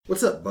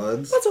What's up,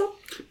 buds? What's up?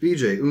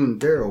 BJ and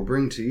Daryl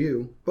bring to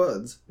you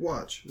Buds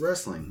Watch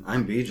Wrestling.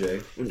 I'm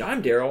BJ. And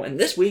I'm Daryl, and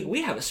this week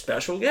we have a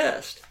special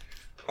guest.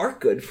 Our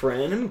good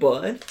friend and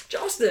bud,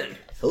 Justin.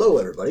 Hello,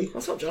 everybody.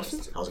 What's up,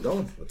 Justin? How's it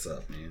going? What's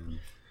up, man?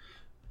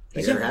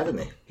 Thanks for having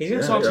me. He's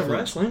going to talk some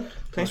wrestling.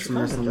 Thanks for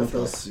coming. With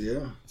us.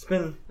 Yeah.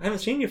 I haven't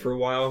seen you for a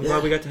while. I'm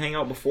glad we got to hang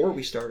out before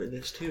we started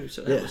this, too,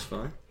 so that was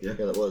fun. Yeah,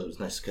 that was. It was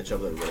nice to catch up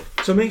with everybody.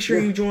 So make sure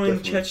you join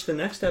Chetch the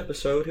next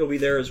episode. He'll be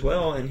there as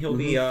well, and he'll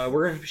be,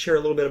 we're going to share a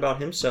little bit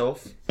about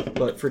himself.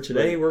 But for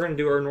today, we're going to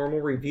do our normal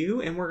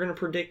review, and we're going to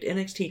predict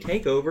NXT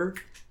TakeOver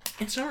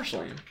and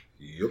SummerSlam.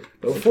 Yep.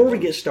 But before we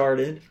get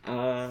started,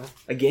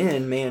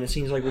 again, man, it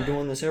seems like we're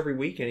doing this every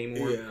week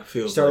anymore. Yeah,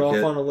 feels Start like off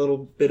it. on a little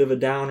bit of a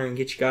downer and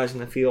get you guys in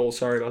the field.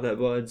 Sorry about that,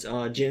 buds.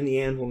 Jim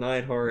the Anvil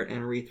Neidhart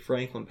and Aretha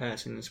Franklin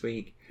passing this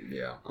week.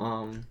 Yeah.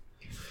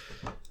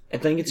 I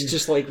think it's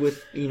just like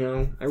with,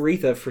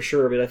 Aretha for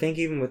sure, but I think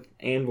even with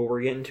Anvil,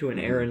 we're getting to an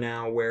era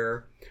now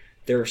where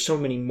there are so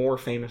many more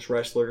famous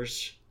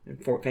wrestlers and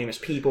famous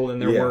people than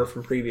there were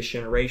from previous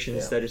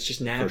generations that it's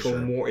just natural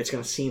more. It's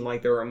going to seem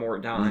like there are more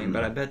dying,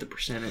 but I bet the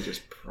percentage is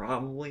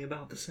probably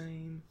about the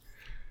same.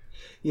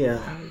 Yeah.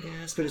 I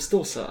guess, but it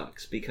still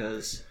sucks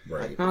because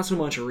not so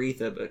much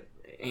Aretha, but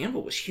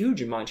Anvil was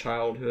huge in my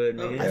childhood,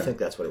 man. I think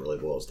that's what it really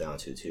boils down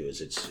to, too,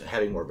 is it's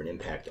having more of an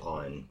impact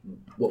on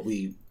what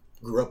we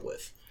grew up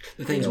with.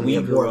 The things we we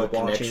have grew more of a up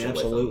watching, connection with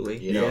them,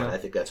 absolutely. and I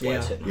think that's why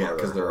it's hitting harder.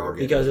 because they're all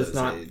Because it's this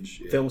not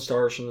age. film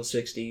stars from the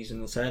 60s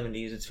and the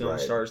 70s. It's film Right.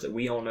 stars that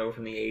we all know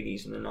from the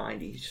 80s and the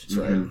 90s. That's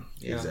right.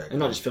 Yeah. Exactly. And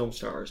not just film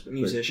stars, but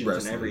musicians and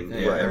Wrestling,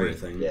 everything. Yeah,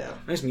 everything. Yeah.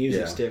 I guess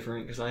music's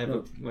different because I have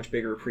a much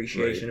bigger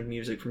appreciation of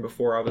music from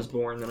before I was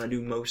born than I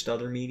do most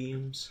other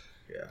mediums.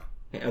 Yeah.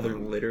 And other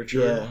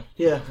literature.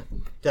 Yeah,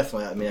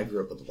 definitely. I mean, I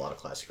grew up with a lot of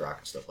classic rock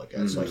and stuff like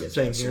that, so I get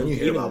Same that. So here. when you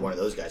hear Even- about one of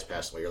those guys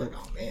passing away, you're like,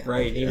 oh, man.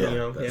 Right, even,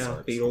 that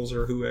sucks. Beatles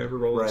or whoever,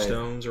 Rolling Right.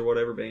 Stones or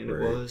whatever band it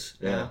Right. was.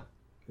 Yeah.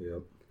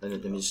 Yep.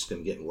 And the music's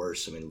going to get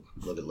worse. I mean,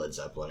 look at Led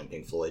Zeppelin and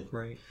Pink Floyd.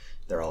 Right.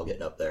 They're all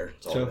getting up there.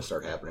 It's all going to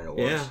start happening at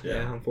Yeah, once.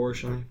 yeah,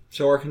 unfortunately.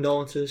 So our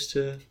condolences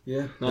to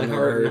Yeah.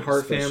 Neidhart and the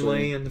Hart especially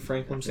family and the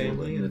Franklin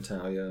family. And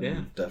Natalia.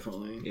 Yeah.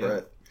 Definitely. Yeah.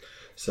 Brett.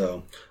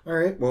 So, all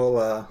right. Well,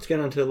 let's get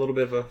on to a little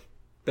bit of a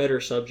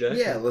better subject.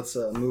 yeah, let's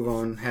move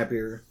on.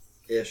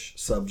 Happier-ish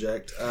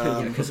subject.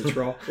 Because it's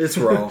raw. It's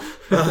Raw.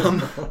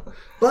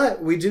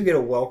 But we do get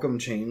a welcome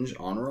change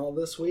on Raw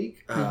this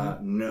week.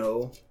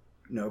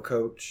 No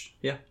coach.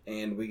 Yeah.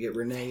 And we get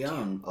Renee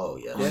Young Oh,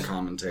 yes. on That was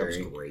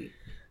commentary. great.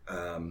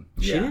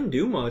 She didn't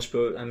do much,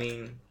 but I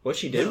mean, what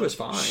she did was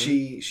fine.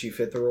 She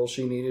fit the role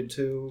she needed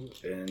to,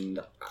 and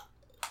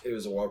it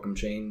was a welcome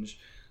change.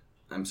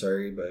 I'm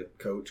sorry, but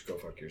Coach, go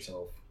fuck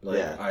yourself. Like,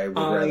 Yeah. I would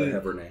rather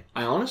have Renee.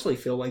 I honestly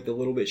feel like the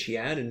little bit she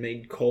added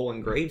made Cole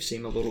and Graves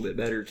seem a little bit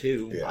better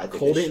too. Yeah, I think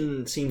Cole they should-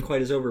 didn't seem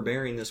quite as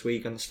overbearing this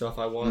week on the stuff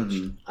I watched.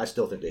 I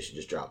still think they should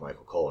just drop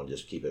Michael Cole and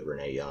just keep it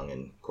Renee Young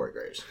and Corey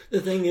Graves. The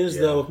thing is,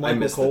 Yeah, though, if I Michael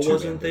missed the Cole two-man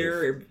wasn't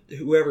there,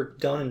 whoever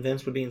Dunn and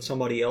Vince would be in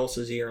somebody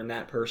else's ear, and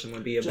that person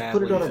would be a Just bad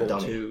put it on a fool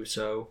dummy. too.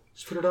 So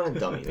Just put it on a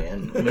dummy,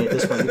 man. I mean, at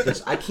this point,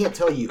 because I can't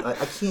tell you, I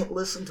can't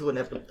listen to an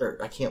episode, or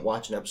I can't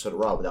watch an episode of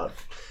Raw without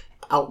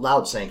out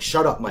loud saying,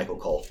 "Shut up, Michael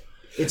Cole."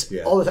 It's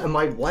all the time.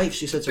 My wife,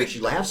 she sits there,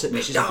 she laughs at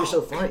me. She's like, "You're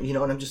so funny," and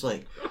I'm just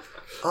like,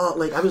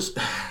 like I was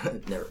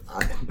never.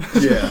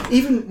 Yeah.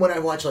 Even when I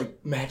watch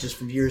like matches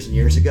from years and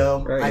years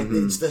ago, Right.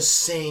 it's the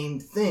same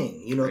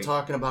thing.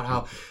 Talking about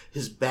how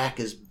his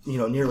back is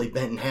nearly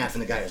bent in half,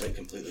 and the guy is like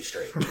completely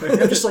straight. And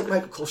I'm just like,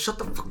 Michael Cole, shut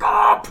the fuck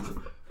up.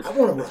 I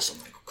want to wrestle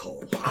Michael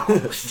Cole.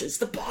 it's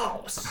the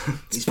boss.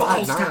 He's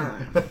Balls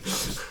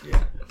 5'9".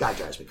 Yeah, guy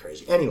drives me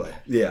crazy. Anyway,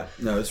 Yeah,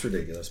 no, it's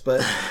ridiculous.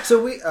 But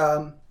so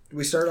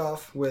we start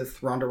off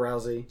with Ronda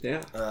Rousey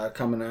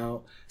coming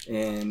out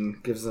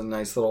and gives a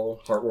nice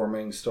little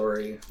heartwarming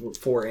story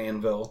for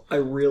Anvil. I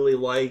really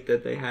like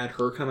that they had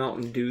her come out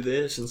and do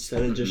this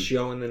instead of just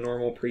showing the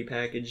normal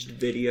prepackaged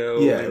video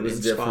it was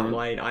and different.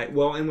 spotlight.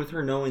 And with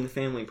her knowing the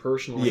family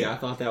personally, Yeah. I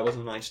thought that was a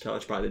nice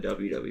touch by the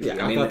WWE. Yeah,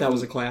 I I mean, thought that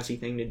was a classy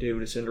thing to do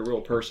to send a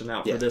real person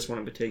out for this one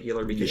in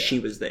particular because she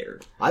was there.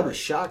 I was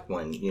shocked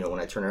when when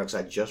I turned around because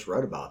I just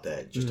read about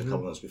that just a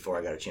couple months before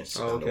I got a chance to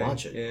sit down to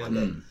watch it Yeah.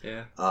 Monday.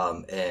 Yeah.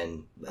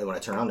 And when I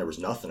turned around, there was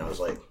nothing. I was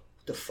like, "What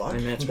the fuck?"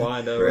 And that's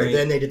why, though, And right?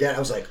 then they did that. I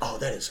was like, "Oh,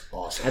 that is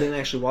awesome." I didn't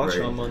actually watch it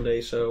Right. on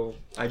Monday, so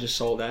I just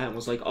saw that and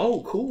was like,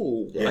 "Oh,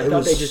 cool!" Yeah, I it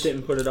thought they was- just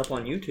didn't put it up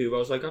on YouTube. I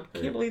was like, "I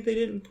can't believe they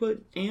didn't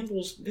put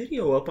Anvil's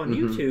video up on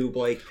YouTube."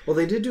 Like, Well,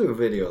 they did do a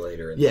video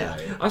later in the Yeah.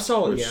 night. I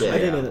saw it. Yeah, Yeah. I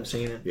did end up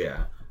seeing it.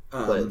 Yeah.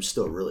 But it was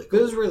still really It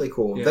cool. was really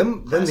cool. Yeah.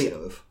 Then Classy the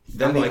move.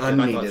 then I the liked it. I thought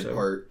unneeded so.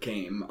 part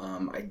came.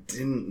 I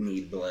didn't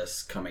need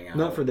Bliss coming out.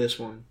 Not for this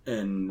one.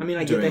 And I mean,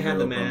 I get doing they had the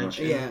her own match. promo.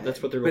 and Yeah,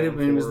 that's what they're but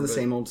going it was for, the but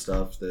same old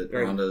stuff that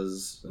Right.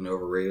 Ronda's an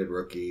overrated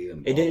rookie.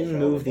 And It blah, didn't blah,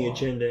 move blah, the blah.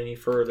 agenda any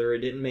further. It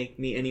didn't make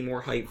me any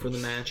more hype for the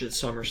match at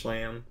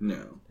SummerSlam.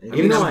 No,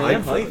 Even though I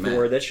am hyped hyped the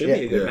for it, that should be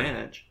a good Yeah.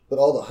 match. But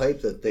all the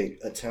hype that they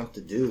attempt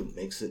to do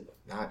makes it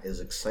not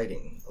as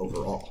exciting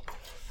overall.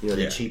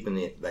 They Yeah. cheapen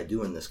it by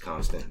doing this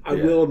constant. I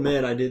will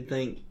admit, I did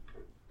think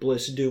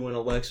Bliss doing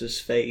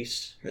Alexa's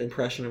face,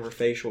 impression of her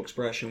facial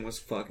expression was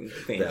fucking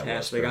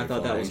fantastic. I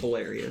thought that was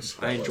hilarious.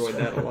 I enjoyed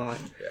that a lot.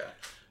 Yeah.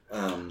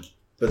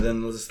 But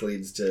then this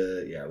leads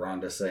to,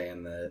 Ronda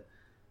saying that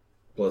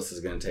Bliss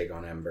is going to take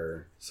on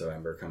Ember. So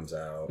Ember comes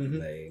out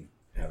and they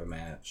have a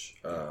match.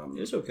 It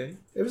was okay.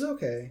 It was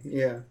okay.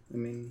 Yeah. I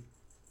mean,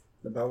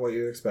 about what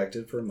you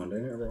expected for Monday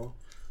Night Raw.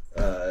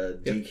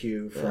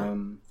 DQ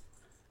from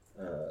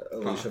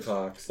Alicia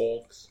Fox.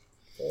 Folks.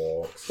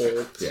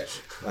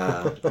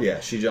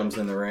 Yeah. She jumps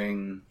in the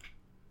ring.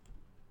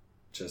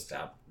 Just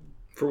out.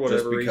 For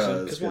whatever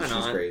reason. Because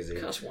she's crazy.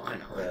 Because why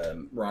not?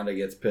 Ronda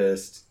gets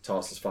pissed,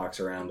 tosses Fox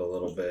around a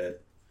little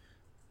bit.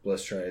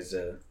 Bliss tries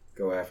to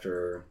go after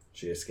her.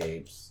 She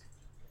escapes.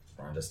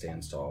 Ronda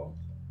stands tall.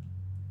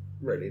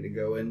 Ready to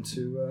go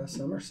into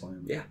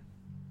SummerSlam. Yeah.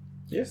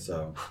 Yeah.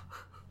 So.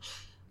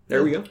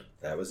 There we go.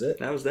 That was it.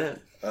 That was that.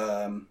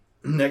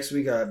 Next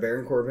we got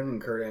Baron Corbin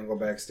and Kurt Angle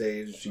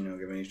backstage,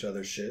 giving each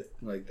other shit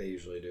like they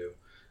usually do.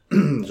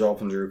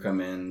 Dolph and Drew come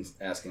in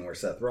asking where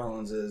Seth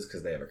Rollins is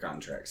because they have a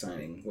contract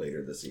signing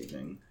later this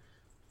evening.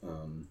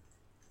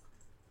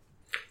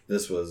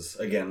 This was,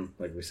 again,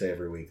 like we say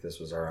every week,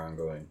 this was our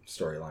ongoing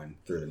storyline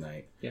through the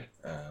night. Yeah.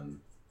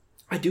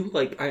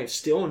 I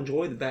still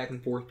enjoy the back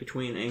and forth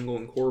between Angle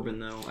and Corbin,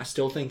 though. I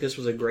still think this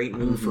was a great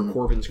move for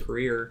Corbin's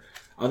career,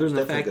 other than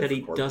the fact that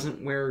he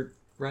doesn't wear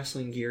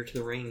wrestling gear to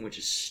the ring, which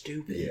is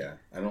stupid. Yeah,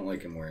 I don't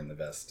like him wearing the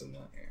vest and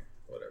the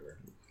whatever.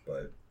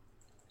 But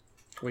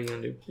what are you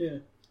gonna do? Yeah.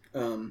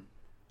 Then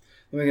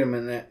we get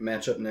a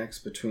match up next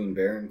between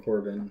Baron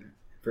Corbin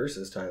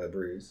versus Tyler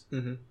Breeze.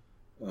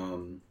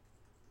 Mm-hmm.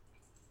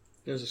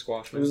 It was a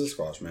squash match. It was a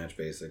squash match,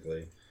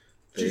 basically.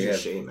 Which is a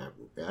shame.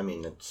 I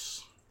mean,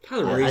 it's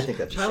Tyler Breeze. I think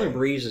that's Tyler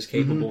Breeze is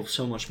capable of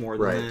so much more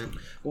than that.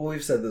 Well,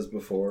 we've said this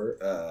before.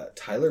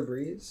 Tyler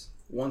Breeze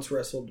once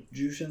wrestled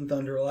Jushin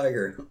Thunder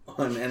Liger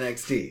on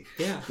NXT.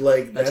 Yeah,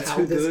 like that's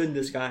how good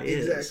this guy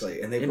is.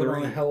 Exactly, and they put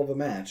on a hell of a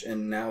match,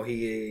 and now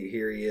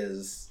here he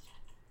is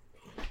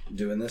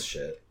doing this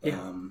shit.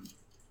 Yeah.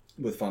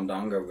 With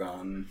Fandango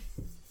gone,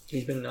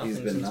 he's been nothing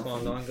since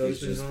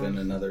Fandango's been gone. Been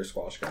another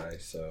squash guy.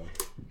 So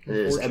it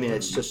is. I mean,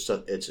 it's just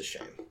it's a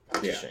shame.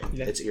 It's a shame.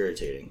 Yeah. It's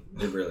irritating.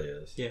 It really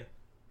is. Yeah,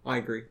 I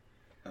agree.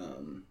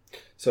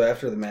 So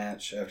after the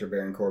match, after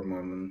Baron Corbin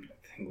won,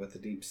 I think with the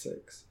Deep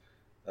Six.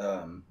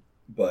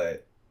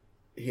 But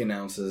he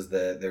announces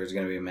that there's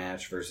going to be a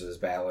match versus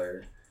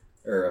Balor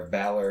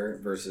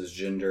versus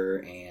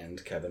Jinder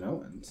and Kevin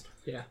Owens.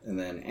 Yeah. And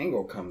then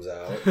Angle comes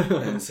out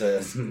and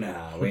says,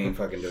 nah, we ain't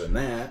fucking doing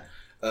that.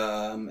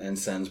 And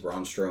sends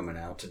Braun Strowman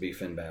out to be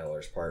Finn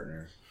Balor's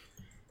partner.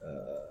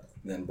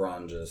 Then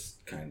Braun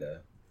just kind of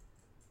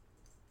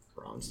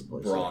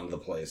Braun the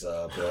place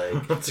up.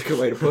 Like, that's a good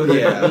way to put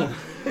it. Yeah.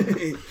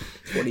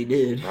 That's what he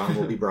did. Braun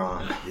will be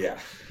Braun. Yeah.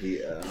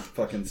 He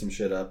fucking some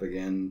shit up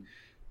again.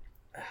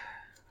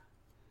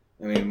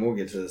 I mean, we'll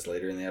get to this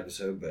later in the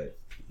episode, but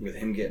with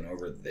him getting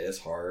over this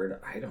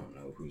hard, I don't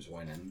know who's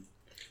winning.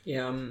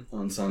 Yeah, I'm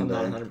on Sunday.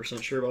 I'm not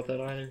 100% sure about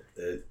that either.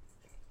 This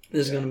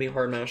is going to be a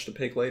hard match to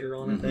pick later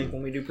on, I think,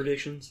 when we do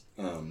predictions.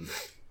 I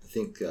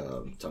think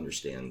to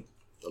understand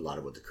a lot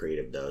of what the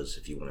creative does,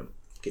 if you want to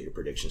get your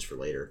predictions for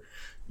later,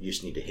 you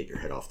just need to hit your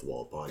head off the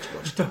wall a bunch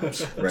of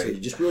times. Right. So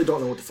you just really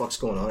don't know what the fuck's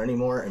going on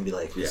anymore and be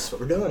like, this is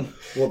what we're doing.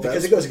 Well,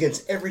 because it goes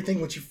against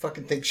everything what you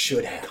fucking think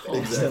should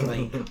happen.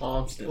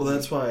 Constantly. Well,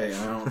 that's why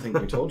I don't think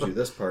we told you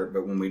this part,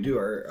 but when we do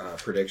our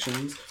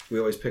predictions, we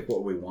always pick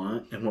what we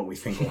want and what we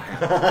think will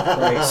happen.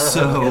 Right?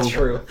 So that's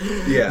true.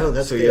 Yeah. No,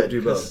 that's so good. you have to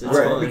do both.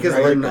 Right. Fun, because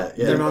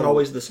they're not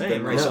always the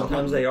same, right?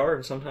 Sometimes they are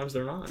and sometimes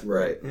they're not.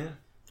 Right. Yeah.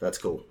 That's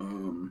cool.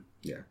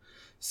 Yeah.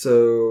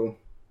 So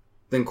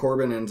then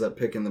Corbin ends up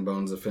picking the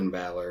bones of Finn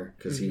Balor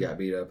because he got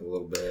beat up a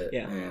little bit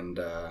and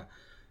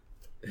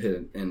hit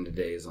an end of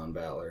days on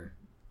Balor.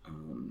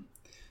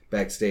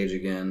 Backstage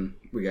again,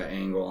 we got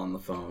Angle on the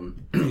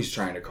phone. He's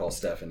trying to call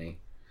Stephanie.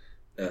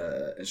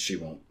 And she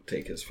won't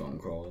take his phone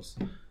calls.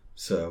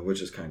 So,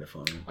 which is kind of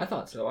funny. I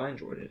thought so. I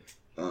enjoyed it.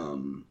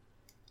 And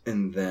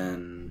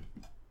then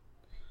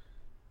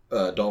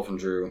Dolph and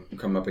Drew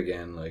come up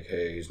again like,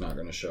 hey, he's not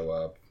going to show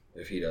up.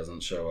 If he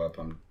doesn't show up,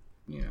 I'm,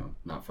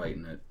 not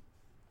fighting it.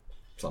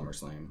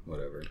 SummerSlam,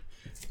 whatever.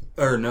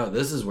 Or no,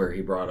 this is where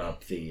he brought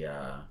up the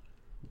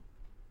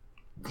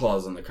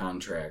clause in the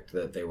contract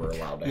that they were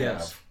allowed to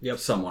have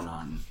someone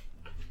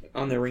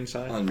on their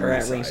ringside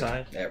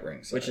at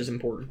ringside, which is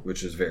important.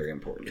 Which is very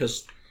important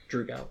because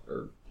Drew got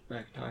or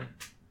McIntyre,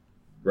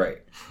 right?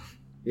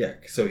 Yeah,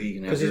 so he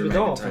can because he's with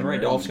Dolph,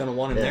 and Dolph's going to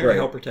want him there to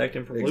help protect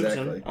him from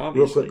losing. Obviously.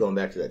 Real quick, going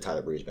back to that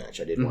Tyler Breeze match,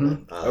 I did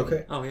want to.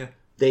 Okay. Oh yeah.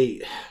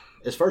 They.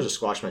 As far as the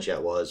squash match, it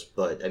was,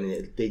 but I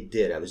mean, they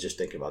did. I was just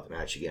thinking about the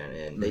match again,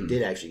 and they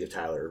did actually give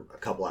Tyler a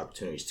couple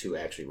opportunities to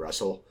actually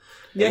wrestle.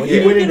 Yeah, when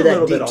he went into that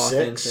little deep bit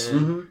six,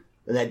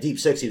 And that deep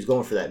six, he was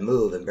going for that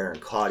move, and Baron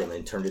caught him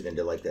and turned it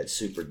into like that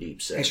super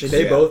deep six. Actually,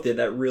 they both did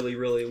that really,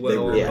 really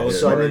well.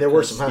 So I mean, there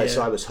were some highlights.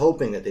 So I was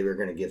hoping that they were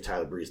going to give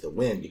Tyler Breeze the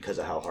win because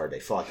of how hard they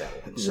fought that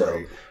one.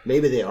 So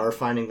maybe they are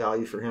finding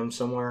value for him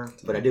somewhere.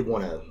 But I did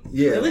want to.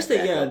 Yeah, at least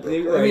they at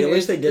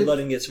least they did let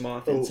him get some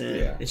offense in.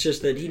 Yeah. It's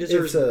just that he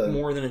deserves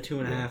more than a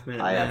 2.5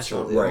 minute match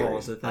on Raw.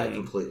 Is the thing. I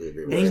completely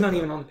agree. And he's not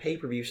even on the pay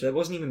per view, so that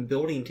wasn't even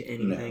building to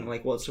anything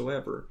like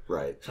whatsoever.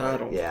 Right. So I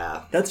don't.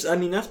 Yeah. That's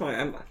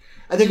my.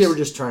 I think they were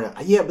just trying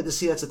to. Yeah, but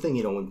see, that's the thing.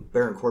 You know, when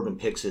Baron Corbin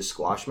picks his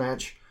squash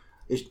match,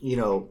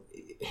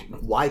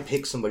 why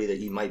pick somebody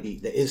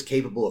that is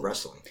capable of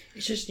wrestling?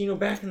 It's just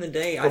back in the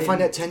day, I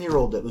find that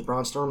 10-year-old that was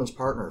Braun Strowman's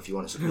partner if you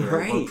want to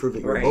prove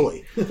that you're a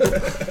bully.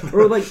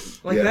 Or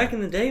back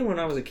in the day when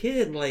I was a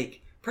kid,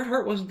 Bret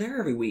Hart wasn't there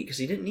every week because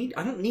he didn't need.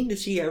 I don't need to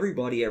see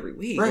everybody every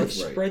week. Let's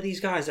spread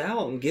these guys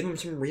out and give them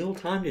some real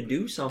time to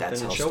do something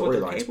and show what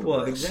they're capable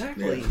of.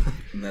 Exactly. Yeah.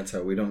 And that's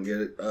how we don't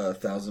get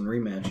 1,000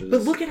 rematches.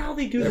 But look at how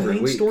they do the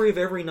main story of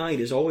every night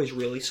is always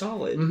really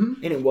solid,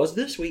 and it was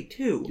this week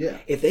too. Yeah.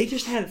 If they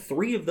just had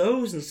 3 of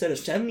those instead of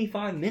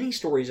 75 mini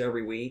stories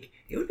every week,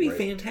 it would be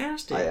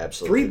fantastic. I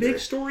absolutely 3 big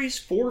stories,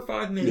 4 or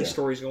 5 mini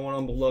stories going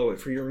on below it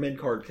for your mid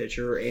card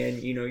pitcher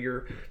and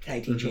your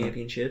tag team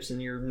championships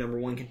and your number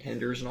 1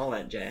 contenders and all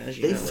that jazz.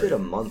 They fit a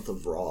month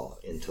of Raw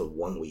into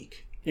 1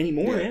 week.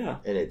 Anymore, yeah.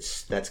 And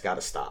that's got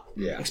to stop.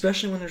 Yeah.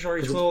 Especially when there's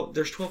already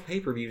 12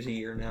 pay-per-views a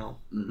year now.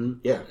 Mm-hmm.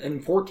 Yeah.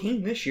 And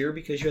 14 this year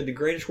because you had the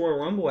Greatest Royal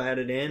Rumble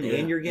added in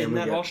and you're getting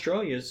that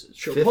Australia's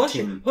show. Plus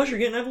you're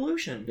getting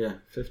Evolution. Yeah,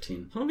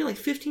 15. So it'll be like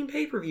 15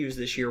 pay-per-views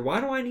this year. Why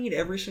do I need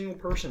every single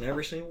person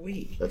every single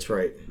week? That's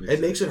right.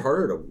 It makes it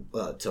harder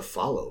to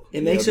follow.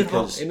 It makes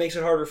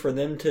it harder for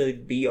them to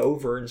be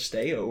over and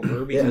stay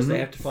over because they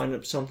have to find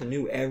up something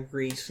new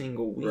every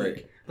single week.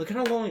 Right. Look at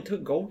how long it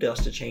took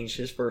Goldust to change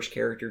his first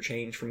character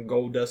change from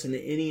Goldust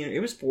into Indian. It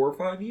was 4 or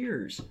 5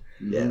 years.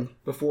 Yeah.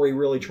 Before he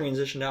really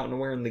transitioned out into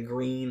wearing the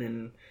green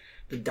and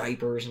the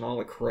diapers and all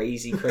the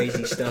crazy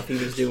stuff he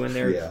was doing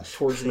there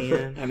towards the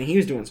end. I mean, he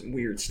was doing some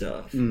weird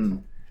stuff.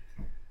 Mm.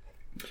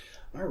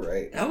 All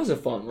right. That was a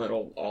fun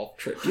little off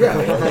trip. Yeah.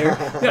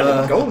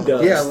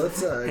 Goldust. Yeah,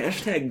 let's...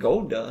 Hashtag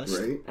Goldust.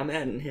 Right. I'm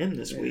adding him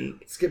this week.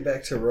 Let's get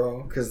back to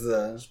Raw, because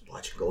I was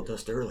watching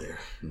Goldust earlier.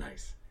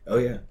 Nice. Oh,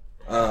 yeah.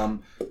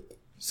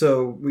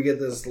 So we get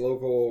this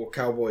local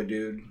cowboy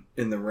dude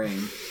in the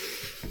ring.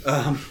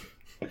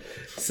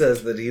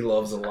 Says that he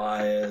loves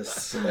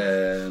Elias,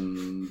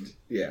 and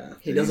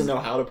he doesn't know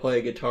how to play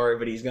a guitar,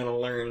 but he's gonna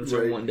learn.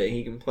 So one day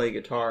he can play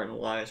guitar, and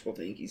Elias will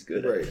think he's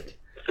good at it.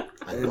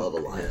 I love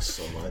Elias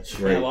so much.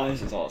 Yeah,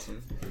 Elias is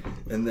awesome.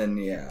 And then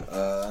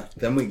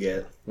then we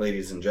get,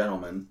 ladies and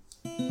gentlemen,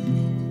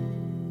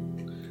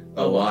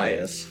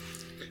 Elias.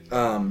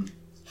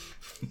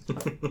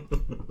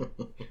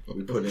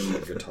 We put in the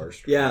guitar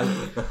string.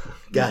 Yeah.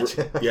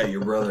 Gotcha. Yeah,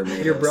 your brother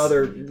made Your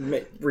brother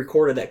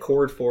recorded that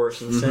chord for us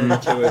and sent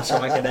it to us so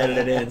I could edit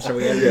it in. So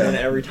we edit it in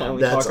every time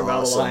we talk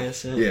about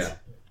Elias. Yeah.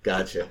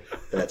 Gotcha.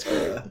 That's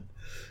great.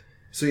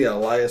 So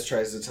Elias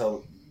tries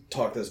to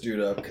talk this dude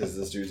up because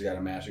this dude's got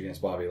a match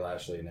against Bobby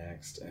Lashley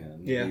next.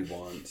 And he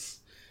wants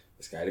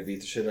this guy to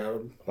beat the shit out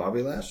of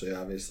Bobby Lashley,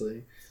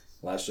 obviously.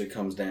 Lashley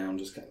comes down,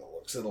 just kind of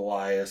looks at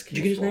Elias,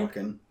 keeps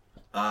walking.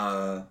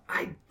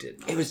 I did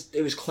not.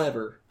 It was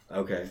clever.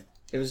 Okay.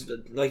 It was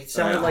like it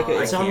sounded like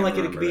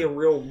it could be a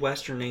real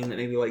Western name that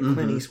maybe like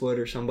Clint Eastwood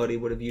or somebody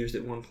would have used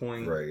at one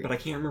point. Right. But I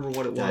can't remember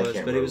what it was.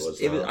 But it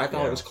was. I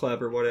thought it was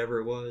clever, whatever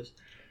it was.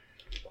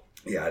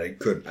 Yeah, I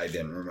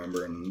didn't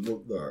remember, and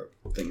the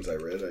things I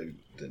read, I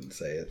didn't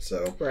say it.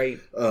 So right.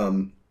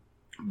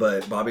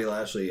 But Bobby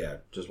Lashley,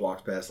 just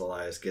walks past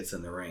Elias, gets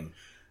in the ring.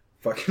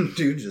 Fucking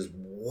dude just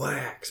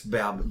whacks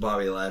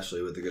Bobby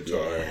Lashley with the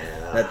guitar.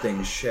 Yeah. That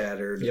thing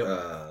shattered.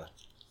 Yep.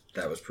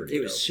 That was pretty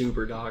dope. Was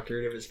super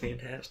doctored. It was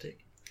fantastic.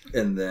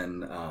 And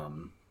then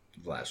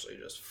Lashley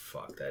just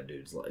fucked that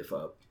dude's life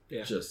up.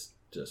 Yeah. Just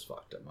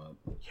fucked him up.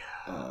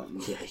 Yeah.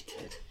 He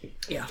did.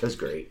 Yeah. It was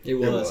great. It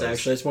was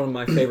actually. It's one of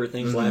my favorite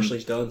things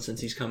Lashley's done since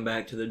he's come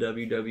back to the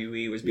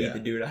WWE was beat the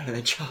dude out of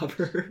that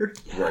chopper.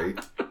 Right.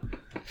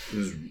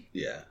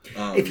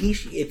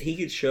 If he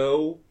could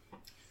show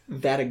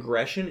that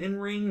aggression in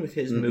ring with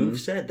his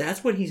moveset,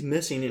 that's what he's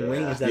missing in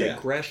ring is that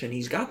aggression.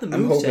 He's got the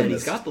moveset,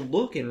 he's got the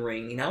look in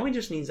ring. Now he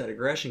just needs that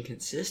aggression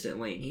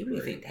consistently, and he would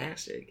be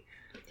fantastic.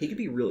 He could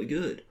be really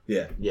good.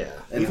 Yeah. Yeah.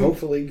 And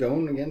hopefully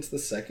going against the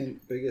second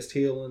biggest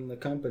heel in the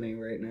company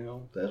right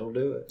now, that'll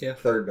do it. Yeah.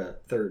 Third.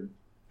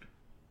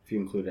 If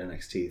you include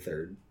NXT,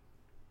 third.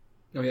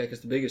 Oh, yeah,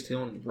 because the biggest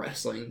heel in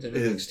wrestling is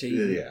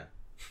NXT. Yeah.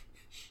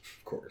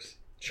 Of course.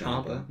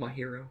 Ciampa, my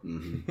hero.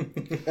 Mm-hmm.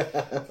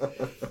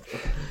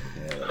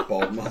 That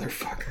bald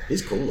motherfucker.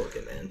 He's cool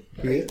looking, man.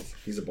 He is.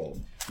 He's a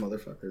bald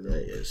motherfucker, though.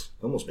 Yeah, he is.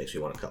 Almost makes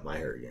me want to cut my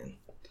hair again.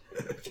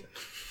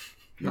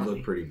 You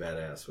look pretty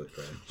badass with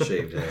the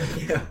shaved head.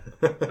 Yeah.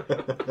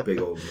 Big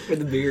old... With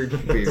the beard.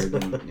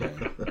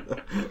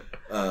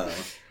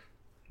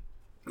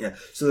 Yeah.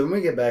 So then we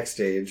get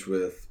backstage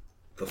with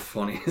the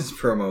funniest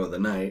promo of the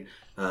night.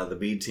 The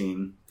B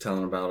team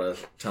telling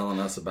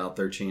us about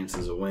their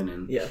chances of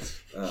winning. Yes.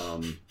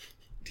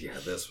 Yeah,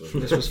 this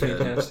was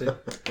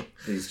fantastic.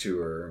 These two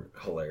are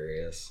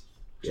hilarious.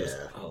 Just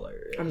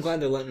hilarious. I'm glad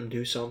they're letting them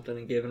do something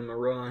and giving them a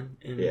run.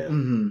 And Yeah.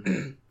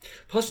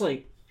 Plus,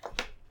 like,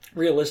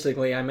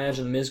 realistically, I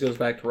imagine The Miz goes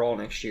back to Raw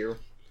next year.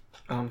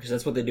 Because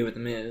that's what they do with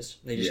The Miz.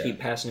 They just keep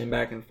passing him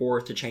back and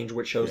forth to change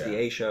what show's the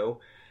A show.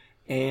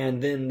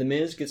 And then The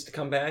Miz gets to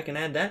come back and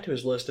add that to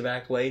his list of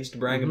accolades to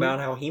brag about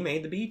how he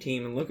made the B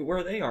team and look at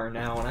where they are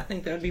now. And I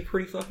think that would be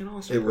pretty fucking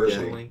awesome,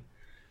 personally.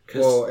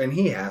 Well, and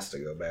he has to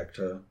go back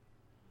to...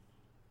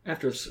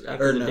 After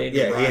the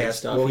Daniel Bryan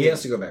stuff. Well, he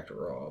has to go back to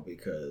Raw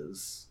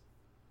because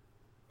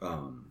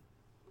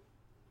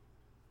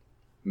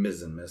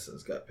Miz and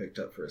Mrs. got picked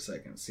up for a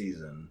second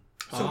season.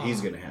 So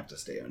he's going to have to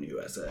stay on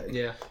USA.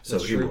 Yeah, so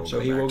he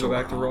will go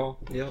back to Raw.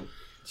 Yep.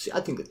 See, I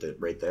think that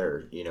right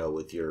there,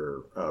 with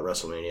your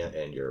WrestleMania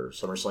and your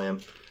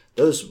SummerSlam,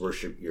 those were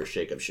your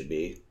shakeups should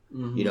be.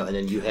 And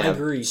then you have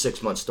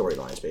 6-month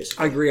storylines,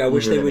 basically. I agree. I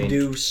wish they would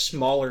do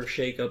smaller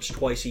shakeups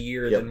twice a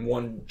year than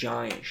one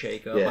giant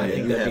shakeup. Yeah, I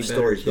think you that'd have be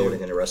stories better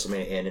building into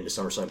WrestleMania and into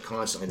SummerSlam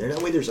constantly.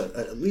 That way there's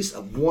at least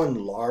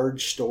one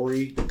large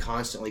story that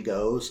constantly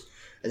goes,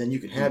 and then you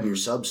can have your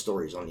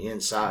sub-stories on the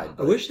inside.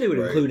 I wish they would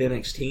include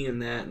NXT in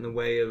that in the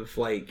way of,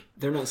 like,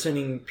 they're not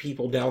sending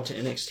people down to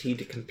NXT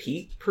to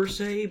compete, per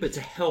se, but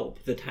to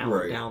help the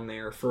talent down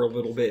there for a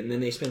little bit. And then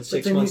they spend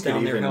 6 months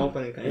down there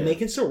helping. And they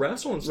can still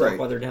wrestle and stuff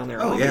while they're down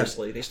there,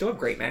 obviously. They still have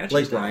great matches.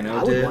 Like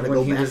Rhino did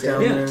when he was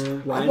down there.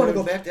 I want to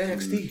go back to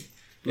NXT.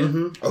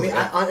 Mm-hmm. I mean,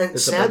 and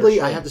sadly,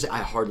 I have to say, I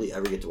hardly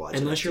ever get to watch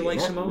unless NXT, you're like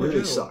Samoa Joe. It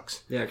really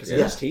sucks. Yeah, because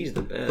NXT is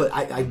the best. But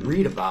I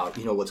read about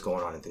what's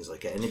going on and things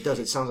like that, and it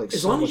sounds like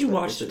as long as you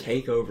watch the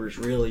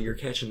takeovers, really, you're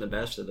catching the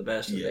best of the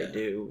best that they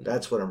do.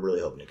 That's what I'm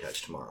really hoping to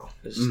catch tomorrow.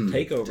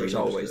 Takeover's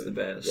always the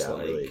best. Yeah, I'm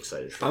really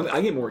excited for that.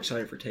 I get more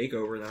excited for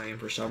Takeover than I am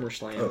for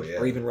SummerSlam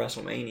or even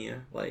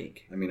WrestleMania.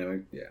 Like,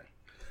 yeah.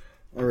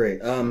 All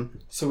right,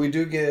 so we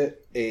do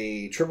get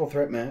a triple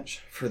threat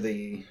match for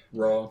the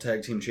Raw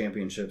Tag Team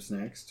Championships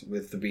next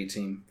with the B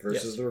Team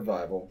versus the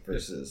Revival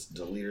versus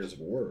the Leaders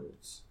of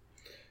Worlds.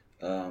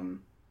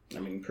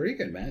 Pretty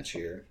good match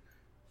here.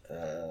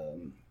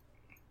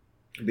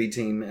 B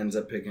Team ends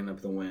up picking up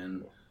the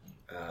win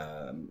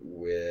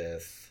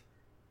with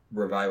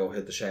Revival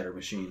hit the Shatter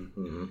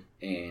Machine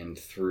and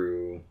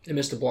threw... They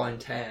missed a blind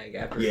tag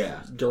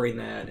during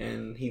that,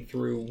 and he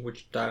threw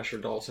Dash or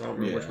Dawson, I don't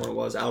remember which one it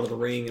was, out of the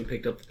ring and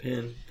picked up the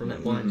pin from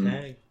that blind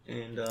tag.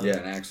 And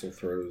and Axel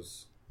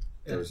throws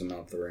him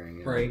out the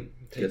ring and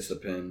gets the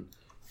pin.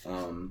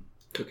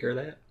 Took care of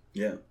that.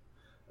 Yeah.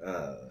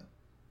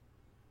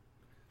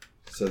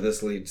 So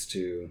this leads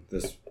to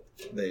this...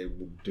 They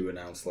do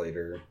announce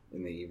later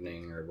in the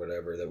evening or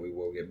whatever that we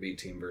will get B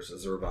Team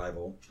versus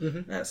Revival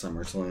at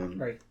SummerSlam.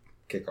 Right.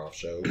 Kickoff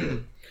show.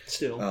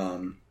 Still. I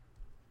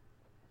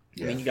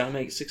mean, you gotta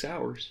make it 6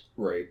 hours.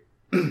 Right.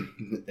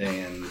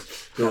 And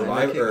the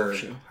Revival,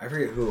 I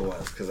forget who it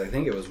was, because I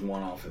think it was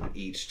one off of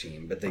each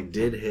team, but they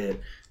did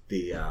hit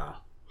the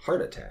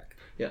Heart Attack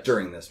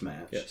during this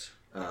match. Yes.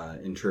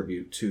 In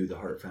tribute to the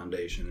Heart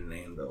Foundation and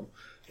Anvil.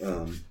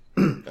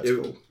 That's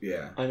cool.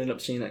 Yeah. I ended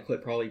up seeing that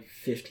clip probably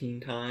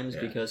 15 times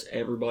because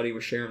everybody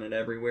was sharing it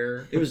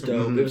everywhere. It was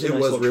dope. It was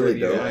really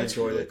dope. I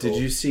enjoyed it. Did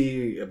you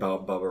see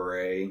about Bubba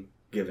Ray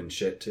giving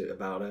shit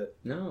about it?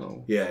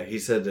 No. Yeah, he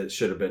said it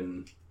should have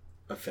been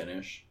a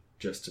finish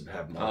just to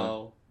have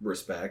more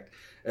respect.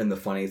 And the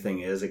funny thing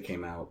is, it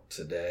came out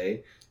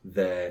today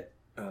that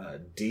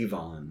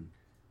Devon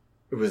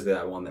was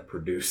that one that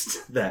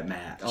produced that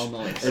match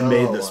and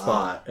made the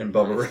spot, and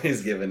Bubba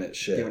Ray's giving it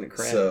shit. Giving it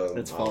credit. So,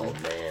 it's funny.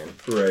 Man.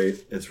 Right.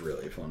 It's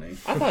really funny.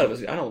 I thought it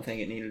was... I don't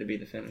think it needed to be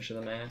the finish of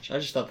the match. I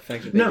just thought the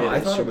fact that they did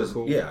it was super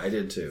cool. Yeah, I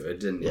did too. It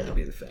didn't need to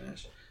be the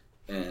finish.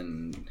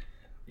 And,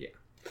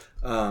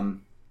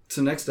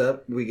 so next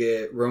up, we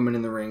get Roman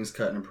in the rings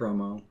cutting a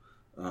promo.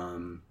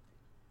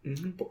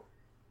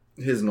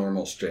 His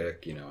normal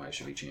shtick, I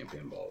should be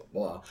champion, blah, blah,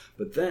 blah.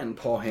 But then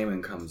Paul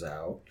Heyman comes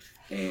out,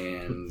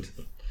 and...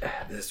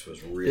 This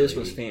was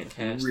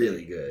fantastic.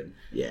 Really good.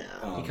 Yeah.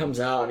 He comes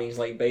out and he's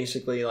like,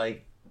 basically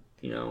like,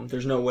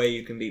 there's no way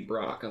you can beat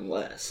Brock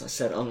unless. I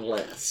said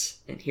unless.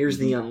 And here's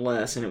the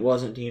unless, and it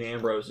wasn't Dean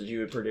Ambrose as you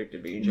had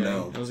predicted, BJ.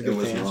 No, that was a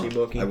good fantasy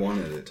booking. I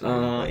wanted it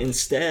to.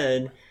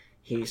 Instead,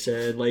 he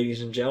said,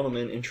 ladies and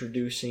gentlemen,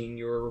 introducing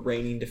your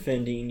reigning,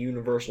 defending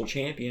Universal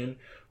Champion,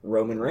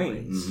 Roman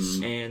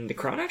Reigns. And the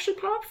crowd actually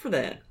popped for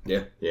that.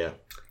 Yeah. Yeah.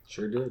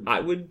 Sure did.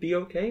 I would be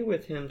okay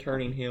with him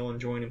turning heel and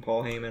joining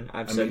Paul Heyman.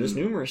 I've said this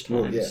numerous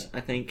times. Well,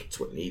 I think that's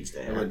what needs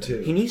to happen.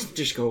 He needs to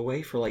just go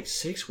away for like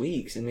 6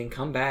 weeks and then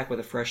come back with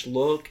a fresh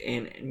look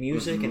and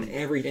music and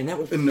everything. And that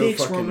would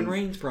fix Roman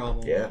Reigns'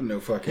 problem. Yeah. No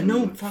fucking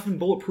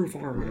bulletproof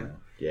armor.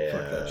 Yeah.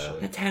 Fuck that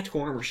shit. That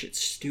tactical armor shit's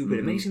stupid.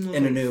 It makes him look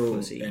like a new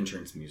pussy.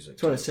 Entrance music.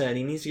 That's what I said.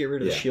 He needs to get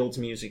rid of the Shields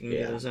music and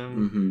get his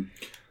own.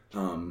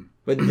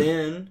 But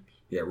then...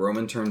 Yeah,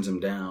 Roman turns him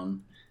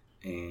down.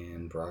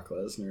 and Brock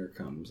Lesnar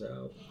comes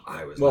out.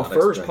 I was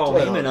first Paul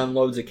Heyman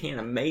unloads a can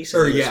of mace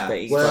in his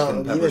face. Well,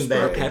 even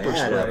back in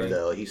that,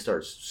 though, he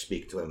starts to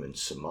speak to him in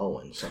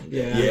Samoan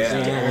someday.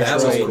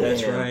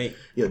 That's right.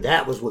 You know,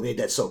 that was what made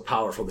that so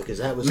powerful, because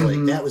that was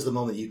like that was the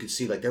moment you could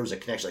see like there was a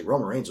connection. Like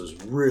Roman Reigns was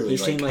really. He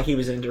seemed like he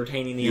was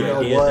entertaining the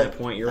idea at that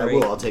point. You're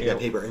right. I'll take that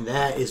paper, and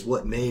that is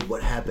what made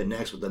what happened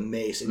next with the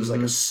mace. It was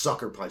like a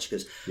sucker punch,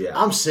 because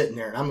I'm sitting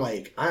there and I'm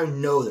like, I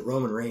know that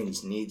Roman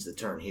Reigns needs to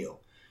turn heel.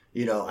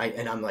 You know,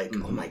 I'm like,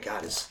 oh my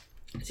God, is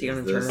he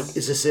going to turn?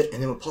 Is this it?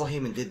 And then when Paul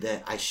Heyman did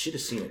that, I should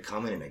have seen it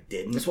coming, and I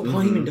didn't. That's what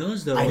Paul Heyman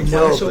does, though. I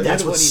know, but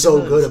that's what's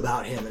so good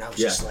about him. And I was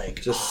just like,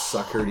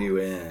 suckered you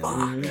in.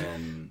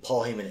 And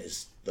Paul Heyman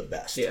is the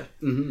best. Yeah,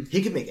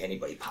 he can make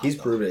anybody pop. He's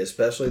proven it,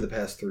 especially the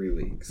past 3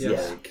 weeks.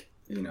 Yeah. Like,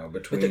 you know,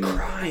 between the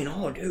crying,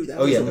 dude, that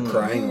was the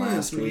crying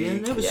last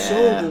week. That was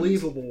so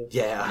believable.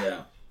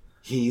 Yeah.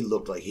 He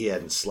looked like he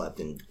hadn't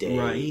slept in days.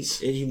 Right.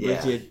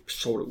 He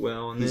sold it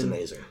well. And he's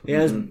amazing.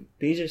 Yeah, as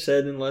BJ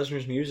said, then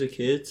Lesnar's music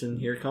hits,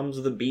 and here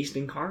comes the Beast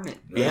incarnate.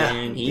 Yeah.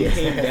 And he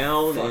came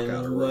down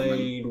and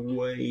laid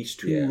waste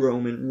to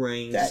Roman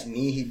Reigns. That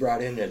knee he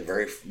brought in at the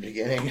very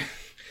beginning.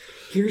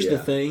 Here's the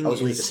thing. I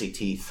was waiting to see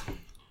teeth.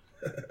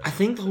 I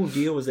think the whole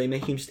deal is they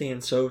make him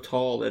stand so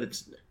tall that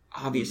it's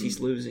obvious he's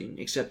losing,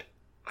 except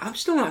I'm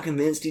still not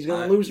convinced he's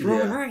going to lose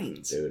Roman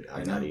Reigns. Dude,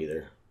 I'm not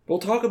either. We'll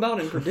talk about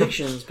it in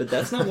predictions, but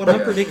that's not what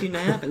I'm predicting to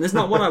happen. That's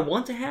not what I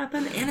want to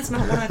happen, and it's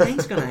not what I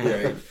think's going to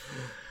happen.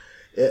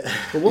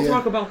 But we'll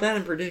talk about that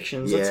in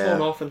predictions. Let's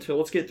hold off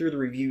let's get through the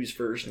reviews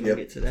first, and we'll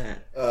get to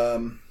that.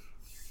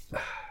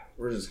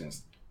 We're just going to...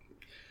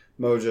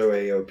 Mojo,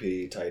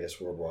 AOP, Titus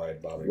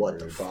Worldwide, Bobby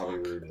Roode. Bobby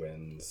Roode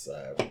wins.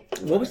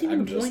 What was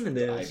even the point of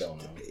this? I don't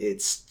know.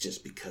 It's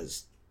just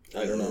because...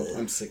 I don't know.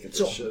 I'm sick of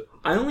this shit.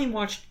 I only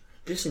watched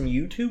this in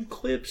YouTube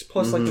clips,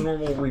 plus like the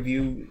normal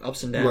review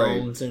ups and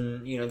downs,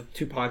 and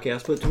 2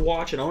 podcasts. But to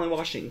watch it, I only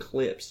watched it in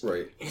clips,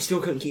 right? And it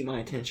still couldn't keep my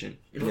attention.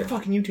 It was a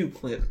fucking YouTube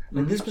clip.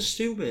 Like this was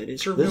stupid. It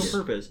served no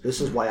purpose.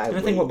 This is why I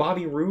think what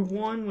Bobby Roode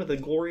won with a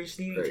glorious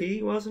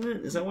DDT, wasn't it?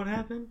 Is that what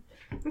happened?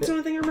 That's the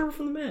only thing I remember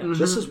from the match.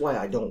 This is why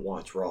I don't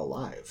watch Raw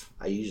live.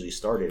 I usually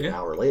start it an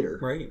hour later,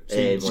 right?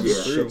 And when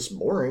shit's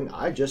boring,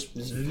 I just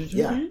and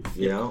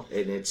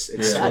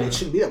it's sad. It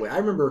shouldn't be that way. I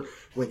remember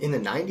when in the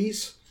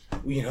 '90s.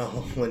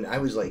 When I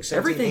was like 17,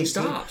 everything 18,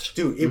 stopped.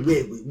 Dude,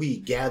 we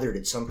gathered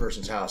at some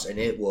person's house, and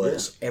it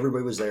was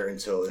everybody was there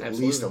until at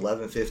least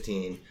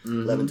 11:15,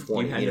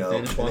 11:20.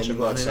 And then you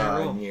go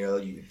outside, and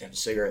you have a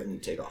cigarette and you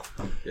take off.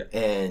 Yeah.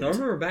 And I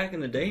remember back in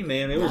the day,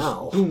 man, it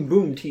was boom,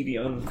 boom,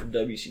 TV on for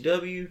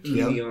WCW,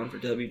 TV on for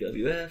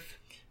WWF.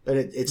 But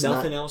it's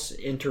nothing else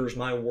enters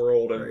my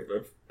world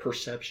of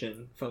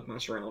perception. Fuck my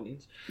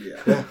surroundings.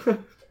 Yeah.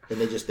 And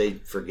they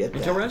forget that.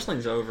 Until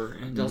wrestling's over,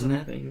 and it doesn't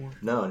happen anymore.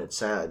 No, and it's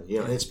sad.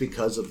 And it's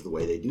because of the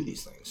way they do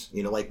these things.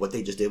 Like what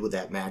they just did with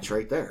that match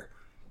right there.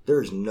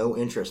 There is no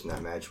interest in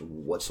that match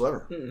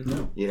whatsoever.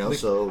 No.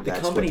 So the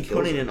company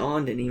putting it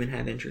on didn't even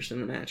have interest in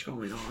the match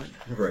going on.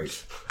 Right.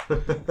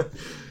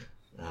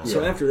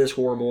 So after this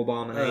horrible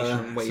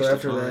abomination, so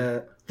after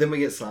that, then we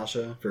get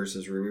Sasha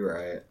versus Ruby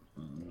Riott.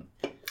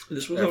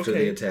 This was after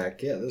the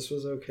attack. Yeah, this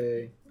was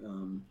okay.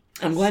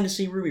 I'm glad to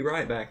see Ruby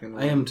Riott back in the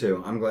ring. I am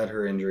too. I'm glad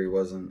her injury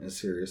wasn't as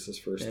serious as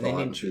first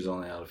thought. She was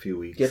only out a few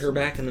weeks. Get her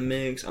back in the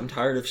mix. I'm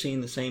tired of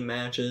seeing the same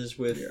matches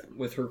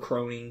with her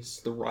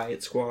cronies, the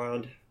Riot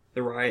Squad.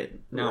 The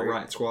Riot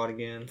Squad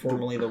again.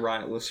 Formerly the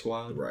Riotless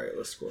Squad.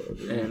 Riotless Squad.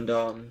 Yeah. And,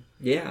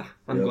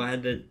 I'm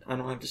glad that I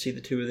don't have to see the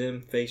two of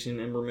them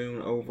facing Ember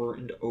Moon over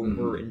and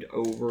over and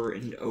over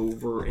and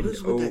over and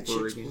over that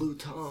chick's again. Blue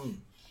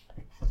tongue?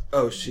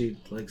 Oh, she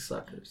likes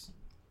suckers.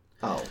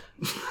 Oh.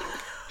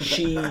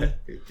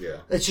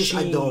 It's just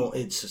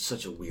it's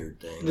such a weird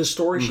thing. The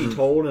story she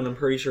told, and I'm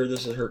pretty sure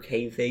this is her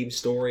kayfabe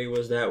story,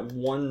 was that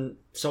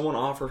someone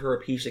offered her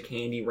a piece of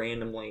candy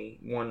randomly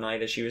one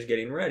night as she was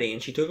getting ready,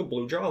 and she took a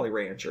blue Jolly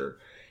Rancher,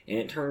 and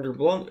it turned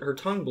her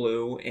tongue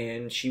blue,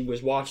 and she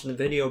was watching the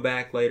video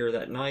back later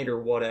that night or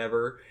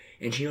whatever,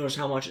 and she noticed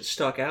how much it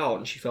stuck out,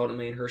 and she felt it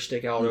made her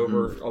stick out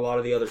over a lot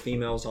of the other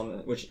females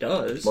on which it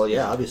does. Well,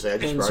 yeah, obviously.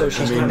 So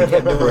she's kind of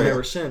kept doing it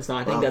ever since. Now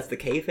I think that's the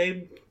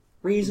kayfabe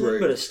reason,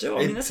 but it's still,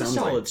 that's a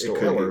solid story.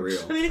 It could be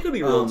real. It could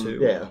be real too.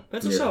 Yeah.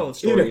 That's a solid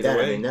story. Either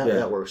way.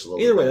 That works a little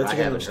bit. Either way, that's a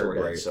good story.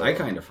 Right. So. I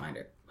kind of find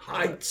it hot.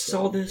 I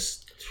saw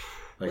this.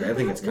 I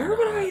think it's kind of Where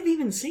would I have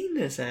even seen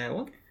this at?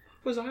 What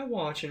was I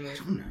watching? I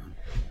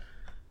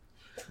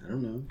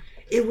don't know.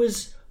 It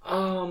was,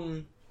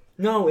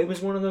 no, it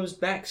was one of those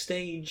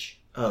backstage...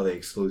 Oh, the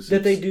exclusives.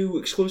 That they do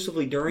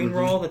exclusively during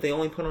Raw, that they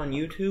only put on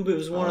YouTube. It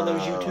was one of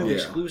those YouTube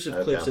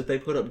exclusive clips that they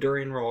put up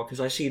during Raw. Because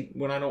I see,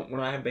 when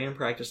I have band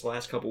practice the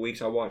last couple of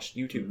weeks, I watched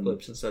YouTube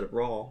clips instead of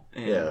Raw.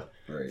 And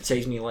it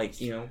saves me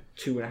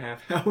 2.5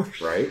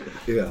 hours. Right?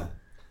 Yeah.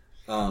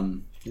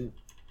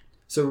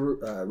 So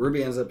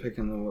Ruby ends up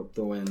picking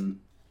the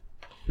win.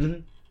 Mm-hmm.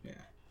 Yeah.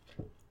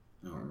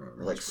 I don't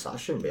remember. Like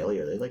Sasha and Bayley,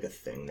 are they like a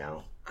thing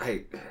now?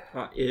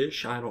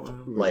 Ish, I don't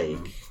know. Like,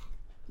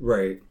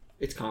 right.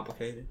 It's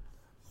complicated.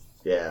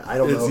 Yeah, I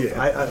don't know.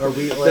 Are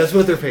we? Like, that's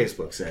what their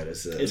Facebook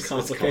status is. It's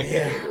complicated.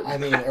 Yeah, I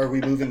mean, are we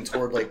moving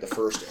toward like the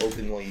first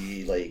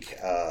openly like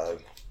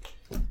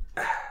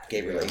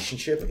gay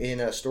relationship in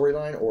a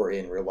storyline or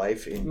in real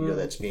life?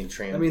 That's being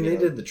trained. I mean, they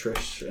did the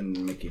Trish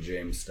and Mickey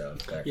James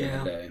stuff back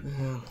in the day.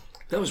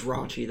 That was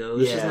raunchy, though.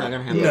 This is not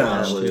going to have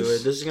much to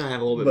it. This is going to have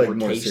a little bit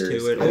more taste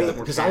to it. I mean,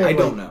 because I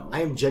don't know.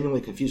 I am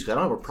genuinely confused because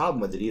I don't have a problem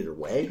with it either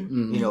way.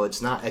 Mm-hmm.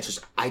 It's not. It's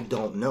just I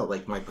don't know.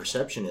 Like my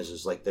perception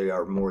is like they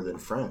are more than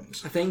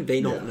friends. I think they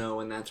don't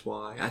know, and that's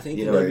why. I think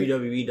the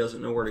WWE doesn't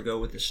know where to go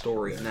with the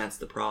story, and that's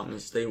the problem.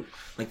 Is they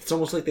it's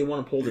almost like they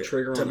want to pull the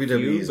trigger on the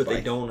feud, but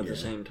they don't at the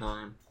same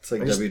time. It's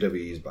like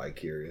WWE's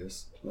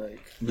bi-curious.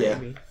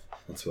 Maybe.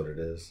 That's what it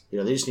is.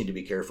 They just need to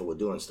be careful with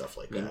doing stuff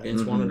like that.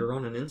 Vince wanted to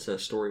run an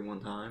incest story one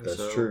time.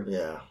 That's true.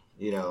 Yeah.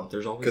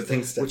 There's always good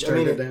things that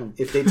turned it down.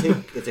 If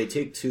they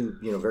take two,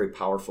 very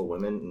powerful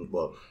women,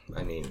 well,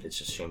 I mean, it's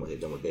just a shame what they've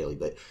done with Bayley.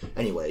 But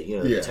anyway,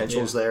 the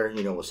potential's there.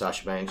 With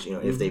Sasha Banks,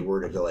 if they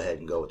were to go ahead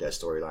and go with that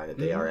storyline, that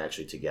they are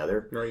actually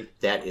together, right?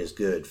 That is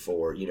good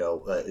for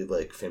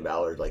like Finn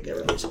Balor, like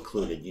everybody's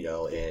included,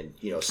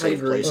 and safe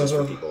places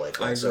for people like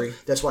that. I agree. So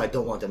that's why I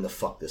don't want them to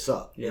fuck this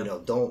up. Yeah.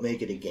 Don't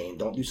make it a game.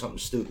 Don't do something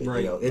stupid.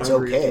 Right. It's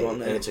okay,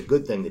 and it's a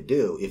good thing to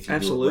do if you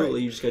absolutely. Do it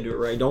right. You just got to do it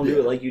right. Don't do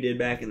it like you did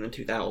back in the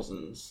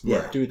 2000s.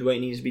 Yeah. Do it the way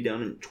it needs to be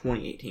done in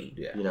 2018.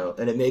 Yeah.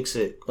 And it makes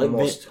it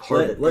almost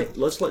hard.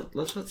 Let's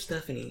let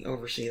Stephanie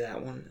oversee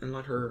that one and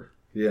let her.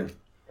 Yeah.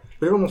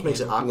 But it almost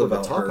makes it awkward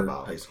to talk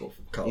about high school,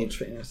 college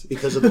fantasy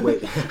because of the way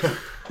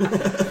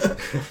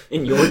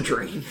in your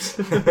dreams.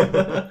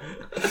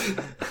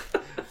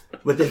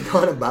 But they've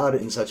gone about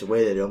it in such a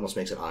way that it almost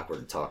makes it awkward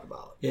to talk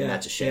about. Yeah, and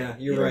that's a shame. Yeah,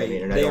 you're right.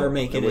 They are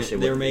making it.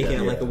 They're making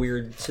it like a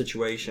weird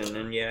situation,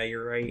 and yeah,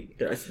 you're right.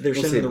 They're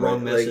sending the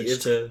wrong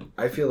message to.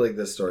 I feel like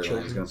this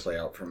storyline is going to play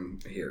out from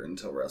here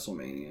until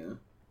WrestleMania.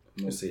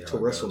 We'll see how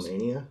till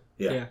WrestleMania.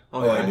 Yeah.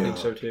 I think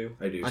so too.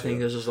 I do. I think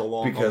this is a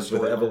long because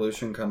with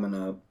Evolution coming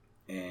up,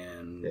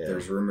 and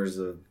there's rumors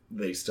of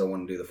they still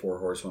want to do the 4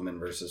 Horsewomen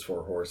versus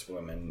 4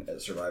 Horsewomen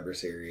at Survivor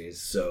Series.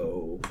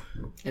 So,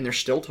 and there's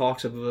still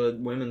talks of a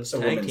women's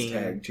tag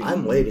team.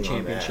 I'm waiting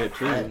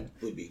championship on that.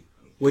 Too. Would be.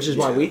 Which is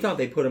why we thought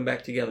they put them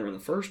back together in the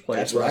first place.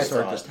 That's what I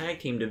start thought. This tag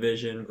team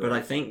division, but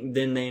I think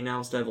then they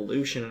announced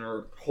Evolution and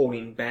are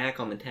holding back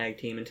on the tag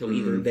team until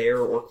either there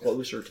or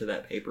closer to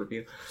that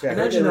pay-per-view. Yeah,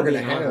 imagine they're going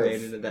to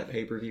inaugurated at that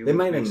pay-per-view. They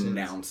might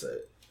announce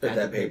it at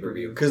that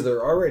pay-per-view because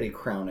they're already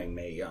crowning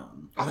Mae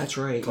Young. Oh, that's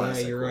right.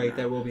 Classic yeah, you're right.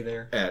 That will be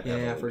there.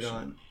 I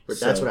forgot. But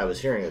that's what I was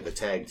hearing, that the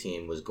tag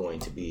team was going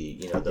to be,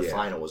 the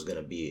final was going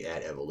to be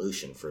at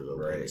Evolution for the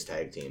women's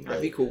tag team.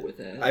 I'd be cool with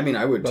that. I mean,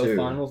 I would both too.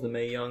 Both finals, the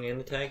Mae Young and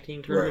the tag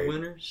team tournament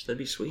winners. That'd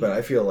be sweet. But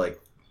I feel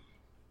like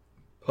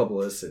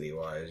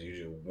publicity-wise,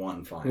 usually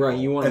one final. Right,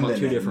 you want them on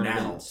 2 different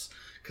events.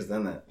 Because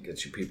then that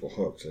gets you people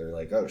hooked. They're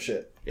like, oh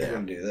shit, they're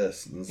going to do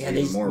this. And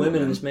these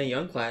women in this Mae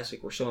Young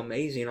Classic were so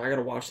amazing. I got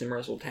to watch them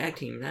wrestle tag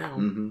team now.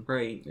 Mm-hmm.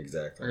 Right.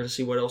 Exactly. I got to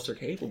see what else they're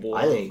capable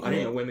of. I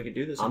didn't know women could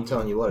do this. I'm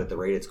telling you what, at the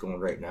rate it's going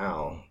right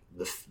now,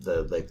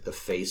 the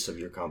face of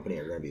your company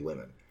are going to be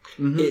women.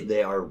 Mm-hmm.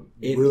 They are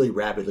really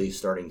rapidly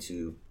starting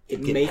to. It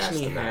makes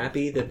me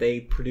happy that they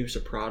produce a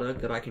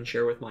product that I can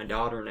share with my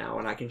daughter now,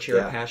 and I can share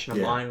a passion of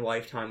mine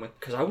lifetime with.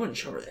 Because I wouldn't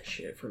show her that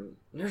shit.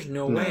 There's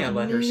no way I'd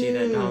let her see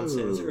that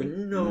nonsense. There's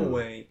no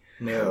way.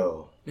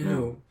 No.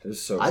 It's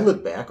so. I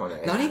look back on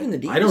it. Not even the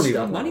Diva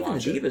stuff. Not even the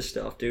Diva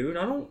stuff, dude.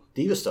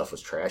 Diva stuff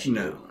was trashy.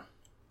 No. Dude.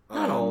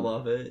 Not all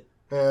of it.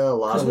 A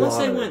lot of it. Because once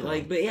they went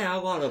a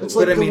lot of it. It's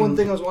like the one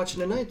thing I was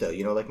watching tonight, though.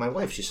 Like my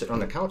wife, she's sitting on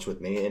the couch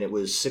with me, and it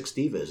was 6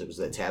 divas. It was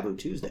that Taboo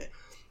Tuesday.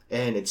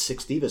 And it's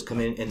 6 divas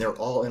come in, and they're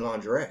all in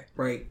lingerie.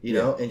 Right.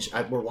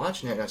 And we're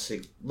watching it, and I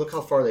say, look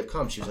how far they've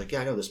come. She was like, yeah,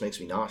 I know, this makes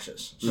me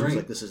nauseous. She was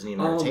like, this isn't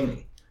even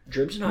entertaining.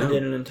 Dribs and I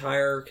did an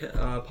entire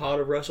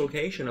pod of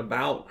WrestleCation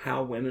about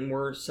how women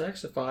were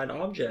sexified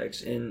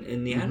objects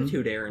in the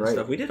Attitude Era and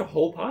stuff. We did a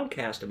whole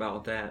podcast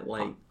about that.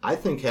 I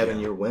think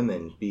having your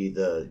women be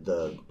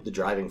the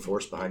driving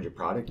force behind your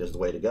product is the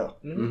way to go.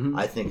 Mm-hmm.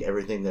 I think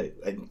everything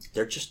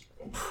they're just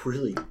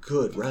really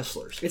good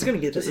wrestlers. It's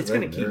going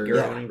to keep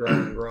growing and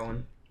growing and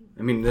growing.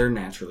 I mean, they're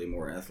naturally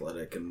more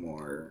athletic and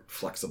more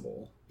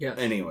flexible. Yes.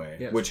 Anyway,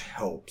 yes. Which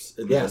helps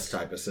in this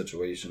type of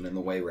situation and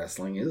the way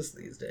wrestling is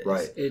these days.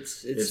 Right.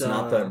 It's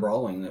not that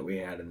brawling that we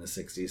had in the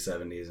 60s,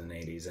 70s, and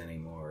 80s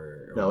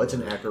anymore. No, it's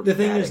an acrobatic.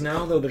 The thing is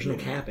now, though, there's no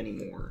cap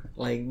anymore.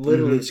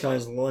 Literally, the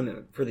sky's the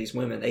limit for these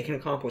women. They can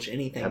accomplish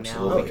anything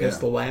now because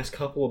the last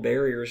couple of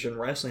barriers in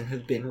wrestling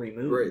have been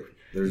removed. Right.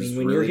 When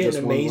really you're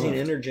getting amazing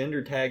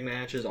intergender tag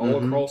matches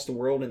all across the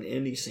world in the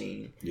indie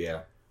scene.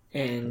 Yeah.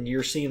 And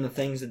you're seeing the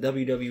things that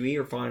WWE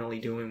are finally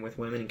doing with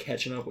women and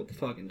catching up with the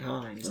fucking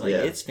times.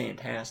 It's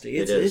fantastic.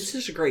 It's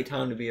just a great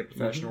time to be a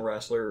professional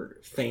wrestler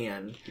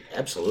fan.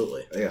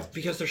 Absolutely. Yeah.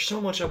 Because there's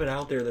so much of it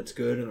out there that's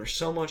good, and there's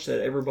so much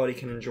that everybody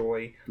can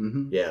enjoy.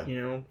 Mm-hmm. Yeah.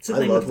 It's the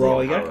thing with Raw.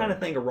 You got to kind of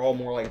think of Raw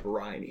more like a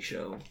variety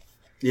show.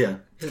 Yeah.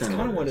 It's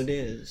kind of what it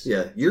is.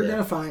 Yeah. You're going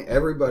to find,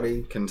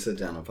 everybody can sit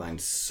down and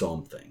find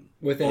something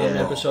within an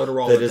episode of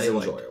Raw that is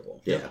enjoyable.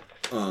 Yeah.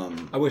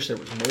 I wish there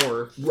was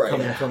more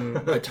coming from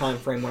a time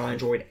frame when I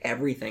enjoyed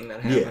everything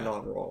that happened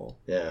on Raw.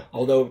 Yeah.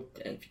 Although,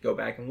 if you go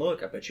back and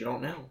look, I bet you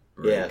don't know.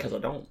 Yeah. Because I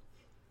don't.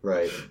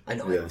 Right. I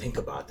know. I think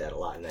about that a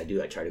lot, and I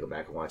do. I try to go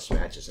back and watch the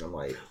matches, and I'm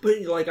like... But,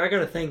 like, I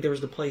gotta think there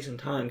was the place and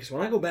time, because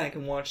when I go back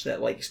and watch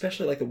that, like,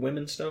 especially, like, the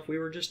women's stuff we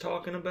were just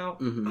talking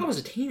about, I was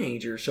a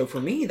teenager, so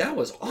for me, that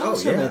was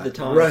awesome at the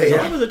time. Right.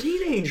 I was a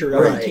teenager.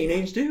 I was a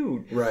teenage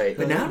dude. Right.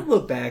 But now to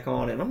look back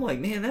on it, I'm like,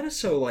 man, that is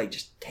so, like,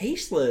 just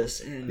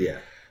tasteless, and,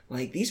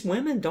 like, these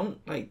women don't,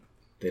 like,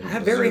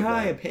 have very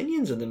high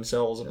opinions of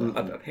themselves.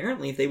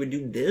 Apparently, if they would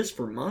do this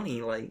for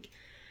money, like...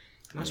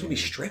 Might as well be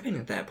stripping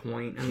at that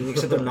point. I mean,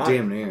 except they're not.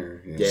 Damn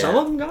near. Yeah. Some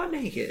of them got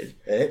naked.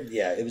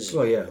 It was.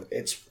 Well, yeah.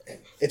 It's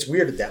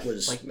weird that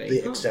was like the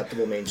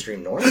acceptable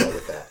mainstream norm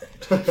with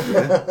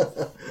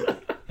that.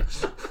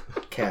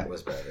 Cat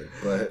was better,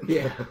 but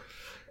yeah.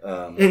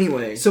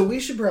 Anyway, so we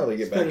should probably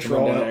get back to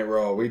Monday Night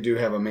Raw. We do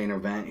have a main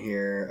event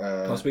here.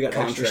 Plus, we got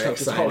extra stuff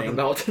to talk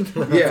about.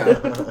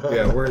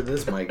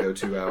 This might go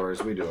 2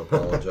 hours. We do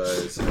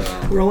apologize.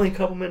 We're only a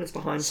couple minutes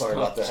behind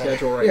schedule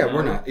right now. Yeah,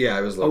 we're not. Yeah,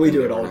 I was. We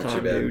do it all the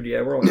time, dude.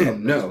 Yeah, we're only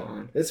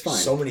no, it's fine.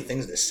 So many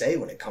things to say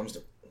when it comes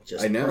to.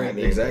 I know,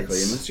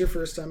 exactly, and it's your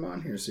first time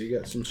on here, so you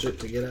got some shit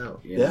to get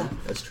out. You know? Yeah,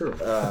 that's true.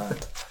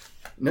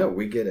 No,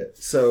 we get it.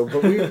 So,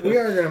 but we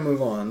are going to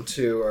move on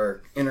to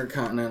our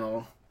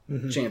Intercontinental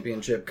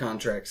Championship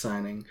contract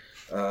signing.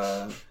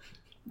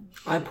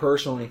 I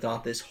personally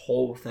thought this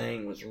whole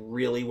thing was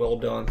really well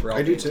done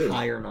throughout the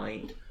entire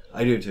night.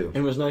 I do too. And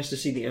it was nice to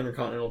see the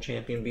Intercontinental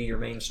Champion be your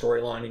main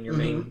storyline and your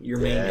main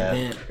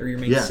event or your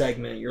main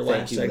segment, your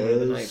last segment of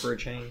the night for a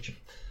change.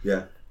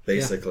 Yeah.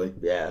 Basically.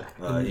 Yeah.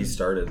 He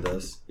started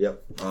this.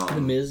 Yep.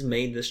 The Miz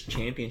made this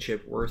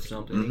championship worth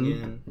something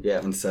again. Yeah.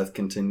 And Seth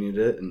continued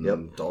it,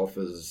 and Dolph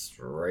is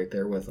right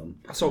there with him.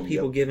 I saw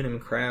people giving him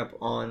crap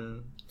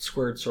on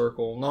Squared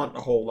Circle. Not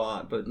a whole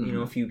lot, but, you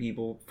know, a few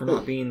people for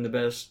not being the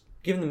best,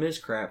 giving the Miz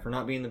crap for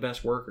not being the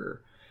best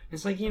worker.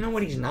 It's like, you know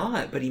what, he's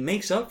not, but he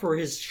makes up for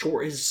his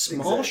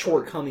small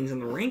shortcomings in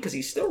the ring because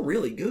he's still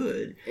really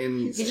good.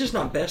 And he's just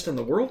not best in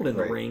the world in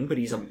the ring, but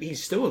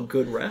he's still a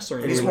good wrestler.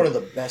 And he's one of the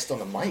best on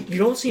the mic. You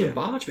don't see him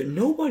botch, but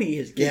nobody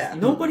is.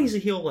 Nobody's a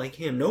heel like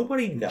him.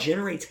 Nobody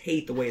generates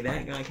hate the way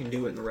that guy can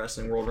do it in the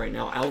wrestling world right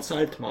now,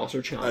 outside of Tommaso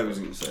Ciampa. I was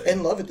going to say.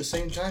 And love at the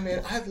same time,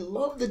 man. I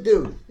love the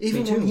dude,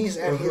 even when he's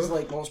at his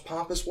like most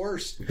pompous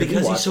worst.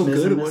 Because he's so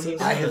good at what he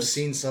does. I have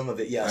seen some of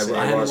it. Yes,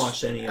 I haven't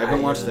watched any. I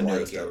haven't watched the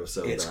newest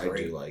episode, but I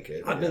do like it.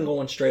 I've been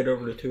going straight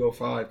over to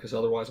 205 because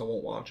otherwise I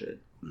won't watch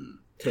it.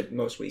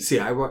 Most weeks. See,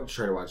 I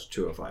try to watch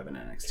 205 and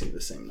NXT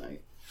the same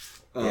night.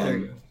 There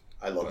you go.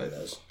 I love it.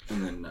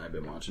 And then I've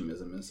been watching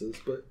Ms. and Mrs.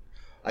 But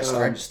I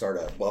tried to start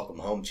a welcome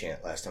home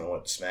chant last time I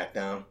went to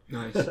SmackDown.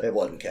 Nice. It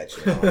wasn't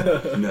catching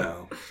on.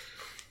 No.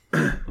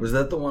 Was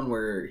that the one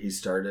where he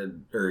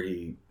started, or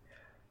he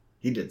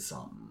did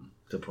something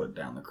to put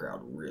down the crowd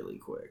really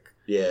quick?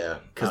 Yeah.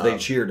 Because they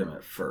cheered him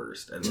at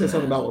first. And said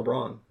something about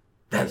LeBron.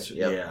 That's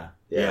yeah.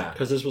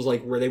 Because this was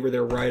like where they were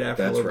there right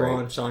after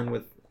LeBron signed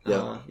with.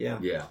 Yeah.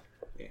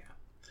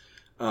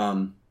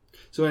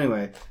 So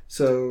anyway,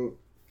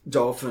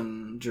 Dolph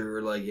and Drew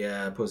are like,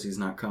 yeah, Pussy's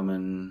not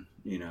coming.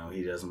 You know,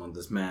 he doesn't want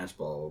this match.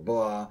 Blah blah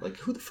blah. Like,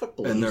 who the fuck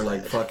believes? And they're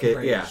like, fuck it,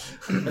 Right. yeah.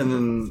 And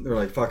then they're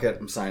like, fuck it,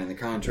 I'm signing the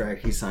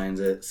contract. He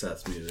signs it.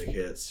 Seth's music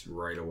hits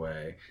right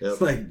away. Yep.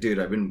 It's like, dude,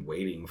 I've been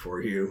waiting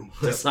for you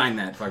to sign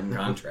that fucking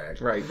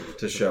contract, Right.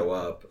 to show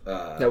up.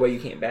 That way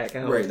you can't back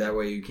out. Right, that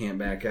way you can't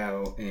back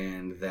out,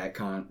 and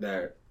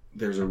that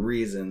there's a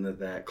reason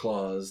that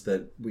clause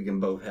that we can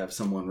both have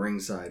someone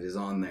ringside is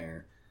on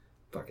there.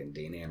 Fucking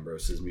Dean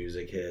Ambrose's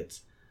music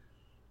hits.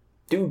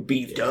 Dude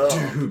beefed up.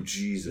 Dude,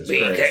 Jesus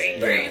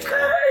Christ.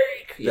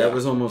 That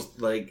was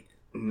almost like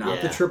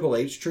not the Triple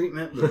H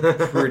treatment, but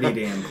pretty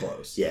damn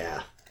close.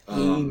 Yeah. I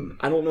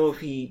don't know if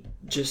he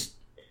just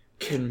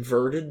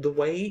converted the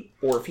weight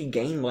or if he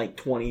gained like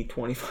 20,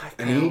 25 pounds.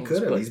 I mean, he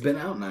could have. He's been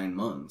out 9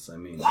 months. I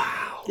mean,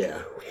 wow.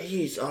 Yeah.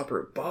 His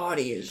upper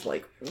body is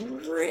like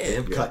ripped.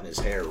 Him cutting his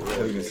hair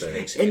really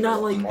makes it and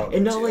not like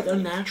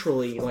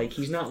unnaturally. Like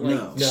he's not like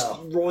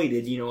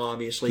roided, you know.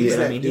 Obviously, but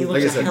I mean, he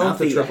looks a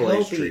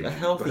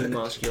healthy,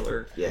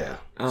 muscular. Yeah.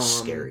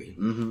 Scary.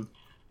 Mm-hmm.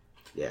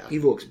 Yeah. He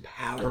looks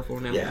powerful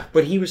now. Yeah.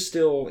 But he could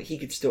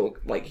still,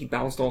 like, he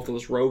bounced off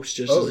those ropes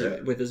just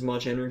with as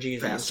much energy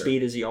and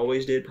speed as he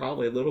always did,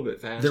 probably a little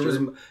bit faster.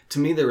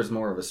 There was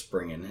more of a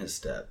spring in his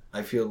step.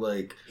 I feel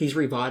like he's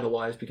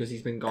revitalized because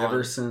he's been gone.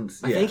 Ever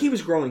since, I think he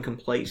was growing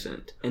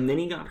complacent, and then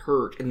he got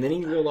hurt, and then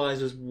he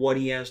realizes what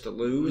he has to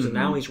lose, and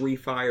now he's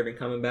refired and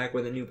coming back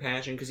with a new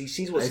passion because he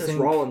sees what Seth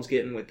Rollins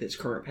getting with his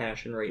current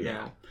passion right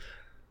now.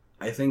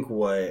 I think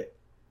what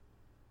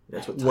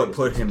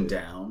put him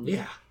down.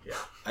 Yeah.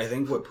 I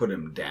think what put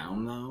him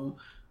down, though,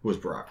 was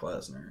Brock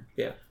Lesnar.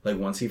 Yeah. Like,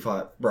 once he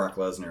fought Brock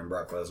Lesnar and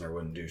Brock Lesnar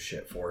wouldn't do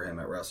shit for him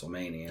at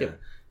WrestleMania,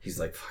 he's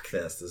like, fuck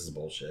this is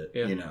bullshit.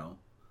 Yeah. You know,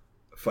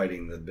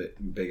 fighting the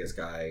biggest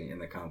guy in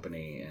the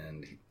company,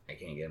 and I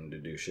can't get him to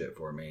do shit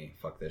for me.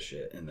 Fuck this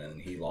shit. And then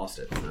he lost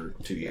it for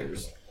 2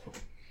 years.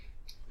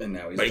 And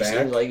now he's back. But he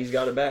seems like he's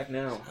got it back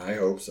now. I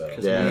hope so.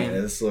 Yeah.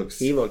 Man,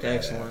 he looked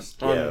excellent.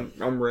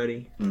 I'm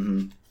ready.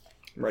 Mm-hmm.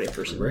 I'm ready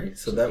for some. Right.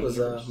 So that was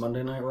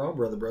Monday Night Raw,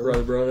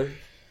 brother.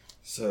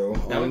 So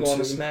now we're going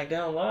to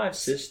SmackDown Live,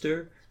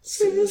 sister.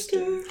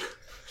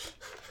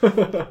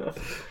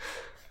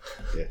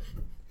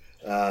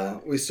 Yeah.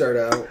 We start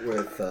out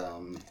with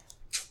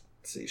let's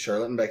see,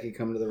 Charlotte and Becky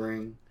come to the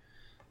ring,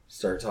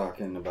 start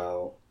talking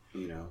about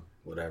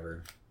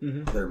whatever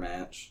their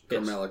match.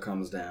 Yes. Carmella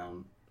comes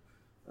down,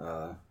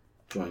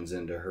 joins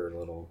into her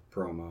little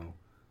promo.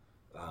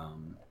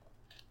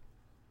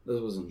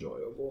 This was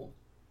enjoyable.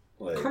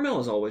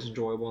 Carmella's always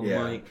enjoyable on the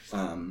mic.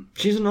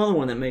 She's another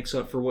one that makes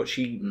up for what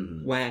she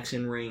whacks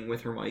in ring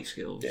with her mic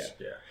skills. Yeah.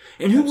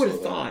 And who would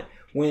have thought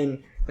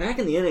when back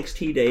in the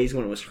NXT days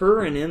when it was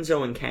her and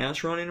Enzo and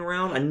Cass running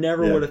around, I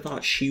never would have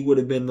thought she would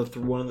have been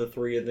one of the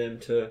three of them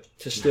to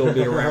still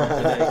be around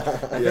today.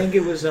 I think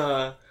it was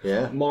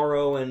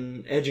Morrow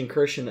and Edge and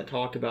Christian that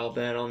talked about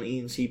that on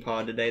the ENC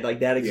pod today. Like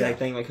that exact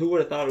thing. Like who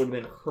would have thought it would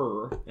have been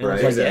her? And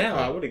I was like,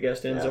 I would have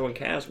guessed Enzo and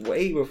Cass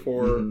way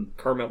before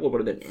Carmella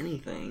would have been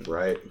anything.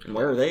 Right. And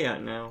where are they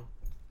at now?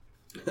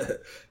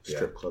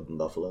 Strip club in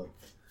Buffalo.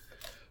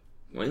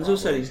 Well, Enzo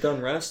said he's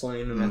done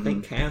wrestling, and I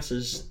think Cass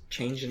is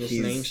changing his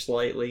name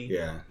slightly.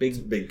 Yeah,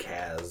 Big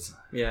Cass.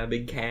 Yeah,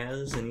 Big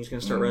Cass, and he's going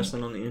to start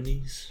wrestling on the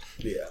Indies.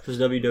 Yeah. Because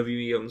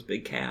WWE owns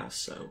Big Cass,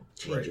 so...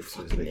 Change your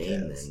fucking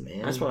name then,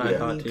 man. That's what I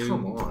thought, too.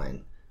 Come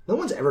on. No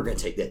one's ever going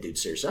to take that dude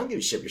seriously. I don't give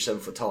a shit if you're 7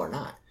 foot tall or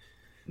not.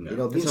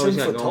 No. Being 7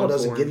 foot tall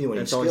doesn't give you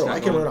any skill. I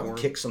can run up and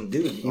kick some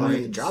dude. I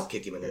can drop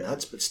kick him in the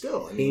nuts, but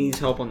still. He needs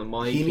help on the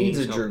mic. He needs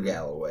a Drew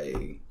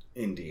Galloway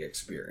indie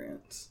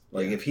experience.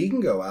 Like, if he can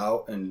go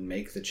out and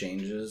make the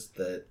changes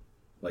that...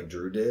 Like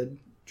Drew did,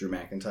 Drew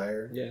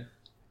McIntyre. Yeah.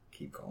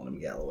 Keep calling him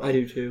Galloway. I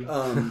do too.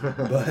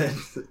 But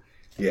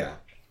yeah,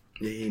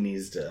 he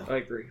needs to. I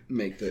agree.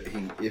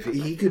 If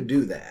he could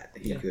do that,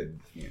 he could.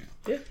 Yeah.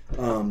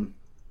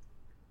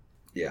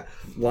 Yeah.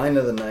 Line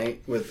of the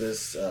night with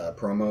this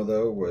promo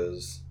though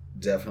was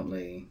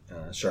definitely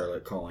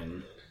Charlotte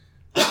telling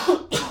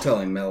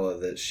Mella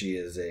that she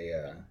is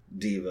a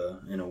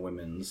diva in a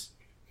women's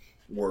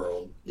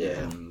world. Yeah.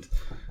 And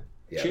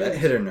that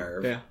hit a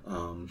nerve. Yeah.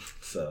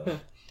 So.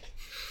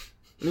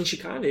 I mean, she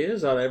kind of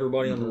is out of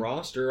everybody on the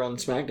roster, on the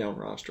SmackDown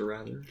roster,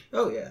 rather.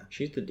 Oh, yeah.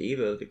 She's the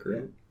diva of the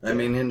group. Yeah. I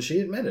mean, and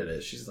she admitted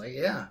it. She's like,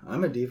 yeah,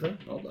 I'm a diva.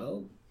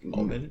 I'll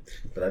admit it.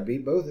 But I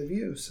beat both of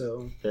you,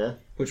 so... Yeah.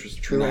 Which was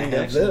true and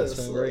excellent,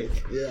 so great.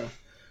 Yeah.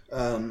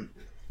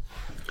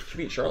 She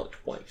beat Charlotte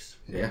twice.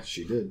 Yeah,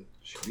 she did.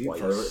 She beat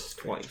Charlotte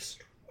twice.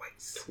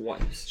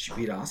 She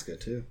beat Asuka,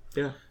 too.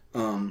 Yeah.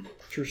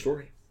 True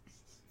story.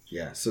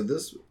 Yeah, so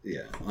this...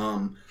 Yeah.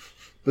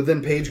 But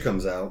then Paige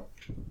comes out.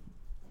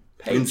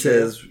 And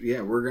says,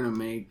 we're going to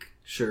make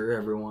sure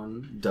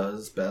everyone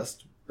does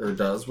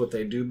what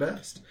they do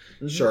best.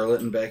 Mm-hmm. Charlotte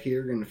and Becky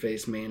are going to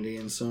face Mandy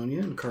and Sonya,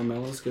 and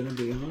Carmella's going to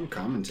be on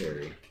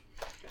commentary.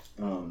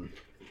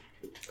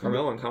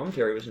 Carmella on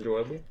commentary was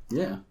enjoyable.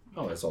 Yeah.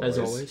 Oh, as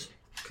always.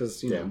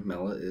 Because,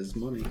 Mella is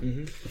money.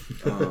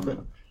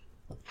 Mm-hmm.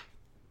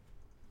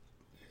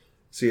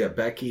 So,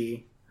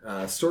 Becky...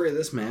 story of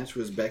this match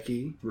was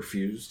Becky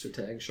refused to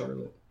tag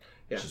Charlotte.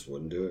 Yeah. Just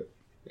wouldn't do it.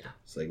 Yeah.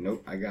 It's like,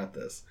 nope, I got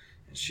this.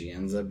 She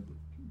ends up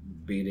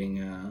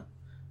beating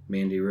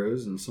Mandy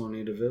Rose and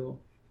Sonya Deville.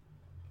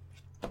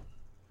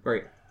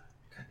 Right.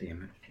 God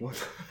damn it. What?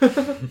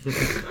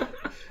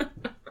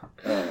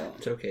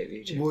 It's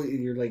okay, VJ. Well,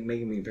 you're like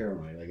making me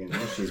paranoid. Like, I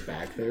know she's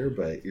back there,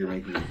 but you're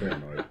making me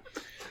paranoid.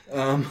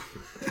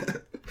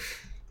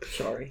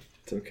 Sorry.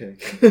 It's okay.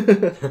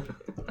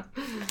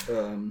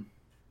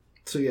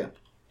 So, yeah.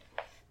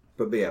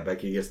 But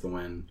Becky gets the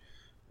win.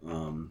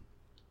 Go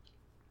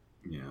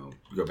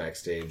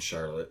backstage.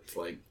 Charlotte's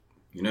like,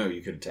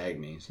 you could have tagged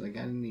me. So, like,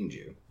 I didn't need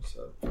you.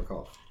 So, fuck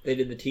off. They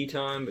did the tea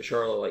time, but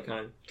Charlotte,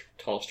 kind of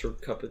tossed her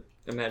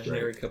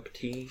imaginary cup of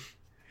tea.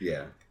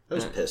 Yeah. I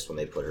was pissed when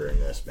they put her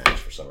in this match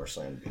for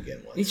SummerSlam to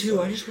begin with. Me too.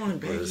 So I just wanted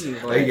Becky.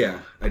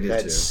 I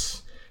did too.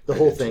 The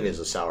whole thing is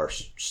a sour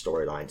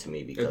storyline to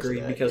me because of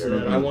that. Because of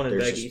that. I wanted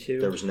Becky too.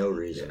 There was no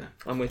reason. Yeah.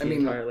 I'm with you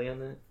entirely on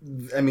that.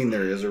 I mean,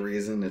 there is a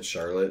reason. It's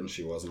Charlotte, and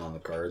she wasn't on the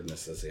card, and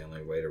this is the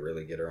only way to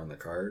really get her on the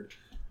card.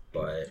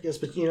 But yes,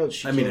 but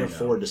she can't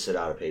afford to sit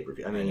out a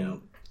pay-per-view. I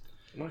mean,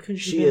 why couldn't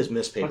she is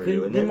Miss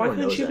Pay-Per-View, and why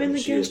couldn't she have been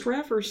the guest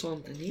ref or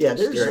something?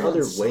 There's other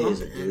ways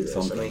to do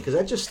this. Because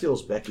that just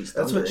steals Becky's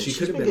thunder. That's what she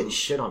could have been getting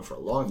shit on for a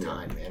long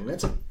time, man.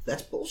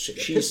 That's bullshit.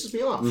 It pisses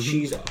me off.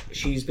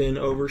 She's been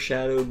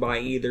overshadowed by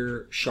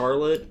either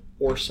Charlotte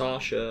or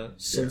Sasha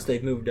since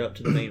they've moved up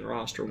to the main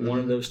roster. One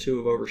of those two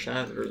have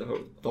overshadowed her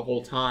the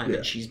whole time,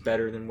 and she's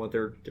better than what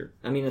they're.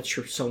 I mean, that's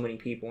for so many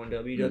people in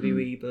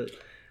WWE, but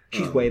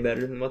she's way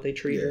better than what they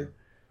treat her.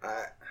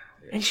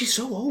 And she's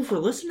so over.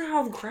 Listen to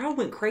how the crowd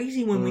went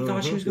crazy when we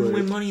thought she was going to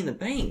win Money in the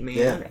Bank, man.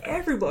 Yeah.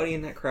 Everybody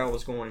in that crowd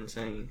was going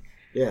insane.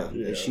 Yeah.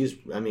 And she's,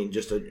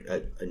 just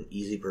an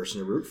easy person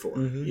to root for,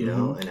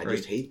 And I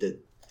just hate that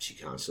she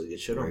constantly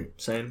gets shit on.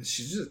 Same.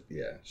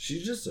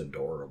 She's just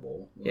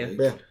adorable. Like,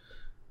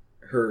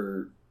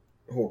 her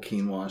whole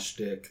quinoa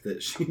shtick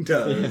that she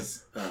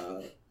does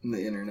on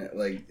the internet.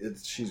 Like,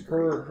 she's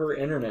great. Her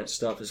internet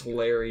stuff is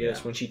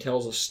hilarious when she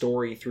tells a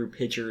story through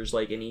pictures,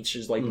 like, and each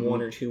is like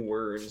one or two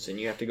words, and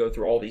you have to go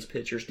through all these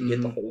pictures to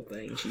get the whole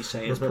thing she's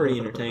saying. It's pretty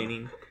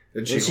entertaining.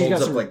 And she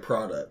holds up like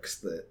products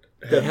that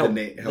help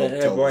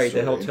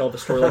tell the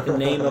story. Like the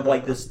name of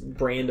like this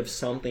brand of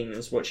something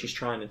is what she's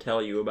trying to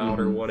tell you about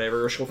or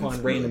whatever. Or she'll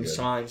find random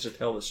signs to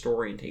tell the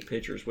story and take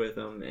pictures with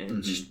them, and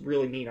it's just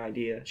really neat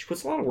idea. She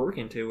puts a lot of work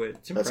into it.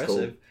 It's impressive. That's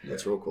cool.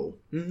 That's real cool.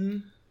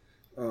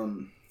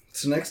 Mm-hmm.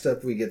 So next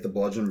up we get the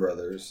Bludgeon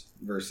Brothers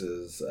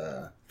versus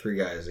Three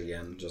Guys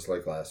again, just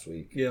like last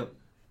week. Yep.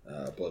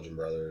 Bludgeon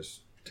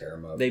Brothers tear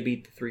them up. They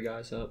beat the Three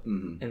Guys up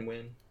and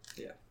win.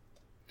 Yeah.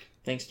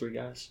 Thanks, Three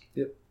Guys.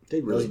 Yep.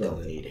 They really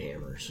don't need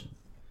hammers.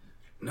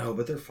 No,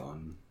 but they're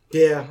fun.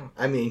 Yeah,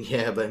 but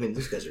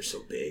these guys are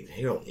so big.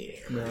 They don't need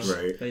hammers. No,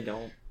 right? They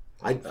don't.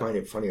 I'd find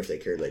it funny if they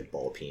carried like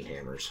ball peen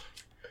hammers.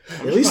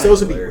 At least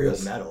those would be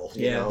real metal.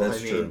 Yeah,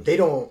 that's true. They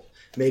don't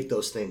make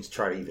those things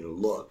try to even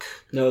look.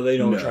 No, they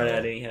don't try to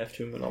add any heft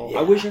to them at all. Yeah.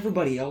 I wish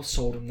everybody else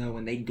sold them though,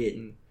 and they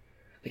didn't.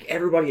 Like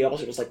everybody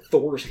else, it was like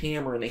Thor's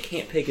hammer, and they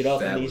can't pick it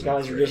up, and these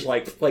guys are just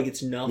like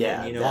it's nothing.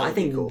 Yeah, you know, I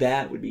think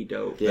that would be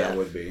dope. Yeah, that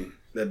would be.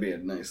 That'd be a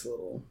nice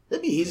little...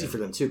 That'd be easy for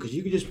them, too, because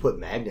you could just put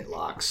magnet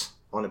locks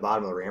on the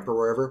bottom of the ramp or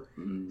wherever,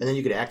 and then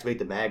you could activate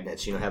the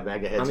magnets, have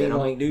magnet heads in them.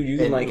 Like, dude, you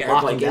can,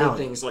 act like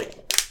anything's like...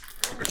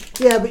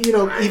 Yeah, but,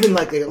 even,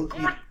 like,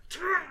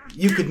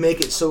 you could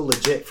make it so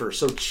legit for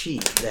so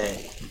cheap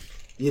that,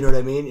 you know what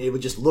I mean? It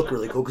would just look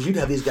really cool, because you'd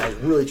have these guys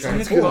really trying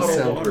to pull out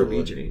sound water,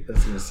 BJ.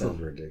 That's going to sound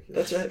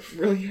ridiculous. That's a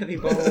really heavy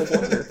bottle of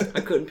water.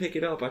 I couldn't pick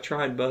it up. I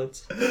tried,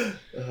 buds.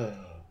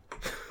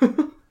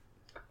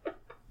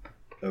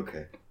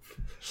 Okay.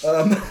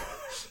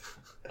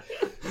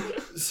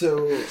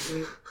 So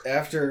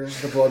after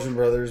the Bludgeon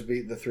Brothers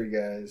beat the Three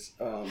Guys,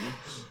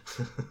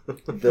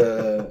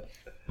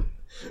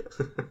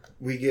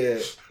 we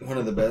get one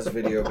of the best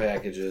video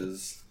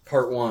packages,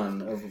 part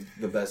one of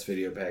the best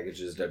video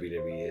packages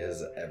WWE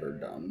has ever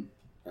done,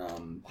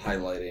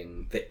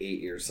 highlighting the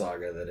 8-year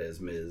saga that is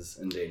Miz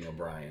and Daniel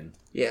Bryan.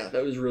 Yeah,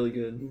 that was really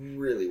good.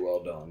 Really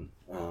well done.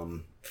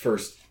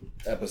 First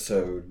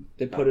episode.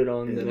 They put it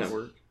on the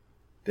network.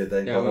 Did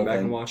they? Yeah, I went back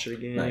and watched it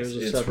again. Nice. It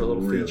was a separate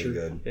little really feature.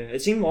 Good. Yeah,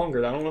 it seemed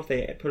longer. I don't know if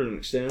they put an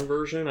extended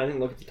version. I didn't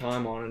look at the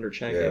time on it or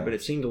check it, but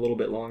it seemed a little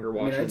bit longer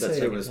watching I'd it that say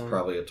second it was time.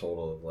 probably a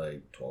total of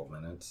like 12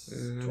 minutes.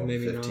 12,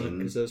 maybe 15. not,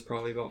 because that was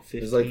probably about 15.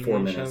 It was like 4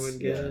 minutes. I would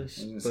guess. Yeah, I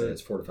was gonna say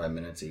it's 4 to 5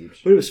 minutes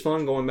each. But it was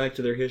fun going back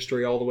to their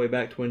history all the way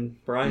back to when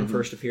Bryan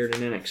first appeared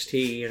in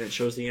NXT, and it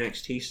shows the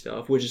NXT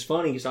stuff, which is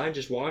funny because I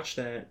just watched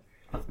that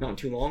not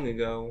too long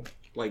ago,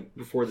 like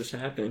before this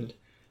happened.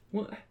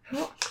 What?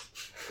 How?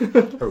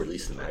 Or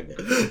release the magnet.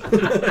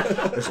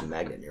 There's a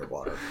magnet in your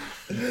water.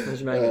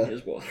 There's a magnet in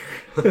his water.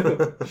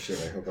 Shit,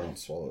 I hope I don't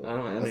swallow it. I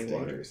don't have any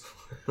dangerous.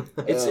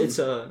 Water. It's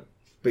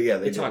but yeah,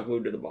 it's not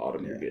glued to the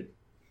bottom. You're good.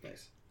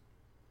 Nice.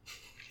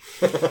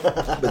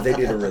 But they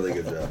did a really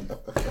good job.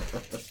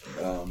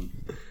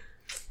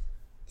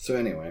 So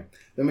anyway,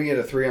 then we get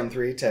a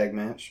 3-on-3 tag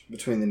match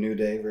between the New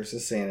Day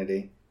versus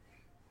Sanity.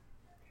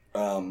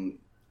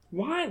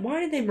 Why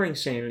did they bring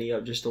Sanity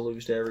up just to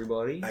lose to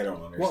everybody? I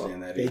don't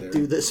understand that either. They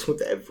do this with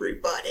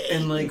everybody.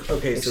 And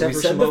okay, so we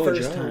said the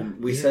first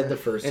time. We said the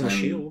first time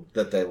Shield.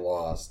 That they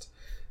lost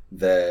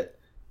that,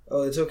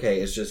 it's okay,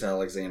 it's just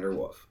Alexander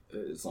Wolf.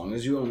 As long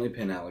as you only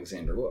pin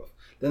Alexander Wolf.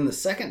 Then the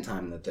second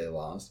time that they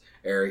lost,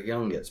 Eric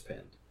Young gets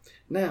pinned.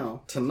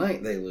 Now,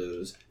 tonight they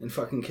lose, and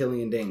fucking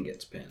Killian Dane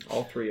gets pinned.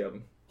 All three of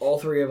them. All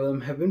three of them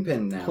have been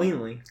pinned now.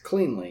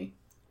 Cleanly.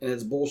 And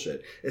it's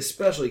bullshit.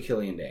 Especially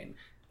Killian Dane.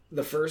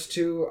 The first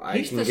two,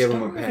 I can give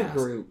him a pass.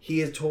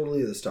 He is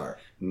totally the star.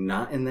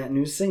 Not in that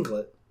new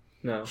singlet.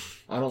 No,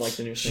 I don't like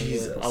the new singlet.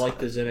 Jesus. I like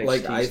the NXT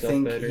like, I stuff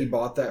think better. He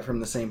bought that from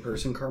the same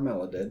person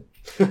Carmella did.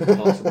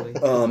 Possibly.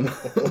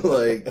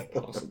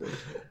 Possibly.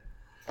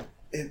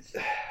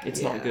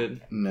 It's not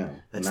good. No,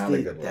 that's not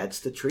a good one. That's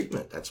the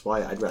treatment. That's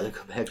why I'd rather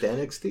go back to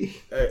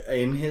NXT.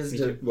 In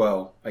his,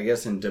 I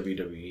guess in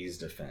WWE's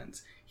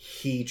defense,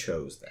 he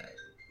chose that.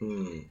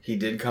 He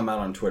did come out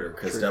on Twitter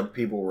because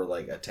people were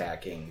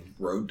attacking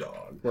Road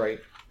Dogg,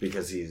 right?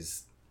 Because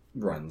he's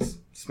runs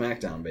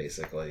SmackDown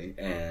basically,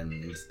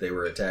 and they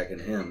were attacking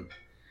him.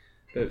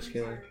 That was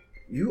killer.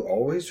 You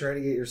always try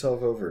to get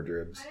yourself over,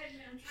 Dribs.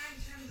 I'm trying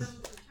to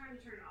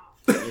turn it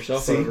off. Get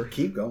yourself over.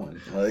 Keep going.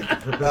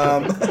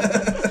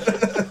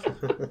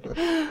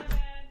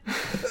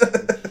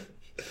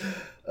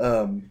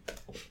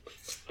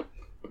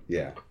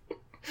 Yeah.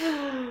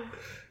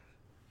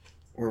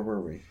 Where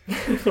were we?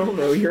 I don't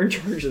know. You're in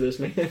charge of this,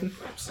 man.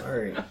 I'm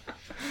sorry.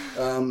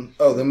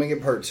 Then we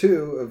get part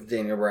 2 of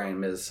Daniel Bryan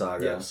Miz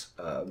saga. Yes.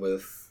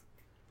 With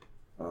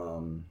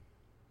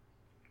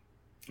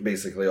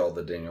basically all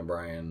the Daniel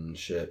Bryan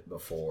shit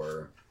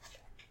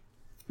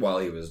while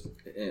he was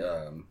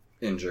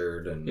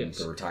injured and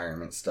the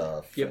retirement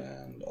stuff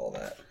and all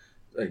that.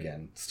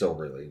 Again, still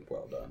really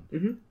well done.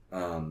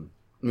 Mm-hmm.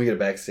 We get a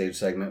backstage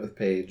segment with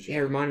Paige. Yeah,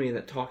 it reminded me of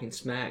that Talking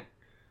Smack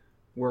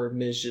where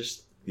Miz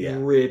just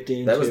ripped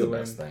into him. That was the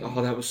best thing.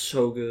 Oh, that was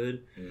so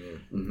good.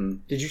 Mm-hmm.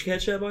 Did you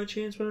catch that by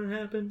chance when it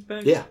happened?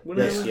 Back Yeah.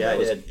 whenever? Yeah, I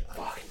did.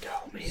 Fucking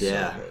dope, man.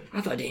 Yeah.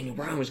 I thought Daniel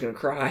Bryan was gonna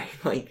cry,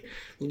 like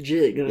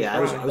legit gonna Yeah,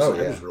 cry. I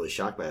was really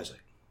shocked by it.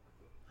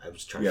 I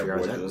was trying to figure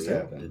out what just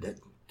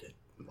happened.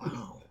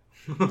 Wow.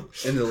 And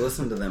to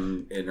listen to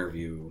them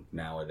interview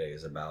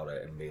nowadays about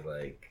it and be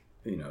like,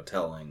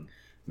 telling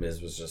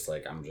Miz was just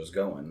like, I'm just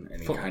going.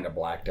 And he kind of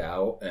blacked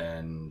out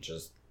and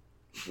just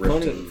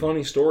ripped him.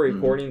 Funny story,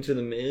 according to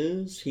The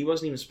Miz, he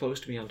wasn't even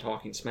supposed to be on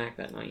Talking Smack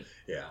that night.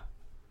 Yeah.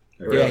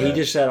 Yeah, he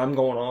just said, I'm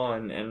going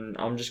on, and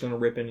I'm just going to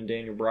rip into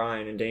Daniel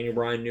Bryan. And Daniel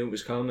Bryan knew it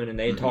was coming, and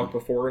they had talked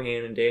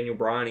beforehand, and Daniel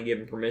Bryan had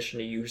given permission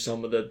to use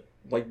some of the,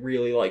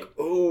 really,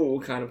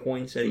 kind of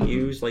points that he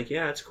used. Like,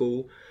 yeah, it's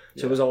cool.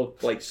 So it was all,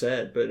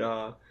 said, but,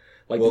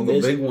 the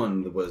big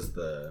one was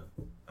the,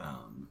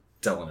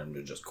 telling him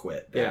to just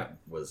quit. That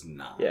was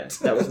not. Yeah,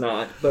 that was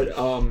not. But,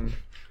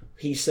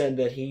 he said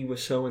that he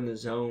was so in the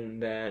zone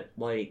that,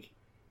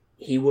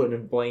 he wouldn't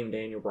have blamed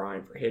Daniel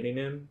Bryan for hitting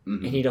him,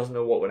 and he doesn't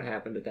know what would have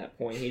happened at that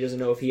point. He doesn't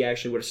know if he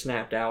actually would have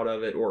snapped out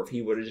of it or if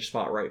he would have just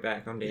fought right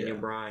back on Daniel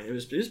Bryan. It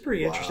was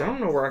pretty interesting. I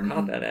don't know where I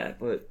caught that at,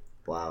 but...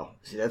 Wow.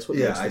 See, that's what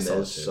makes The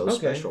Miz so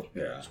special.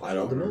 Yeah, I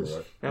don't remember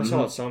what. I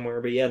saw it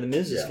somewhere, but yeah, The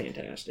Miz is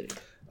fantastic.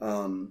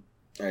 All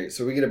right,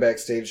 so we get a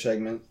backstage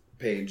segment.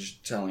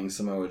 Paige telling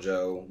Samoa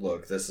Joe,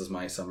 look, this is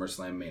my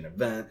SummerSlam main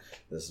event.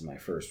 This is my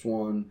first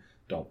one.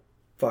 Don't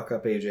fuck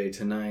up AJ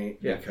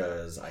tonight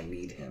because I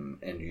need him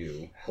and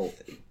you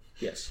healthy.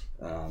 Yes.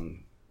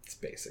 It's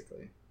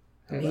basically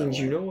means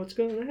you know what's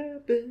going to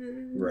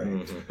happen.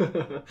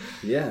 Right.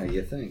 Yeah,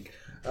 you think.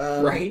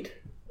 Right.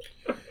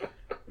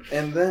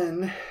 And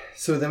then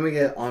we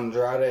get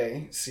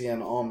Andrade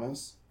Cien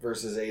Almas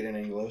versus Aiden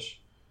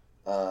English.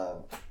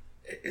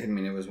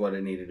 It was what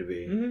it needed to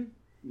be.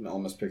 Mm-hmm.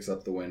 Almas picks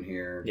up the win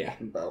here. Yeah.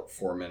 In about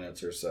 4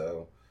 minutes or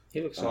so.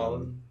 He looks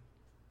solid.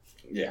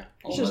 Yeah.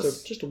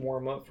 It's just a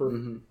warm up for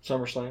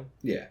SummerSlam.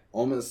 Yeah.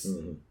 Almas,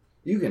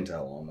 you can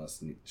tell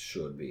Almas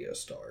should be a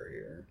star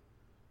here.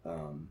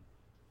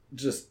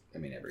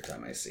 Every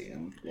time I see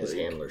him. His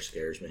handler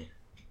scares me.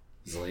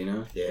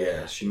 Zelina?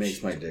 Yeah. She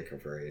makes my dick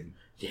afraid.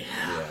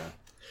 Yeah.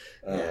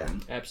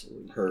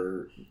 Absolutely.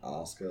 Her,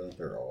 Asuka,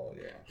 they're all,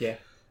 Yeah.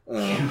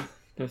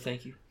 No,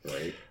 thank you.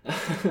 Right. I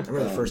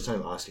remember the first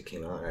time Asuka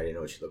came out, I didn't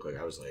know what she looked like.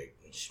 I was like,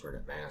 she's wearing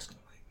that mask. I'm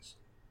like, is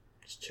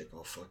this chick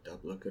all fucked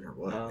up looking or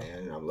what, man?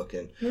 And I'm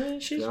looking.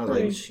 She's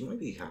pretty. Like, she might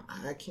be,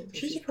 I can't think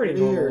she's pretty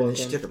normal looking. And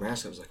she took her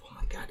mask. I was like, oh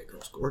my God, that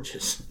girl's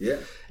gorgeous. Yeah.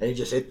 And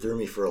it threw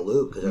me for a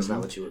loop because that's not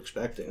what you were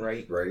expecting.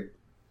 Right.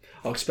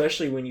 Oh,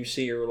 especially when you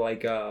see her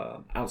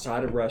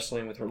outside of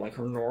wrestling with her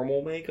her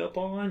normal makeup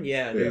on.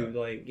 Yeah, dude.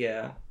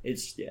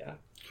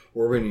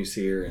 Or when you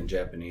see her in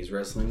Japanese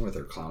wrestling with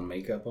her clown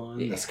makeup on,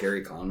 the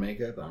scary clown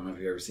makeup. I don't know if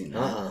you've ever seen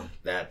that.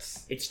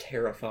 It's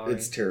terrifying.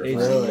 It's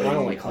terrifying. I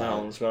don't like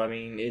clowns, but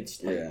it's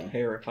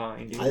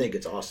terrifying, dude. I think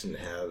it's awesome to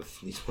have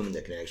these women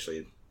that can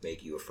actually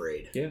make you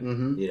afraid. Yeah.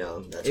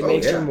 Mm-hmm. That's it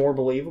makes her more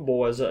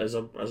believable as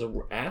a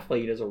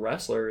athlete, as a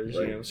wrestler,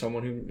 as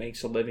someone who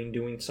makes a living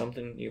doing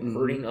something,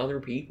 hurting other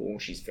people.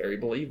 She's very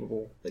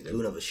believable. Like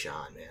Luna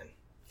Vachon, man.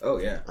 Oh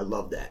yeah, I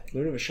love that.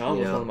 Luna Vachon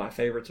was one of my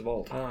favorites of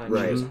all time.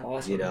 Right. She was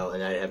awesome.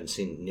 And I haven't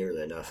seen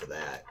nearly enough of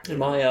that. In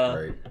my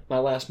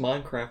last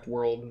Minecraft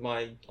world,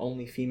 my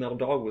only female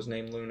dog was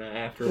named Luna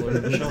after Luna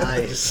Vachon.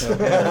 Nice. So,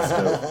 that's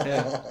dope.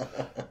 Yeah.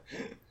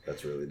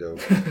 That's really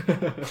dope.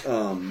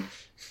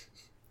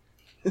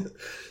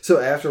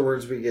 So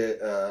afterwards, we get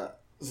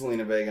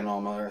Zelina Vega and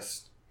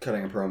Almas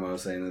cutting a promo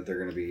saying that they're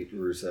going to beat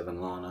Rusev and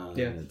Lana.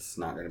 Yeah. And it's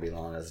not going to be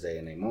Lana's day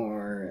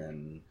anymore.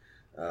 And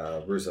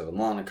Rusev and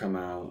Lana come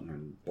out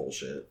and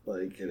bullshit.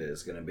 It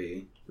is going to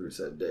be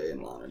Rusev Day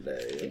and Lana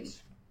Day. And,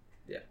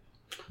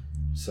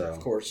 So of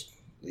course,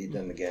 lead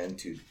them again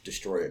to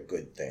destroy a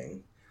good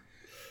thing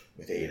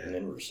with Aiden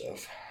and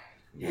Rusev.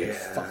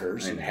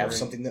 Fuckers, and have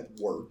something that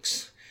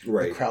works.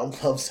 Right. The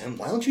crowd loves him.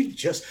 Why don't you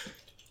just...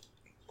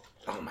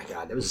 Oh my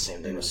God, that was the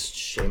same thing with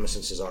Sheamus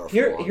and Cesaro.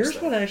 Here's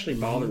what actually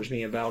bothers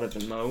me about it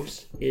the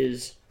most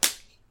is,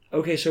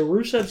 okay, so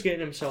Rusev's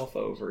getting himself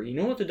over. You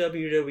know what the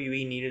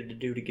WWE needed to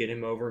do to get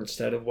him over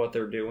instead of what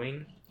they're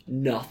doing?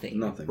 Nothing.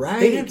 Right.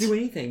 They didn't do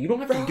anything. You don't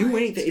have to do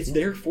anything. It's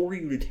there for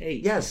you to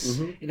take. Yes.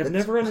 And I've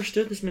never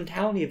understood this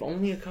mentality of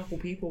only a couple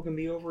people can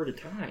be over at a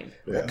time.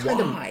 Yeah.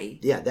 Why?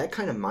 That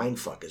kind of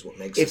mindfuck is what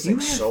makes this thing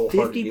so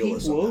hard to deal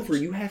with. If you have 50 people over,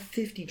 you have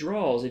 50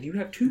 draws. If you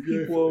have 2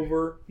 people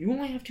over, you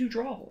only have 2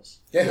 draws.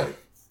 Yeah.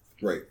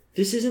 Right.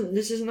 This isn't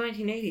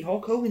 1980.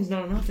 Hulk Hogan's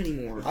not enough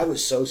anymore. I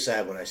was so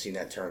sad when I seen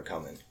that turn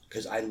coming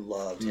because I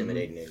loved him and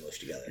Aiden English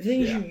together. The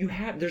thing is, you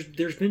have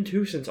there's been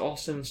 2 since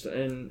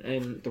Austin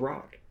and The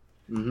Rock.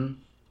 Mm-hmm.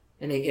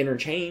 And they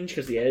interchanged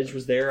because the Edge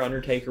was there,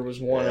 Undertaker was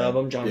one of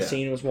them, John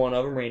Cena was one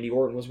of them, Randy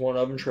Orton was one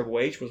of them, Triple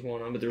H was one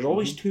of them. But there's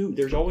always 2.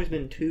 There's always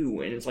been 2,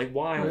 and it's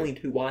why only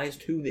 2? Why is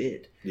 2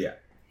 it? Yeah.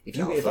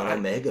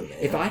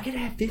 If I could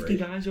have 50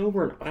 guys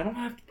over and I don't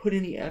have to put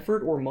any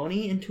effort or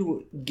money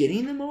into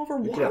getting them over,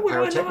 why would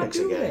I not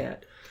do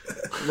that?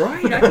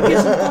 Right? I can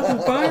get some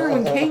fucking fire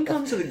when Kane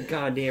comes to the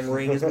goddamn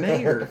ring as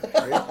mayor.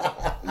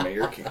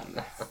 Mayor King.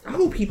 I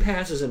hope he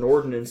passes an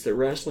ordinance that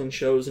wrestling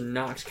shows in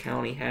Knox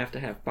County have to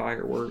have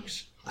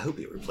fireworks. I hope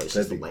he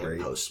replaces the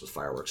lampposts with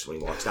fireworks when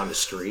he walks down the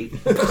street.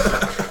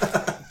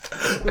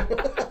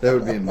 That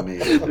would be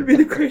amazing. That would be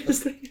the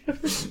greatest thing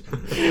ever.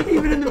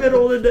 Even in the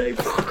middle of the day.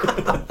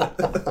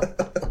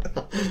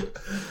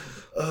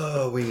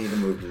 Oh, we need to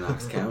move to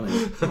Knox County.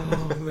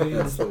 Oh, man.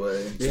 That's the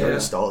way. Start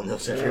installing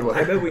those everywhere.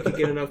 I bet we could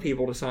get enough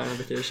people to sign a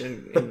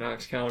petition in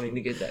Knox County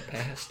to get that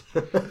passed.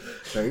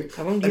 Right?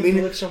 How long do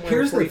you live somewhere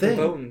here's before the you can thing.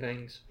 vote and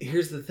things?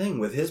 Here's the thing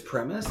with his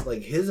premise,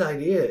 like his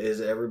idea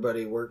is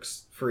everybody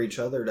works for each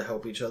other to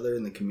help each other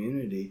in the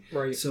community.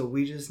 Right. So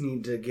we just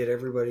need to get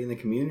everybody in the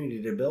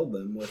community to build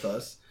them with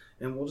us,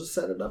 and we'll just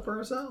set it up for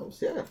ourselves.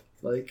 Yeah.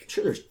 Like,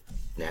 Sure, there's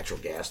natural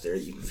gas there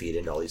that you can feed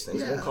into all these things.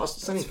 Yeah, it won't cost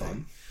us that's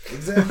anything.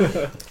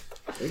 exactly.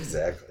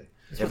 Exactly.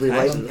 Every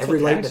light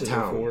in the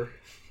town. For.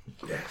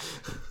 Yeah.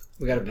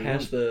 We got to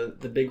pass the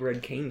big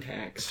red cane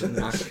tax in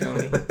Knox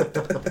County.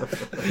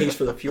 Pays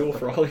for the fuel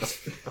for all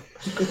these.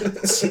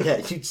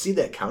 You'd see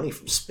that county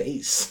from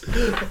space.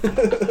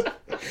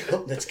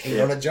 Oh, that's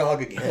King on a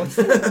jog again. What's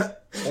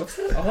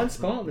that odd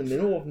spot in the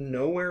middle of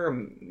nowhere,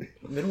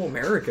 middle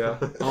America?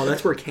 Oh,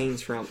 that's where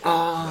Kane's from.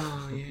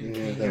 Oh, yeah.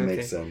 Yeah, that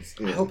makes sense.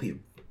 Yeah.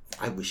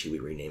 I wish he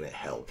would rename it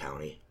Hell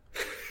County.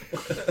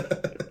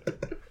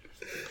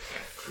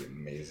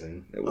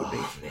 Amazing. It would be.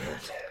 Oh man,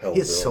 Hellville. he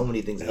has so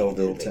many things.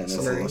 Hellville, That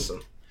Tennessee. so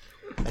awesome.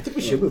 I think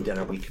we should move down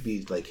there. We could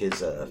be like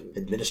his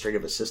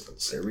administrative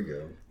assistants. There we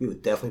go. We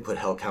would definitely put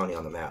Hell County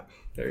on the map.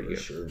 There you For go.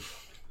 sure.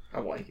 I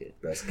like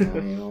it. Best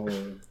county in all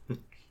over.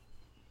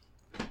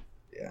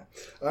 Yeah.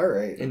 All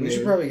right. And we should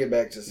maybe- probably get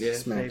back to Yeah,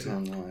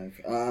 SmackDown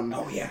Live.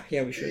 Oh, yeah.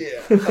 Yeah, we should.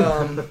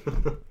 Yeah.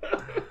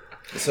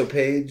 So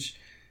Paige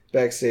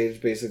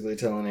backstage basically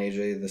telling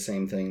AJ the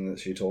same thing that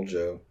she told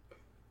Joe.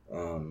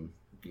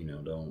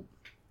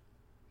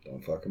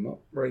 Don't fuck him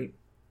up. Right.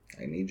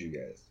 I need you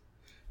guys.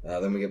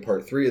 Then we get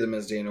part 3 of the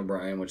Miz Daniel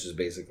Bryan, which is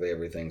basically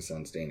everything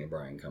since Daniel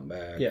Bryan come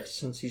back. Yes,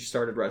 since he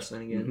started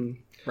wrestling again.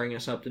 Bring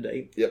us up to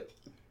date. Yep.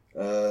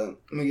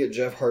 We get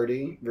Jeff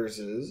Hardy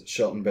versus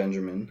Shelton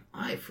Benjamin.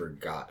 I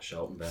forgot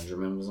Shelton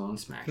Benjamin was on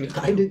SmackDown.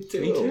 I did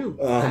too. Me too.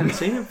 I haven't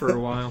seen him for a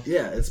while.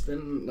 Yeah, it's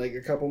been like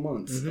a couple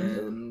months, Mhm.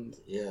 and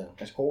Yeah.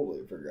 I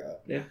totally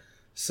forgot. Yeah.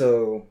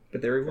 So,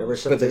 But there he Ever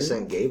was. since they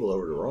sent Gable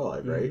over to Raw,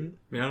 right? Mhm.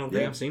 Yeah, I don't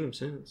think Yeah. I've seen him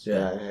since.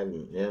 Yeah, I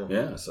haven't. Yeah.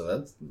 yeah, so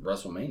that's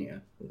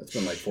WrestleMania. That's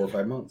been like 4 or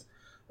 5 months.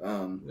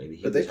 Maybe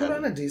he But they was put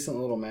on having- a decent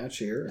little match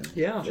here. And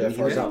Yeah. Jeff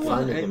He was out Hardy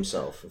finding Hey.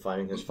 himself and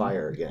finding his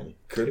fire again.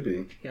 could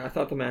be. Yeah, I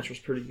thought the match was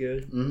pretty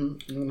good.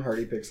 Mm-hmm. And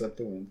Hardy picks up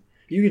the win.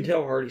 You can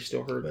tell Hardy's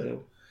still hurt, But-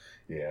 though.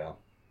 Yeah.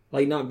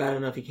 Like, not bad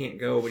enough he can't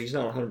go, but he's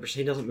not 100%.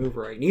 He doesn't move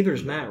right. Neither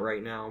is Matt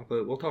right now,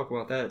 but we'll talk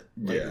about that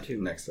later,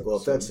 too. Next episode. Well,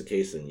 if that's the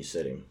case, then you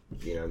sit him.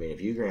 You know, what I mean, if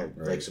you grant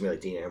like somebody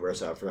like Dean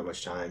Ambrose out for that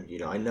much time,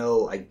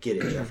 I get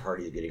it. Jeff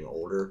Hardy is getting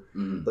older,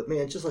 Mhm. but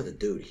man, just let the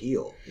dude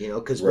heal.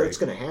 Because Right. what's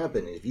going to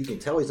happen if you can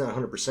tell he's not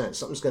 100%,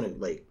 something's going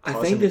to I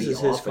cause think him to this be is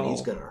his off, and he's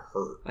fault. going to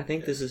hurt. I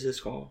think this is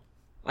his call.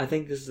 I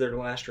think this is their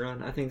last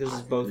run. I think this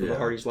is both of the Yeah.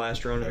 Hardys'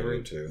 last run in I the do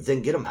ring. too.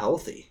 Then get him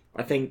healthy.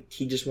 I think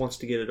he just wants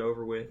to get it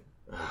over with.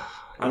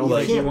 I You don't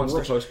think he can't wants to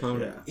rush-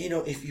 postpone it.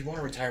 Yeah. If you want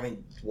a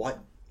retirement,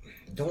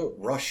 don't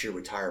rush your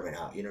retirement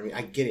out. You know what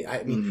I mean? I get it.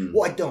 I mean, Mhm.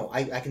 well, I don't.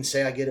 I can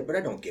say I get it, but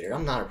I don't get it.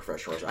 I'm not a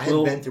professional wrestler. I haven't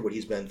Well, been through what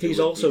he's been through. He's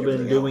with also been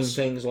everything doing else.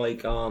 things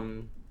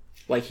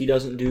like he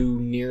doesn't do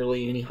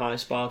nearly any high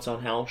spots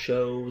on house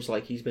shows.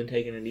 Like he's been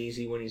taking it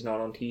easy when he's not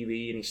on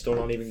TV, and he's still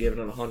not even giving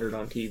it 100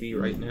 on TV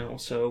right now.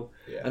 So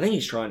Yeah. I think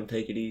he's trying to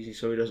take it easy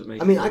so he doesn't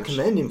make. I mean, it I worse.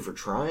 commend him for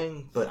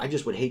trying, but I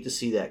just would hate to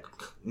see that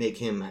make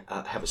him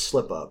have a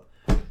slip up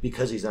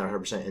because he's not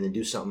 100% and then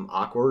do something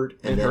awkward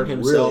and then hurt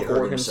himself really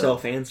hurt or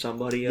himself and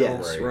somebody Yeah,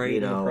 else, right. right? You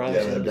in the know,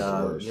 process. Yeah, and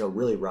that's worse.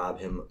 really rob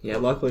him. Yeah,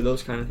 luckily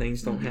those kind of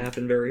things don't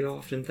happen very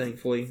often,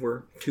 thankfully,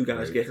 where two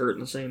guys Right. get hurt in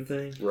the same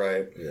thing.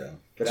 Right. Yeah.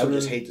 But So I would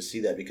just then- hate to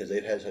see that because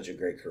they've had such a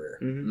great career.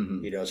 Mm-hmm.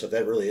 Mm-hmm. So if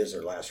that really is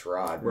their last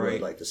hurrah, I'd really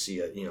Right. like to see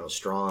it,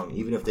 strong.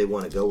 Even if they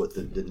want to go with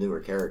the newer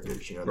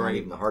characters, not Right.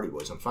 even the Hardy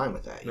Boys, I'm fine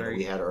with that. Right.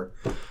 We had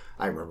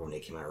I remember when they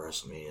came out of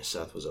WrestleMania,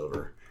 Seth was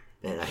over,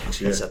 and I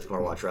actually had Seth to come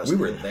and watch We wrestling.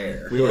 were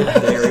there. We were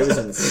there. It was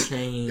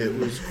insane. It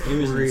was Oh,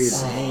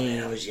 insane.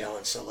 man, I was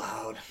yelling so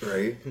loud.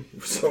 Right?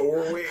 So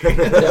were we.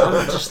 Yeah,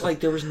 I'm just like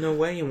there was no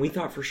way, and we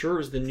thought for sure it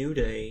was the New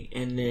Day,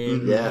 and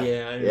then Yeah,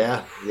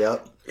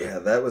 yep. Yeah,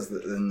 that was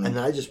the. And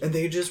then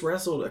they just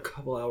wrestled a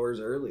couple hours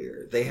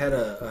earlier. They had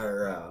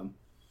a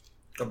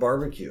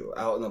barbecue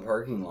out in the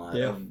parking lot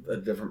Yeah. of a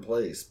different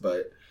place,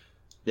 but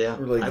yeah,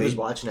 Like I they- was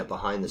watching it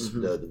behind this.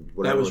 Mhm. The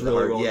whatever That was the really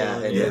Hard- well yeah,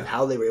 done. and Yeah.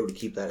 how they were able to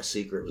keep that a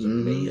secret was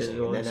Mhm. amazing. It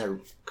And was. then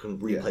I can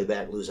replay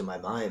back losing my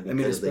mind I mean,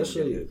 because they were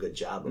especially- doing a good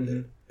job of Mhm.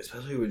 it.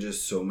 especially with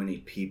just so many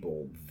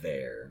people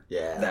there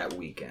Yeah, that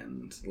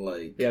weekend.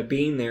 Like, yeah,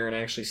 being there and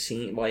actually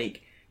seeing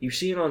you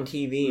see it on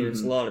TV and it's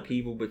a Mhm. lot of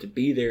people, but to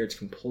be there, it's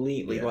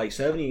completely Yeah. like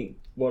 70.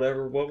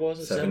 Whatever, what was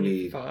it?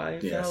 70,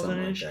 75,000 yeah, something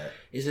like ish that.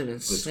 is an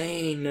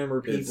insane number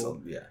of It's,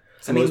 people. yeah.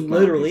 I mean,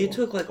 literally, it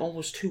took like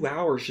almost 2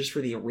 hours just for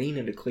the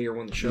arena to clear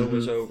when the show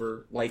was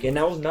over. Like, and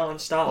that was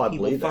nonstop.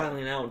 People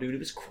filing out, dude. It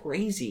was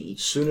crazy.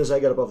 As soon as I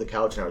got above the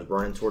couch and I was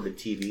running toward the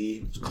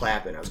TV,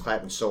 I was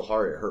clapping so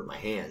hard it hurt my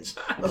hands.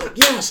 I was like,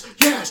 yes,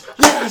 yes,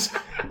 yes!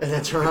 And then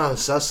I turned around and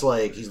Seth's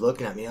like, he's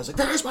looking at me. I was like,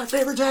 that's my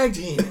favorite tag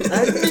team. And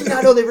I did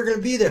not know they were going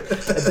to be there.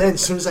 And then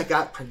as soon as I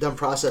got done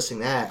processing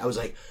that, I was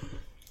like,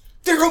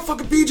 they're going to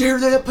fucking be here.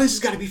 That place has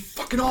got to be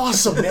fucking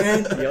awesome,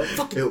 man.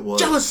 Fucking it was.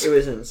 Jealous. It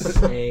was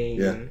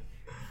insane. Yeah.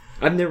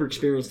 I've never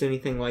experienced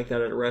anything like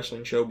that at a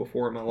wrestling show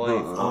before in my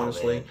life,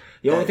 honestly. Man.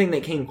 The only thing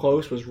that came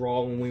close was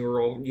Raw when we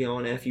were all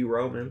yelling F you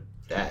Roman.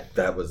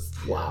 That was...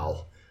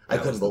 Wow. I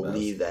couldn't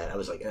believe that. I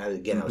was like, and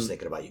I was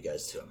thinking about you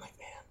guys too. I'm like,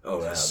 man.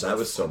 Oh, yeah, that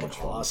was so much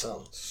fun.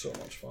 Awesome. So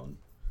much fun.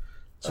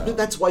 So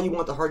that's why you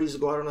want the Hardys to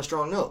go out on a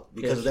strong note,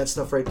 because of that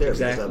stuff right there.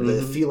 Exactly.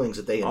 Because of the feelings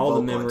that they invoke all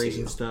the memories onto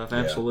you. and stuff,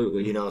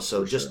 absolutely. You know,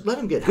 so just let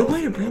them get Good healthy.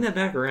 way to bring that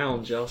back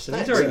around, Justin.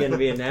 He's already going to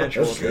be a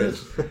natural. That's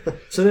good.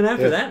 So then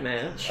after that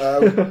match...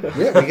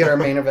 we get our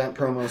main event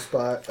promo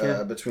spot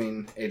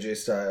between AJ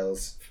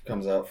Styles,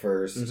 comes out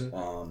first,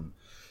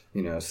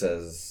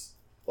 says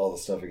all the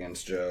stuff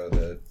against Joe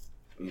that,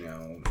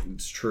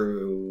 it's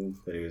true,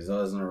 that he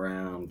wasn't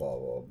around, blah,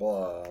 blah,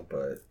 blah,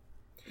 but...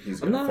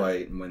 He's going to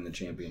fight and win the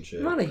championship.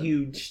 I'm not a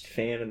huge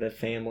fan of the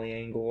family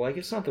angle. Like,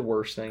 it's not the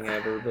worst thing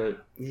ever,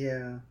 but...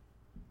 Yeah.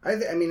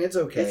 I mean, it's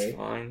okay. It's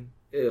fine.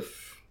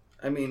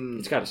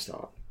 It's got to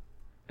stop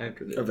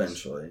after this.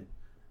 Eventually.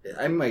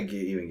 I might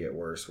even get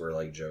worse where,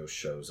 like, Joe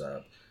shows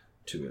up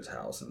to his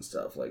house and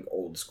stuff. Like,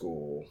 old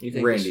school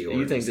Randy Orton.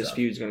 You think this stuff.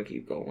 feud's going to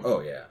keep going?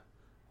 Oh, yeah.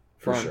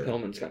 Brian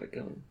Pillman's got a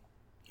gun.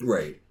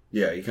 Right.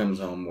 Yeah, he comes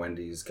home,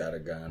 Wendy's got a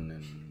gun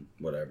and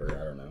whatever,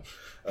 I don't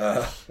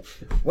know.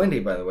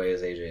 Wendy, by the way,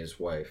 is AJ's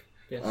wife.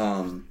 Yes.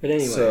 But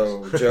anyway.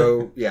 So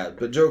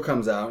Joe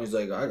comes out and he's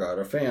like, I got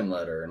a fan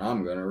letter and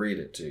I'm going to read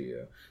it to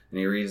you. And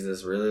he reads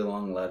this really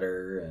long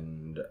letter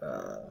and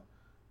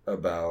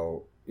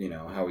about,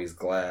 how he's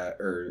glad,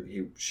 or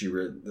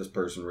this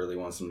person really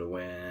wants him to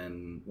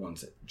win,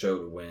 wants Joe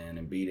to win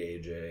and beat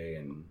AJ,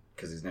 and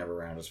because he's never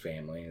around his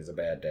family, he's a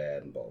bad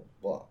dad, and blah,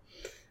 blah, blah.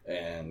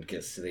 And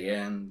gets to the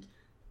end.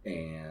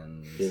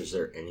 And is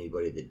there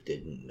anybody that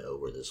didn't know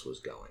where this was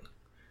going?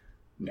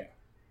 No.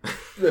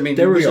 I mean,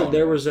 there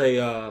was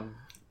a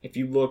if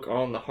you look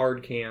on the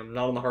hard cam,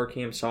 not on the hard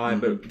cam side,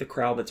 but the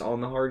crowd that's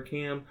on the hard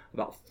cam,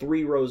 about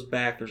 3 rows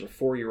back, there's a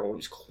 4-year-old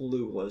who's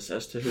clueless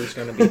as to who's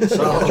going to be the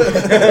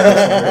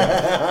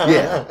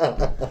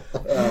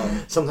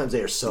yeah. Sometimes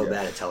they are so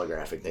bad at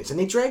telegraphing things, and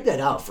they drag that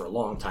out for a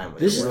long time.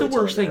 This is the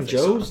worst thing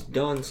Joe's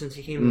done since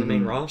he came to the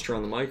main roster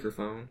on the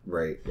microphone.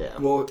 Right. Yeah.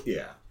 Well,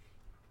 yeah.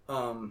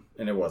 And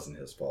it wasn't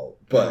his fault,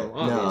 but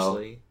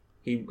obviously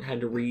he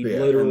had to read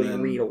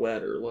read a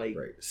letter, like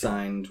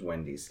signed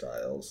Wendy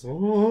Styles.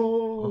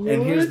 Oh,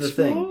 and here's the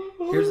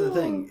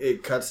thing.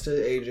 It cuts to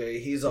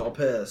AJ. He's all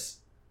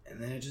pissed,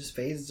 and then it just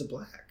fades to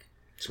black.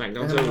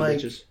 SmackDown's over,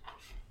 bitches.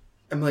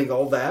 I'm like,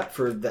 all that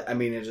for that. I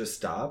mean, it just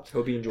stopped.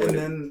 Hope you enjoyed it. And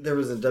then there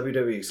was a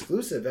WWE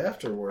exclusive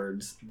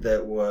afterwards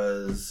that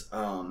was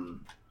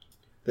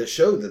that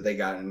showed that they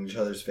got in each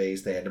other's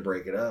face. They had to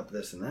break it up.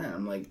 This and that.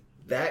 I'm like.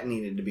 That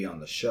needed to be on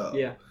the show.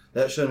 Yeah.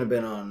 That shouldn't have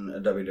been on a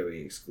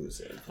WWE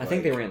exclusive. I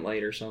think they ran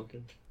late or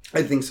something.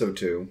 I think so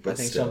too. But I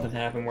think something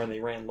happened where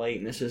they ran late,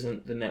 and this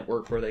isn't the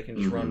network where they can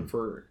just run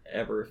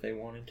forever if they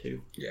wanted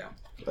to. Yeah.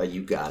 But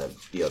you gotta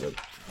be able to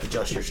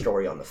adjust your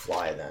story on the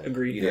fly then.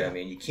 Agreed. You know what I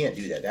mean? You can't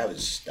do that.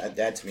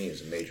 That to me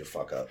is a major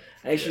fuck up.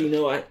 Actually,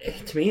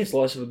 to me it's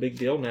less of a big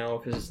deal now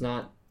because it's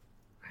not.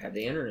 I have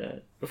the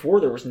internet. Before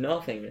there was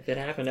nothing. If it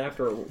happened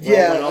after it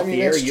went off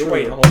the air, you're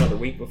waiting a whole other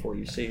week before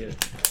you see it.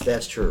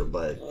 That's true,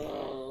 but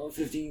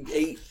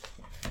 58.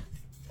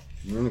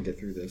 We're gonna get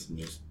through this and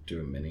just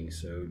do a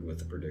mini-sode with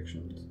the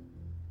predictions.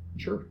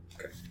 Sure.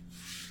 Okay.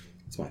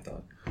 That's my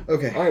thought.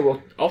 Okay. All right.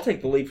 Well, I'll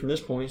take the lead from this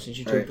point since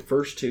you took the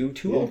first two.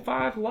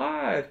 205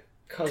 Live.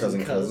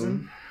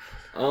 Cousin.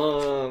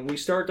 We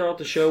started out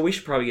the show. We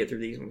should probably get through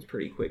these ones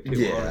pretty quick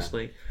too,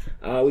 honestly.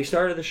 We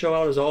started the show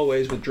out as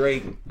always with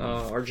Drake,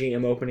 our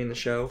GM, opening the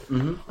show.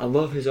 Mm-hmm. I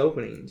love his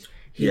openings.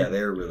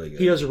 They're really good.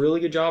 He does a really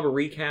good job of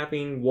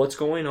recapping what's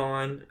going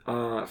on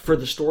for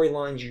the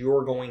storylines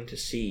you're going to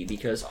see,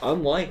 because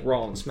unlike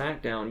Raw and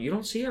SmackDown, you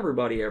don't see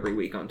everybody every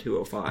week on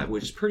 205,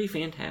 which is pretty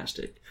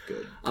fantastic.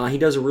 Good. He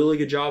does a really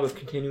good job of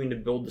continuing to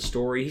build the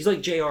story. He's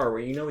like JR, where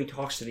he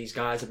talks to these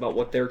guys about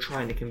what they're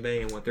trying to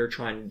convey and what they're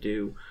trying to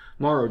do.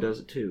 Morrow does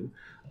it too.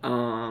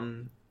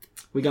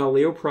 We got a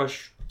Leo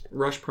Rush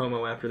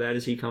promo after that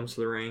as he comes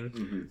to the ring.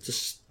 Mm-hmm. It's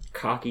a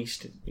cocky,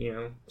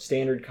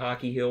 standard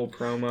cocky heel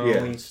promo.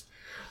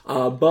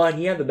 Yeah. But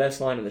he had the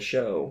best line of the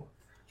show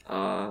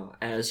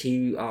as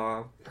he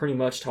pretty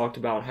much talked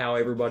about how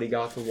everybody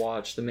got to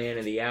watch the Man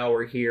of the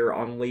Hour here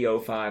on Leo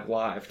 5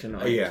 Live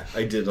tonight. Yeah,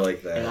 I did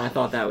like that. And I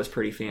thought that was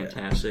pretty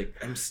fantastic.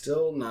 Yeah. I'm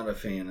still not a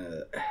fan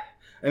of...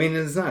 I mean,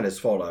 it's not his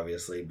fault,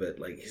 obviously, but,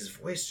 his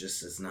voice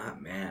just does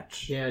not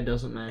match. Yeah, it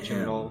doesn't match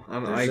him at all.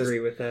 I agree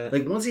with that.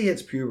 Once he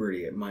hits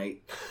puberty, it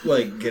might,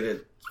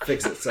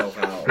 fix itself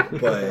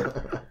out,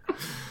 but...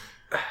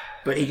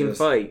 But he can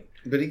fight.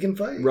 But he can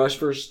fight. Rush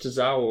versus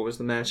Tozawa was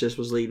the match this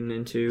was leading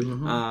into.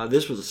 Mm-hmm.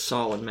 This was a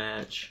solid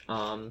match.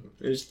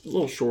 It was a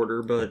little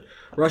shorter, but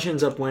Rush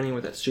ends up winning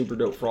with that super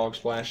dope frog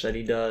splash that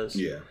he does.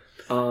 Yeah.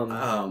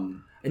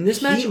 And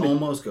this match... He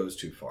almost goes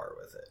too far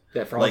with it.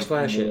 That frog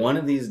splash? One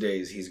of these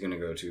days, he's going to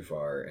go too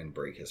far and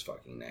break his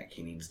fucking neck.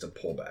 He needs to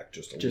pull back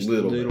just a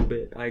little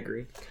bit. I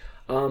agree.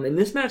 In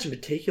this match in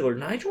particular,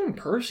 Nigel and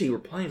Percy were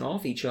playing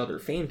off each other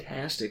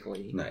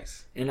fantastically.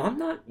 Nice. And I'm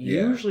not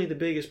usually the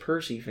biggest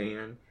Percy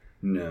fan.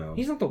 No.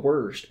 He's not the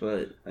worst,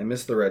 but... I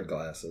miss the red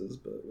glasses,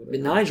 but whatever.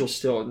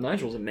 But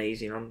Nigel's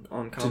amazing on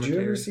commentary. Did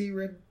you ever see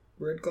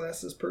red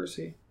glasses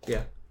Percy?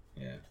 Yeah.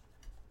 Yeah.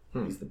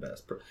 He's the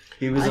best.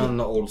 He was on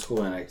the old school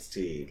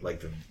NXT,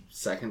 like the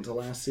second to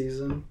last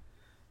season.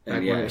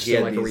 And when it was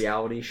still like a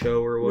reality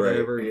show or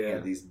whatever. Right, he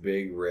had these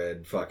big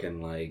red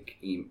fucking like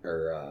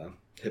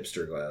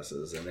hipster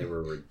glasses, and they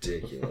were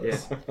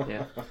ridiculous.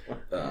 Yeah.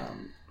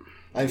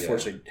 I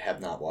unfortunately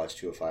have not watched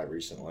 205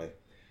 recently.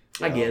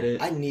 I get it.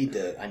 I need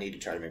to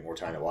try to make more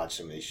time to watch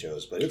some of these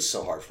shows, but it's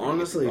so hard for me.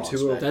 Honestly,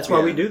 that's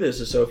why we do this.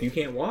 Is so if you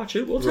can't watch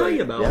it, we'll tell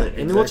you about it,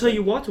 and then we'll tell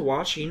you what to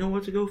watch. So you know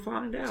what to go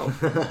find out.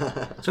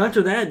 So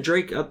after that,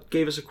 Drake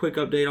gave us a quick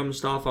update on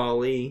Mustafa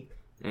Ali,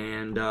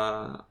 and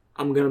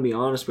I'm gonna be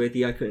honest with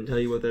you, I couldn't tell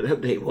you what that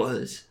update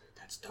was.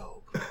 That's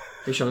dope.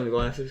 You showing the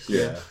glasses?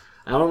 Yeah.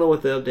 I don't know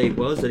what the update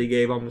was that he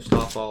gave on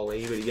Mustafa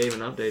Ali, but he gave an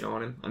update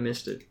on him. I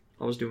missed it.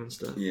 I was doing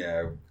stuff.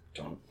 Yeah.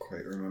 Don't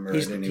quite remember. I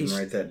didn't even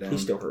write that down.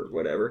 He's still hurt,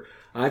 whatever.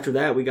 After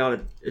that, we got a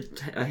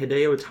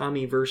Hideo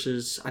Itami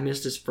versus... I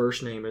missed his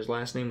first name. His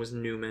last name was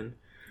Newman.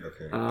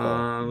 Okay.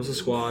 It was a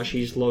squash.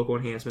 He's local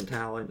enhancement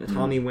talent.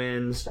 Itami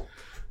wins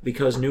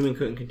because Newman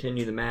couldn't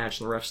continue the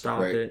match and the ref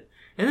stopped it.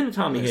 And then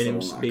Itami hit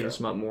him, beat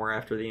him up more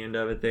after the end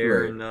of it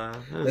there. Right. And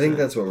I think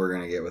that's what we're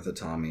going to get with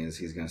Itami is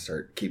he's going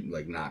to keep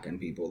knocking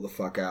people the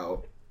fuck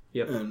out.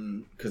 Yep.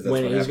 Because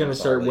he's going to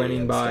start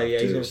winning by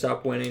he's going to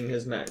stop winning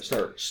his match.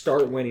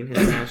 Start winning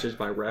his matches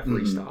by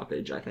referee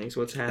stoppage. I think is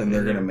what's happening. And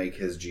they're going to make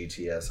his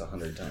GTS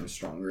 100 times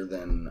stronger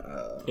than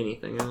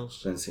anything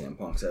else than CM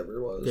Punk's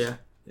ever was. Yeah.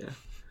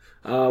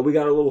 We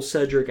got a little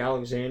Cedric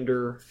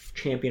Alexander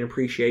champion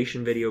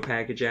appreciation video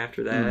package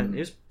after that.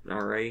 It's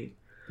all right.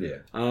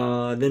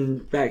 Yeah. Then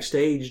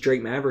backstage,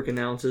 Drake Maverick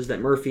announces that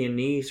Murphy and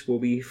Nice will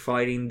be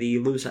fighting the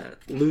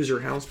loser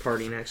house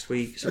party next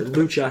week. So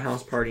Lucha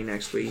house party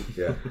next week.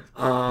 Yeah.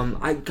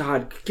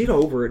 God, get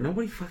over it.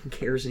 Nobody fucking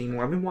cares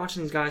anymore. I've been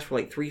watching these guys for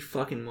like 3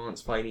 fucking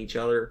months fight each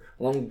other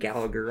along with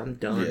Gallagher. I'm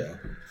done. Yeah.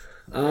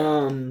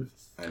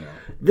 I know.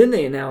 Then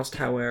they announced,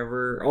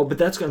 however,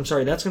 that's going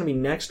to be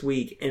next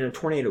week in a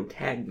tornado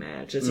tag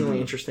match. That's the only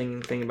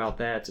interesting thing about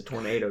that. It's a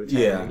tornado tag.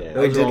 Yeah,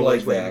 I did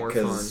like that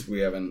because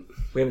we haven't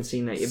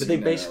seen that yet. But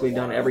they've basically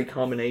done every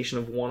combination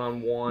of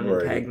one-on-one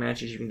and tag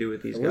matches you can do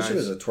with these guys. I wish it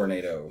was a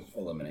tornado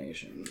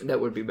elimination. That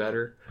would be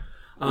better.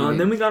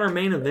 Then we got our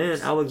main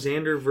event,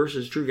 Alexander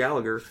versus Drew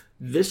Gallagher.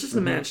 This is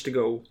the match to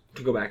go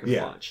back and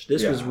watch.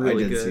 This was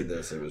really good. I did see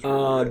this. It was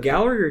really good.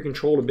 Gallagher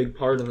controlled a big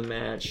part of the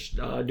match,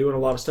 doing a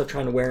lot of stuff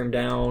trying to wear him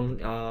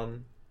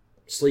down,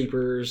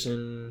 sleepers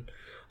and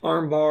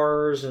arm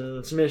bars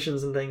and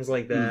submissions and things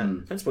like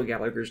that. That's what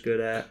Gallagher's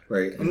good at.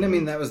 Right. And I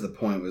mean, that was the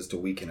point, was to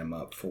weaken him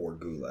up for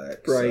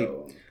Gulak. Right.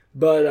 So.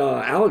 But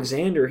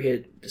Alexander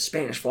hit the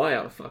Spanish Fly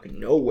out of fucking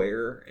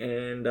nowhere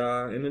and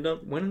ended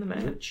up winning the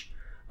match.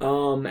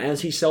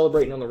 As he's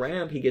celebrating on the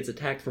ramp, he gets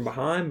attacked from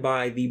behind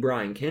by the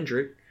Brian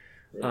Kendrick.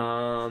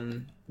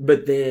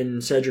 But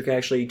then Cedric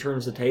actually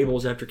turns the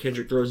tables after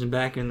Kendrick throws him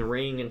back in the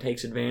ring and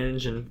takes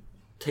advantage and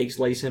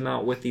lays him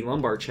out with the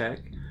lumbar check.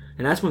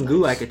 And that's when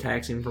Gulak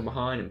attacks him from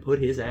behind and put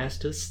his ass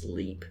to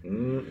sleep.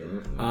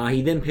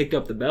 He then picked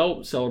up the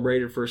belt,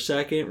 celebrated for a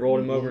second,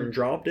 rolled him over and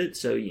dropped it.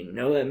 So you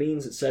know that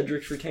means that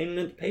Cedric's retaining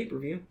at the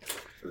pay-per-view.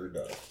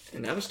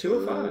 And that was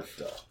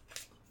 205.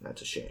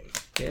 That's a shame.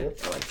 Yeah.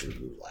 I like Drew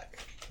Gulak.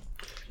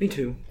 Me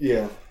too.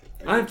 Yeah.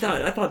 I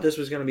thought this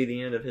was going to be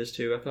the end of his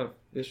too. I thought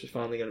this was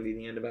finally going to be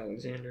the end of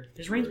Alexander.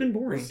 His reign's been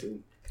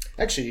boring.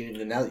 Actually,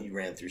 now that you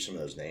ran through some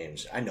of those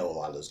names, I know a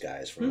lot of those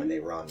guys from when they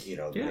run,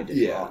 when they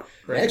did Raw.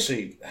 Right. I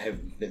actually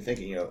have been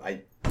thinking,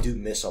 I do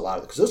miss a lot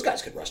of, because those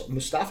guys could wrestle.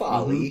 Mustafa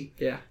Ali,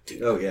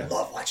 dude,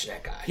 love watching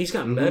that guy. He's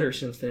gotten better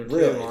since then, too.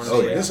 Really?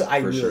 Honestly. I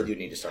really do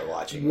need to start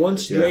watching.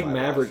 Once Drake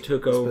Maverick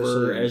took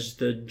over as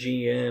the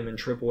GM and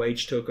Triple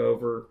H took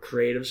over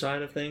creative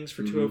side of things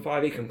for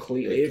 205, it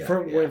completely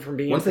went from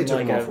being once they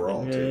took him off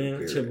Raw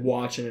to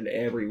watching it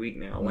every week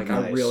now.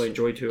 I really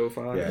enjoy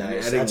 205.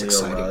 Yeah, adding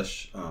Leo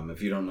Rush.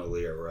 If you don't know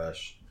Leo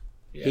Rush,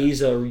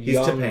 he's a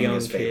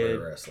young kid.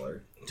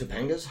 Wrestler.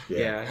 Topanga's?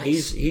 Yeah,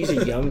 he's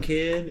a young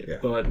kid,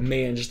 but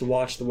man, just to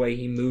watch the way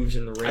he moves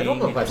in the ring. I don't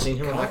know if I've seen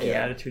him in cocky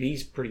attitude.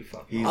 He's pretty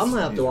fucking. I'm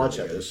gonna have to watch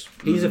this.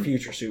 He's a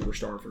future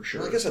superstar for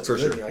sure. Well, I guess that's for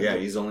good. sure. Yeah,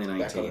 he's only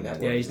 19.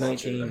 Yeah, he's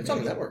 19. It's on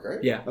the network,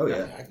 right? Yeah. Oh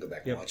yeah. I can go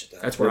back and watch it.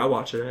 That's where I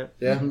watch it at.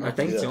 Yeah, I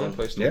think it's the only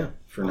place. Yeah,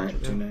 for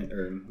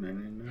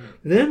 $9.99.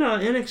 Then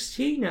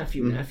NXT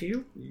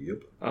nephew.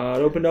 Yep. It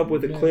opened up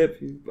with a clip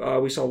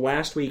we saw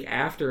last week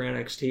after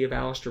NXT of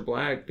Aleister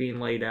Black being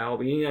laid out,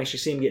 but you didn't actually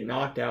see him get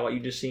knocked out. You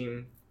just see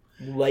him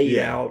laid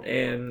out,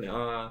 and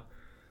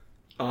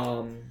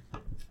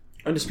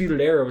Undisputed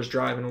Era was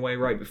driving away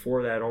right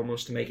before that,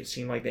 almost to make it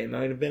seem like they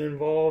might have been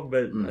involved,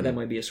 but that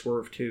might be a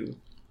swerve too.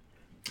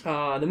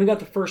 Then we got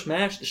the first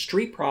match, the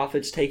Street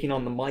Profits taking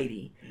on the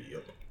Mighty.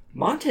 Yep.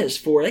 Montez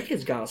Ford, that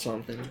kid's got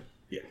something.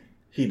 Yeah,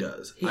 he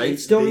does. He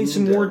still needs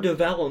some more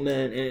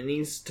development, and it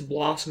needs to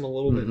blossom a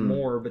little bit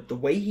more, but the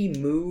way he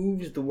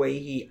moves, the way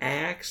he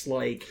acts,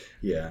 like...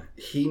 Yeah,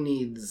 he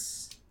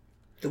needs...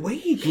 The way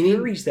he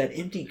carries that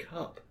empty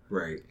cup.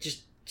 Right.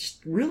 Just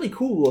really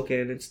cool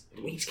looking.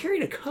 He's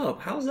carrying a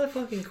cup. How's that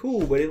fucking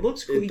cool? But it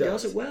looks cool. He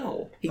does it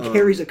well. He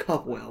carries a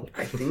cup well.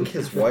 I think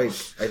his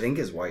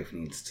wife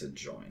needs to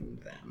join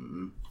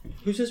them.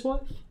 Who's his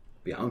wife?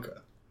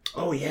 Bianca.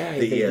 Oh yeah,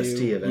 the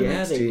EST of NXT.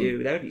 Yeah, they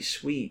do. That would be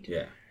sweet.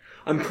 Yeah.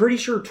 I'm pretty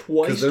sure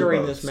twice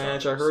during this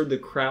match I heard the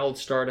crowd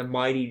start a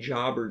Mighty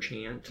Jobber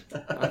chant.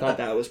 I thought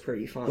that was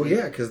pretty funny. Well,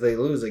 yeah, because they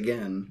lose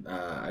again.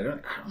 I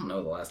don't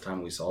know the last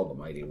time we saw the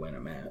Mighty win a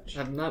match.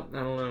 I don't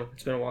know.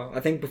 It's been a while. I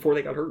think before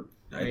they got hurt.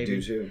 I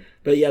do too.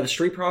 But yeah, the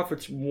Street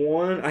Profits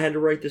won. I had to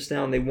write this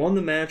down. They won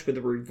the match with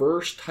a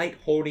reverse tight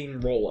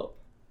holding roll up.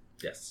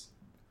 Yes.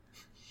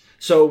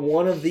 So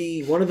one of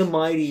the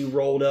Mighty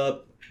rolled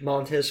up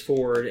Montez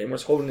Ford and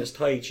was holding his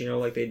tights,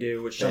 like they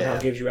do, which somehow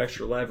gives you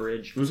extra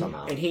leverage.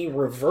 Somehow. And he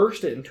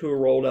reversed it into a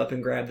rolled up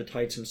and grabbed the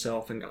tights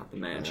himself and got the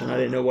match. And I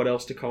didn't know what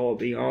else to call it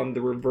beyond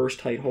the reverse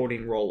tight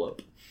holding roll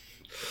up.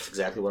 That's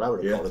exactly what I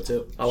would have called it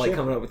too. I like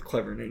coming up with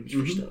clever names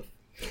for stuff.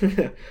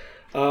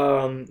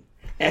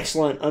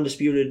 Excellent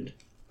Undisputed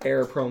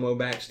Era promo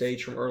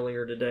backstage from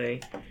earlier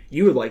today.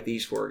 You would like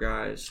these four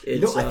guys. I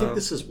think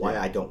this is why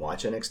I don't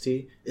watch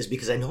NXT, is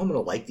because I know I'm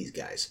going to like these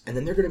guys. And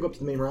then they're going to go up to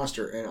the main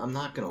roster, and I'm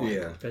not going to like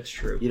them. That's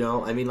true.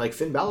 I mean, like,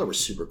 Finn Balor was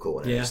super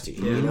cool in NXT,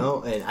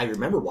 and I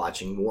remember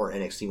watching more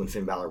NXT when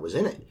Finn Balor was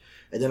in it.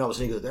 And then all of a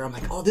sudden he goes there, I'm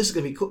like, oh, this is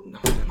going to be cool. No,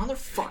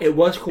 motherfucker. It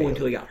was cool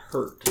until he got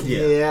hurt.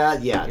 Yeah.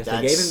 If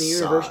they gave him the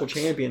Universal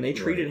Champion, they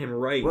treated him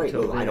right.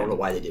 Well, I don't know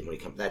why they did when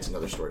he comes. That's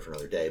another story for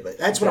another day. But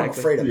that's what I'm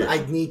afraid of. Yeah.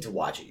 I need to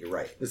watch it. You're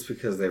right. It's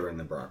because they were in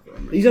the Brock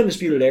room. These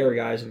Undisputed Era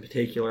guys in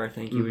particular, I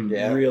think you would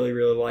really,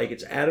 really like.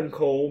 It's Adam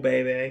Cole,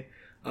 baby.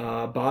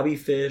 Bobby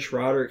Fish,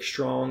 Roderick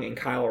Strong, and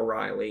Kyle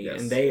O'Reilly,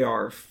 and they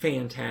are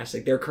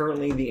fantastic. They're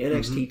currently the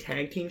NXT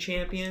Tag Team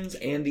Champions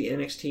and the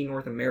NXT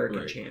North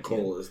American Champion.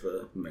 Cole's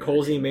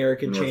the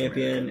American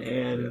Champion,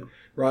 and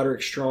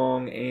Roderick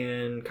Strong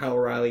and Kyle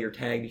O'Reilly are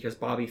tagged because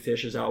Bobby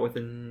Fish is out with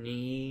a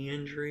knee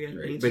injury.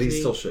 But he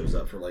still shows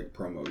up for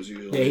promos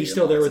usually. Yeah, he's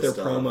still there with their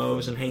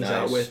promos and hangs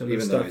out with them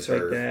and stuff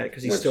like that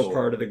because he's still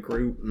part of the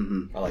group.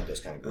 I like those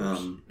kind of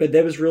groups. But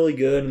that was really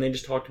good, and they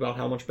just talked about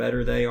how much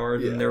better they are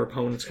than their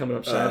opponents coming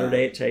up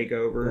Saturday at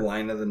TakeOver.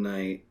 Line of the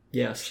night.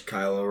 Yes.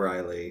 Kyle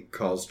O'Reilly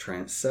calls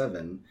Trent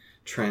Seven,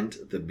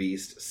 Trent the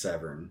Beast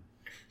Severn.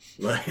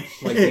 Like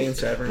Dan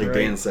Severn, like right?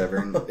 Dan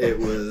Severn. It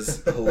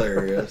was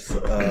hilarious.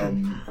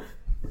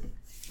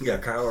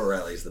 Kyle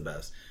O'Reilly's the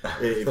best.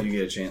 If you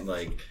get a chance,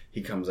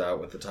 he comes out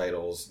with the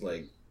titles,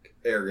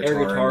 air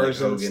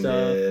guitars and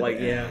stuff.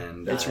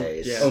 And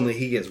only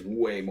he gets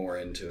way more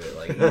into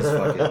it. He's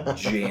fucking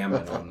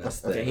jamming on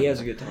this thing. Yeah, he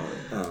has a good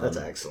time. That's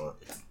excellent.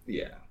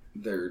 Yeah,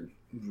 they're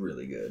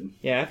really good.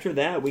 Yeah, after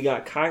that, we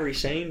got Kairi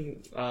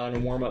Sane in a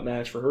warm-up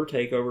match for her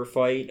TakeOver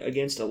fight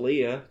against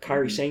Aaliyah.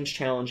 Kairi Sane's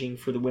challenging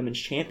for the Women's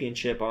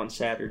Championship on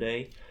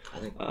Saturday. I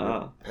think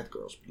that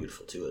girl's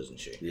beautiful too, isn't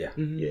she? Yeah.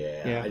 Mm-hmm.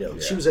 Yeah, I know.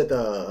 Yeah. She was at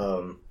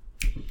the...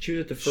 She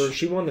was at the first.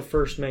 She won the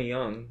first Mae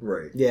Young.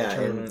 Right. Yeah,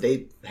 tournament. And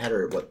they had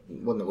her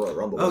won the Royal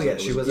Rumble.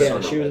 She was.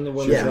 She was in the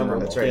Women's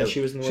Rumble. That's right. Yeah,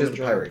 she was in the Women's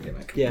Rumble. Pirate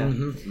gimmick. Yeah.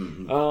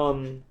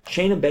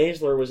 Shayna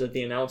Baszler was at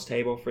the announce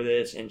table for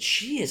this, and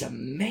she is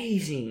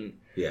amazing.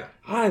 Yeah.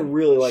 I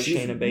really like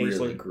Shayna Baszler. She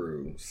really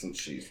grew since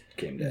she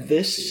came down.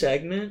 This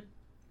segment,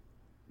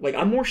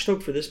 I'm more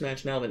stoked for this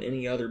match now than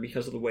any other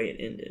because of the way it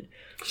ended.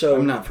 So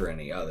I'm not for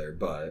any other,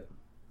 but.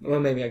 Well,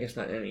 maybe I guess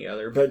not any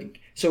other, but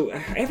so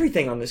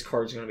everything on this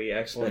card is going to be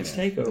excellent. It's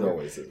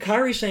TakeOver.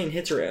 Kairi Sane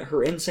hits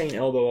her insane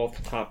elbow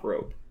off the top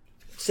rope.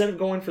 Instead of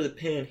going for the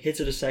pin, hits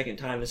it a second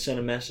time to send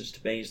a message to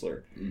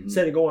Baszler.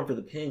 Instead of going for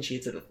the pin, she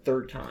hits it a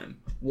third time.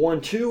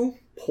 1-2,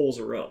 pulls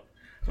her up.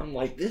 I'm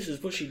like, this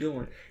is what she's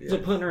doing. He's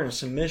putting her in a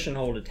submission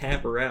hold to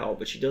tap her out,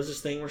 but she does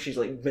this thing where she's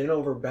bent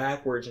over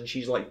backwards and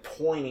she's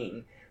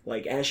pointing.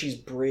 As she's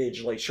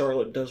bridged,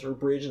 Charlotte does her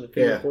bridge in the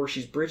figure four,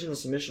 she's bridging the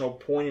submission hold,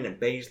 pointing at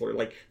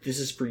Baszler, this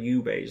is for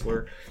you,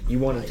 Baszler. You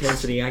want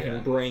intensity, I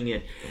can bring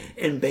it.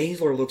 And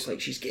Baszler looks like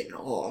she's getting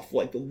off.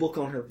 The look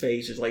on her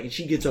face is and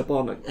she gets up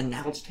on the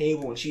announce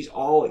table and she's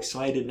all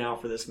excited now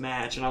for this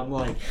match. And I'm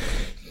like,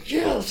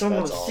 yes, I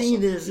want to see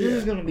this. This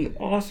is going to be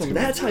awesome.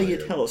 That's how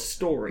you tell a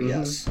story.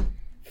 Yes.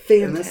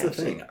 Fantastic. And that's the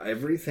thing.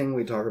 Everything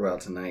we talk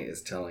about tonight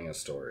is telling a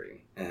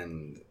story.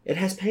 And it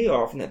has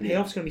payoff, and that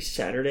payoff's going to be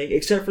Saturday,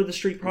 except for the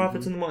Street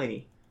Profits and the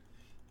Mighty.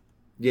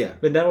 Yeah.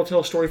 But that'll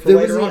tell a story for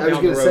later on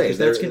down the road, because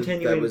that's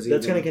continuing.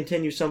 That's going to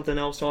continue something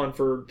else on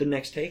for the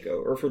next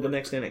TakeOver, or for the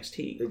next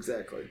NXT.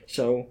 Exactly.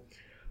 So,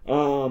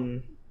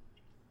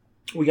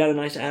 we got a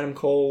nice Adam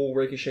Cole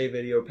Ricochet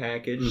video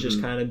package,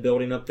 just kind of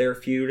building up their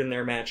feud and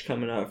their match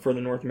coming up for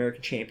the North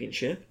American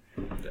Championship.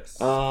 Yes.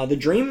 The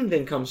Dream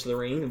then comes to the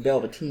ring,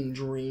 Velveteen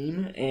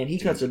Dream, and he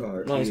cuts a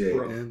nice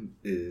promo.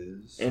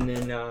 And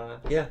then,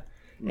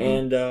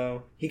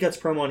 and he cuts a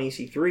promo on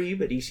EC3,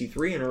 but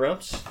EC3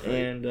 interrupts,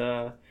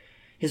 and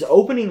his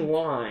opening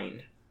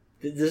line.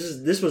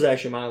 This was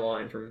actually my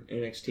line from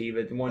NXT,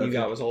 but the one you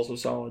got was also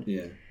solid.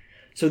 Yeah.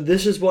 So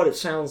this is what it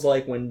sounds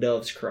like when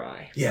doves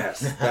cry. Yes,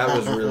 that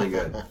was really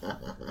good.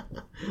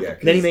 Yeah.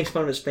 Then he makes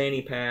fun of his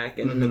fanny pack,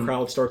 and then the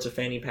crowd starts a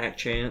fanny pack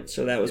chant.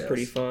 So that was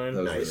pretty fun.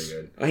 That was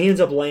really good. He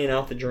ends up laying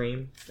out the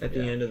Dream at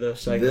the end of the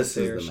segment. This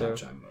there, is the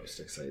match I'm most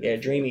excited. Yeah,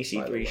 Dream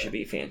EC3 should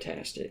be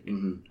fantastic.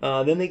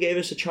 Then they gave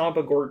us a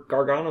Ciampa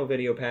Gargano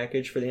video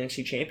package for the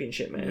NXT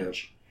Championship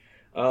match.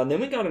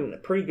 Then we got a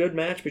pretty good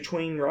match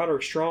between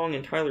Roderick Strong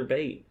and Tyler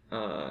Bate.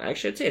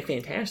 Actually, I'd say a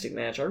fantastic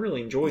match. I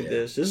really enjoyed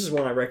this. This is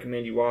one I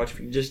recommend you watch.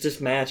 Just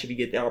this match if you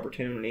get the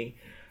opportunity.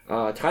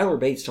 Tyler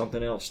Bate's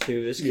something else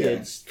too. This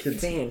kid's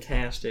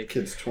fantastic.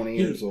 Kid's 20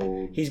 years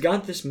old. He's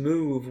got this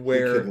move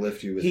where he could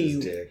lift you with his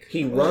dick.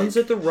 He runs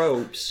at the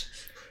ropes.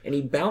 And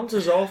he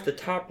bounces off the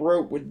top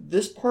rope with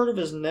this part of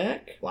his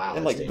neck. Wow.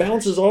 And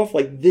bounces off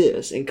like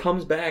this and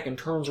comes back and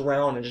turns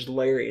around and just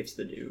lariats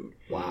the dude.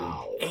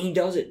 Wow. And he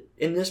does it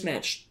in this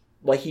match.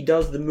 He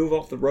does the move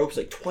off the ropes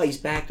twice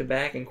back to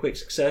back in quick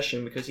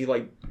succession because he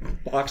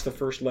blocks the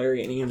first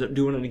lariat and he ends up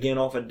doing it again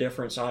off a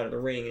different side of the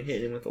ring and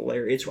hitting him with the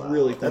lariat. It's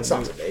really cool. That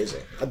sounds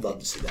amazing. I'd love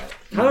to see that.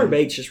 Tyler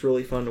Bates just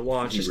really fun to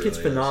watch. This kid's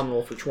really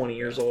phenomenal for 20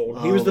 years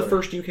old. He was the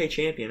first UK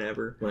champion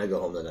ever. When I go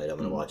home tonight, I'm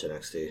going to watch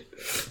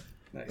NXT.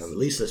 Nice. At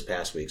least this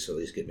past week, so at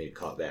least get me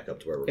caught back up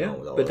to where we're going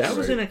with all this. But that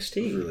was NXT.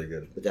 It was really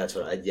good. But that's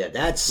what what I'm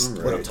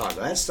talking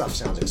about. That stuff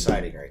sounds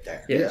exciting right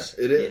there. Yes.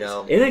 Yeah, it is. You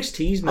know?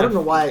 NXT's I don't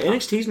know why.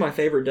 NXT's my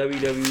favorite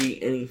WWE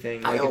anything.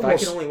 If I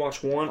could only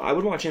watch one, I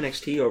would watch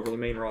NXT over the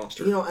main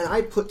roster. You know, and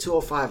I put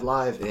 205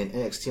 Live and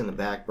NXT on the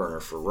back burner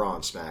for Raw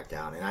and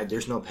SmackDown, and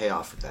there's no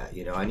payoff for that.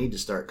 You know, I need to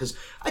start because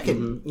I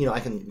can, I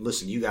can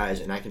listen to you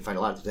guys and I can find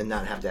a lot of, then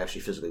not have to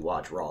actually physically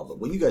watch Raw. But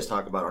what you guys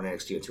talk about on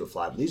NXT and 205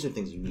 Live, these are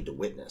things you need to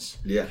witness.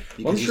 Yeah,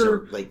 because I'm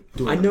sure.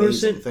 Doing I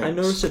notice it. things. I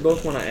notice it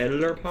both when I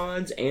edit our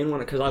pods and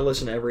because I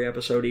listen to every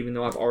episode, even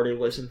though I've already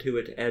listened to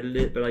it to edit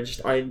it. But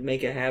I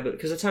make a habit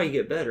because that's how you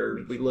get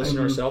better. We listen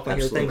to ourselves. I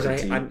hear things.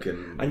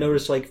 I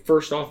notice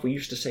first off, we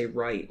used to say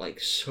right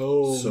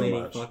so many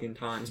much. Fucking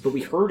times, but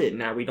we heard it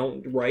now. We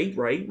don't right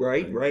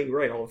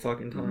all the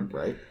fucking time.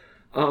 Right.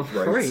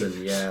 Right. And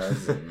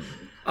yes.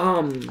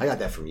 I got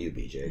that from you,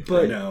 BJ.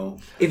 But I know.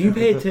 If you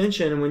pay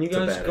attention, and when you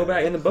guys go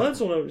back, and the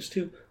buds will notice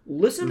too.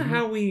 Listen to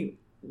how we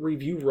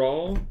review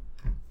Raw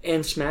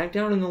and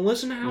SmackDown, and then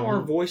listen to how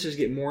our voices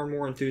get more and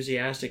more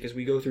enthusiastic as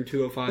we go through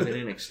 205 and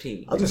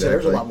NXT. I was gonna say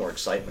there's a lot more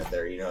excitement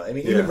there. You know, I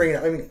mean, even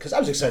bringing, because I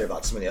was excited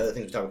about some of the other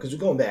things we're talking about, because we're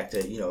going back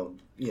to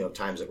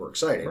times that were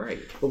exciting. Right.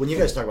 But when you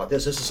guys talk about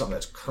this is something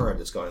that's current,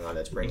 that's going on,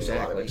 that's bringing a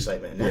lot of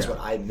excitement, and that's what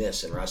I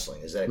miss in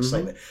wrestling is that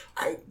excitement.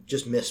 I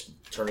just miss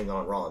turning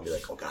on Raw and be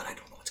like, oh God, I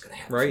don't know what's going to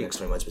happen for the next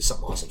 20 months, but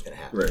something awasome's going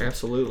to happen. Right.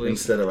 Absolutely.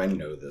 Instead of I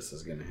know this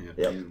is going to happen.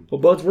 Yep.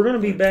 Well, buds, we're going to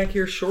be back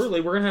here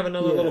shortly. We're going to have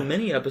another little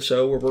mini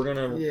episode where we're going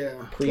to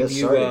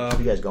preview.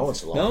 You guys going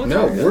so long?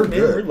 No, we're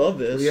good. We love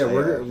this. Yeah,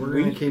 we're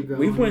going to keep going.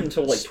 We've went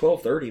until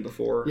 12:30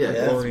 before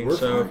recording,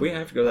 so if we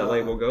have to go that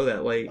late, we'll go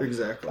that late.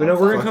 Exactly. But no,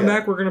 we're going to come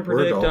back. We're going to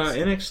predict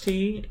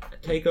NXT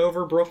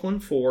TakeOver Brooklyn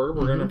 4.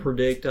 We're going to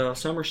predict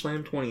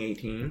SummerSlam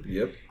 2018.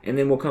 Yep. And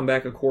then we'll come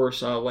back, of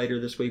course, later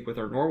this week with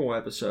our normal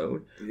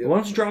episode. Yep. Why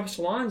don't you drop us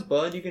lines,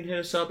 bud? You can hit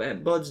us up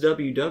at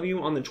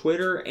BudsWW on the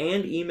Twitter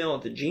and email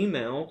at the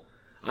Gmail.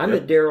 I'm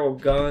at Daryl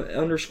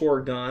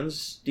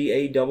 _Guns,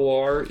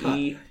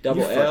 DARRELL. You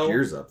fucked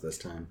yours up this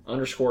time.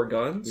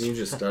 _Guns. You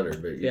just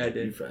stuttered, but I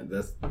did.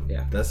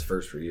 That's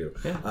first for you.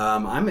 Yeah.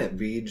 I'm at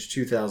Beej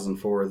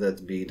 2004.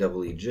 That's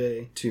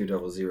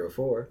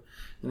BEEJ2004.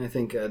 And I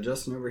think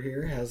Justin over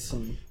here has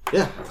some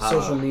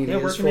social media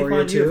where can for they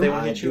find you if they too.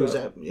 want to hit you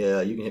up?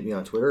 You can hit me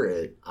on Twitter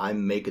at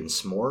I'm Making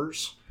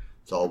S'mores.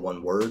 It's all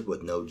one word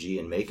with no G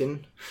in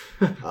making.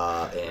 And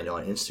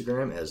on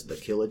Instagram as The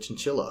Killa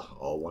Chinchilla,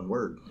 all one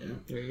word. Yeah.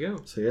 There you go.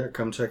 So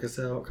come check us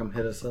out. Come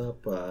hit us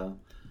up.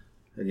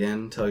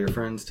 Again, tell your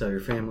friends, tell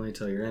your family,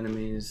 tell your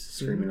enemies,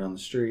 scream it on the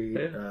street.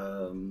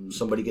 Yeah.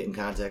 Somebody get in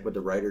contact with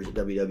the writers at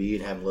WWE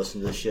and have them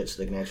listen to this shit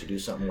so they can actually do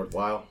something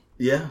worthwhile.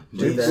 Yeah,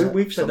 do that.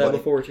 We've said that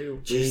before,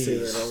 too.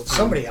 Jeez.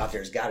 Somebody out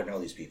there has got to know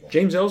these people.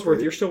 James Ellsworth,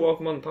 you're still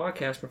welcome on the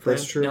podcast, my friend.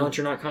 That's true. Now that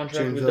you're not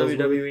contracted with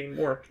WWE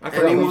anymore. I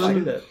forgot we used to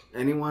do that.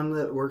 Anyone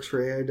that works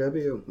for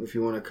AIW, if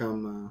you want to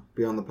come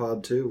be on the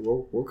pod,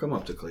 too, we'll come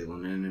up to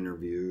Cleveland and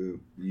interview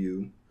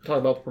you. Talk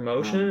about the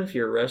promotion. If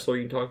you're a wrestler,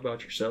 you can talk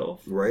about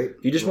yourself. Right.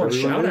 If you just want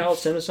to shout out,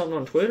 send us something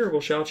on Twitter.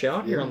 We'll shout you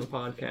out here on the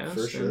podcast.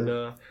 For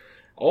sure. And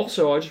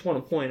also, I just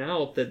want to point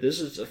out that this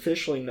is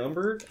officially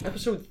numbered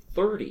episode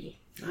 30.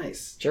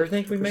 Nice. Did you ever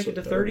think we'd make it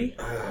to 30?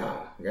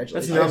 Congratulations.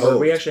 That's numbered.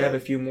 We actually have a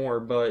few more,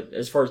 but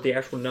as far as the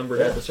actual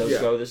numbered episodes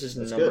go, this is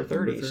number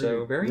 30. Number 30.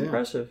 So very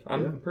impressive. I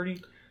didn't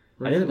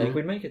think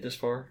we'd make it this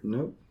far.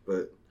 Nope,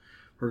 but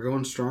we're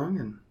going strong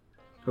and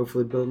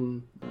hopefully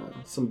building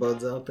some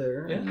buds out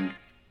there. Yeah.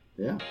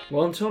 Yeah.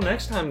 Well, until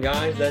next time,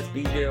 guys, that's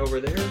BJ over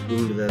there.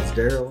 Ooh, that's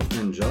Daryl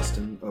and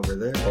Justin over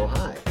there. Oh,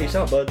 hi. Peace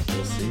out, buds.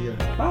 We'll see ya.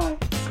 Bye.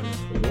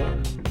 Bye.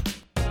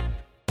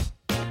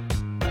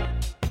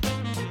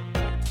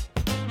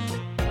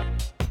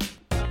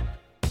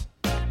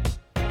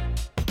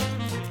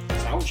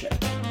 Sound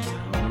check.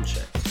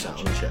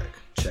 Sound check.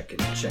 Checking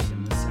the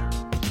sound.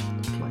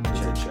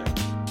 Check.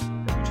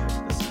 Have you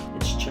checked the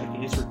sound? It's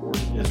checking. It's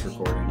recording. It's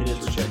recording. It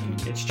is checking.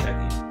 It's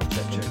checking.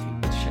 Checking.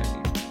 It's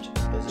checking.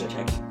 Is it?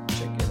 Checking.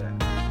 Check it out.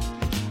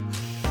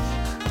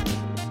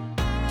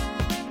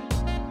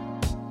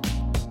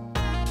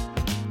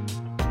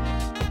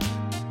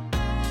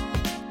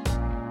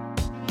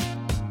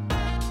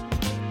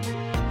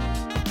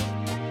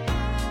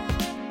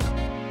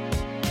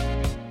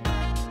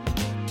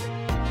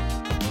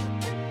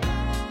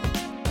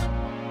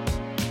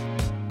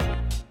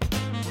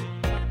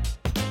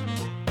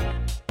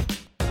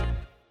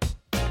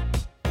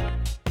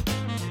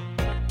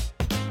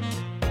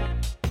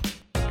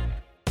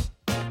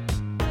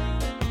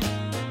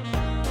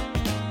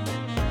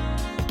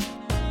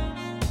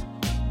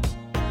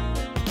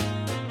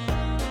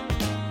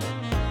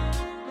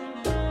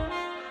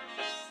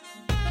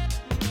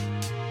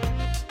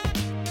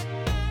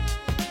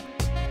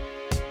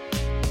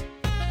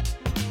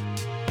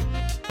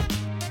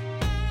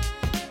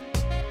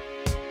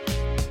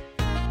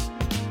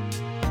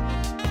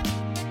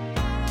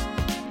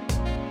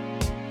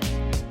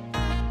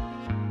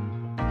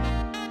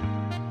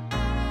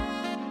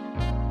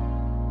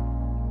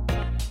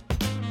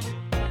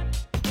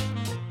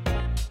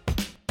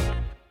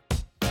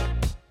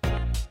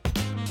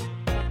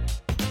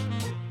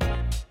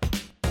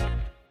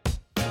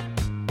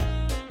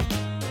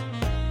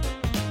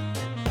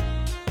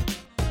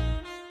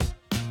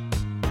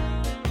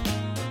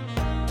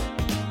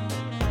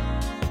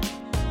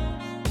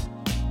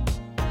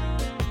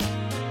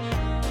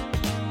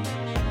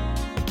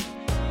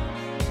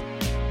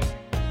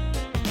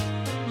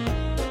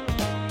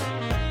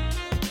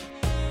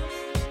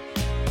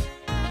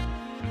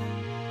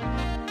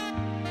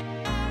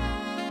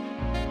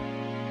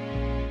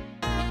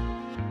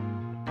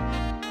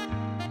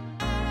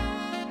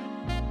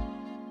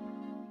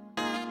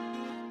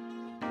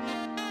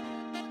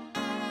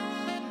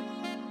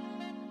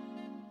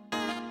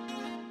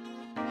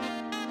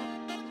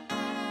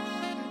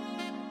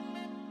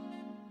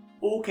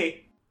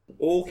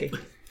 Okay.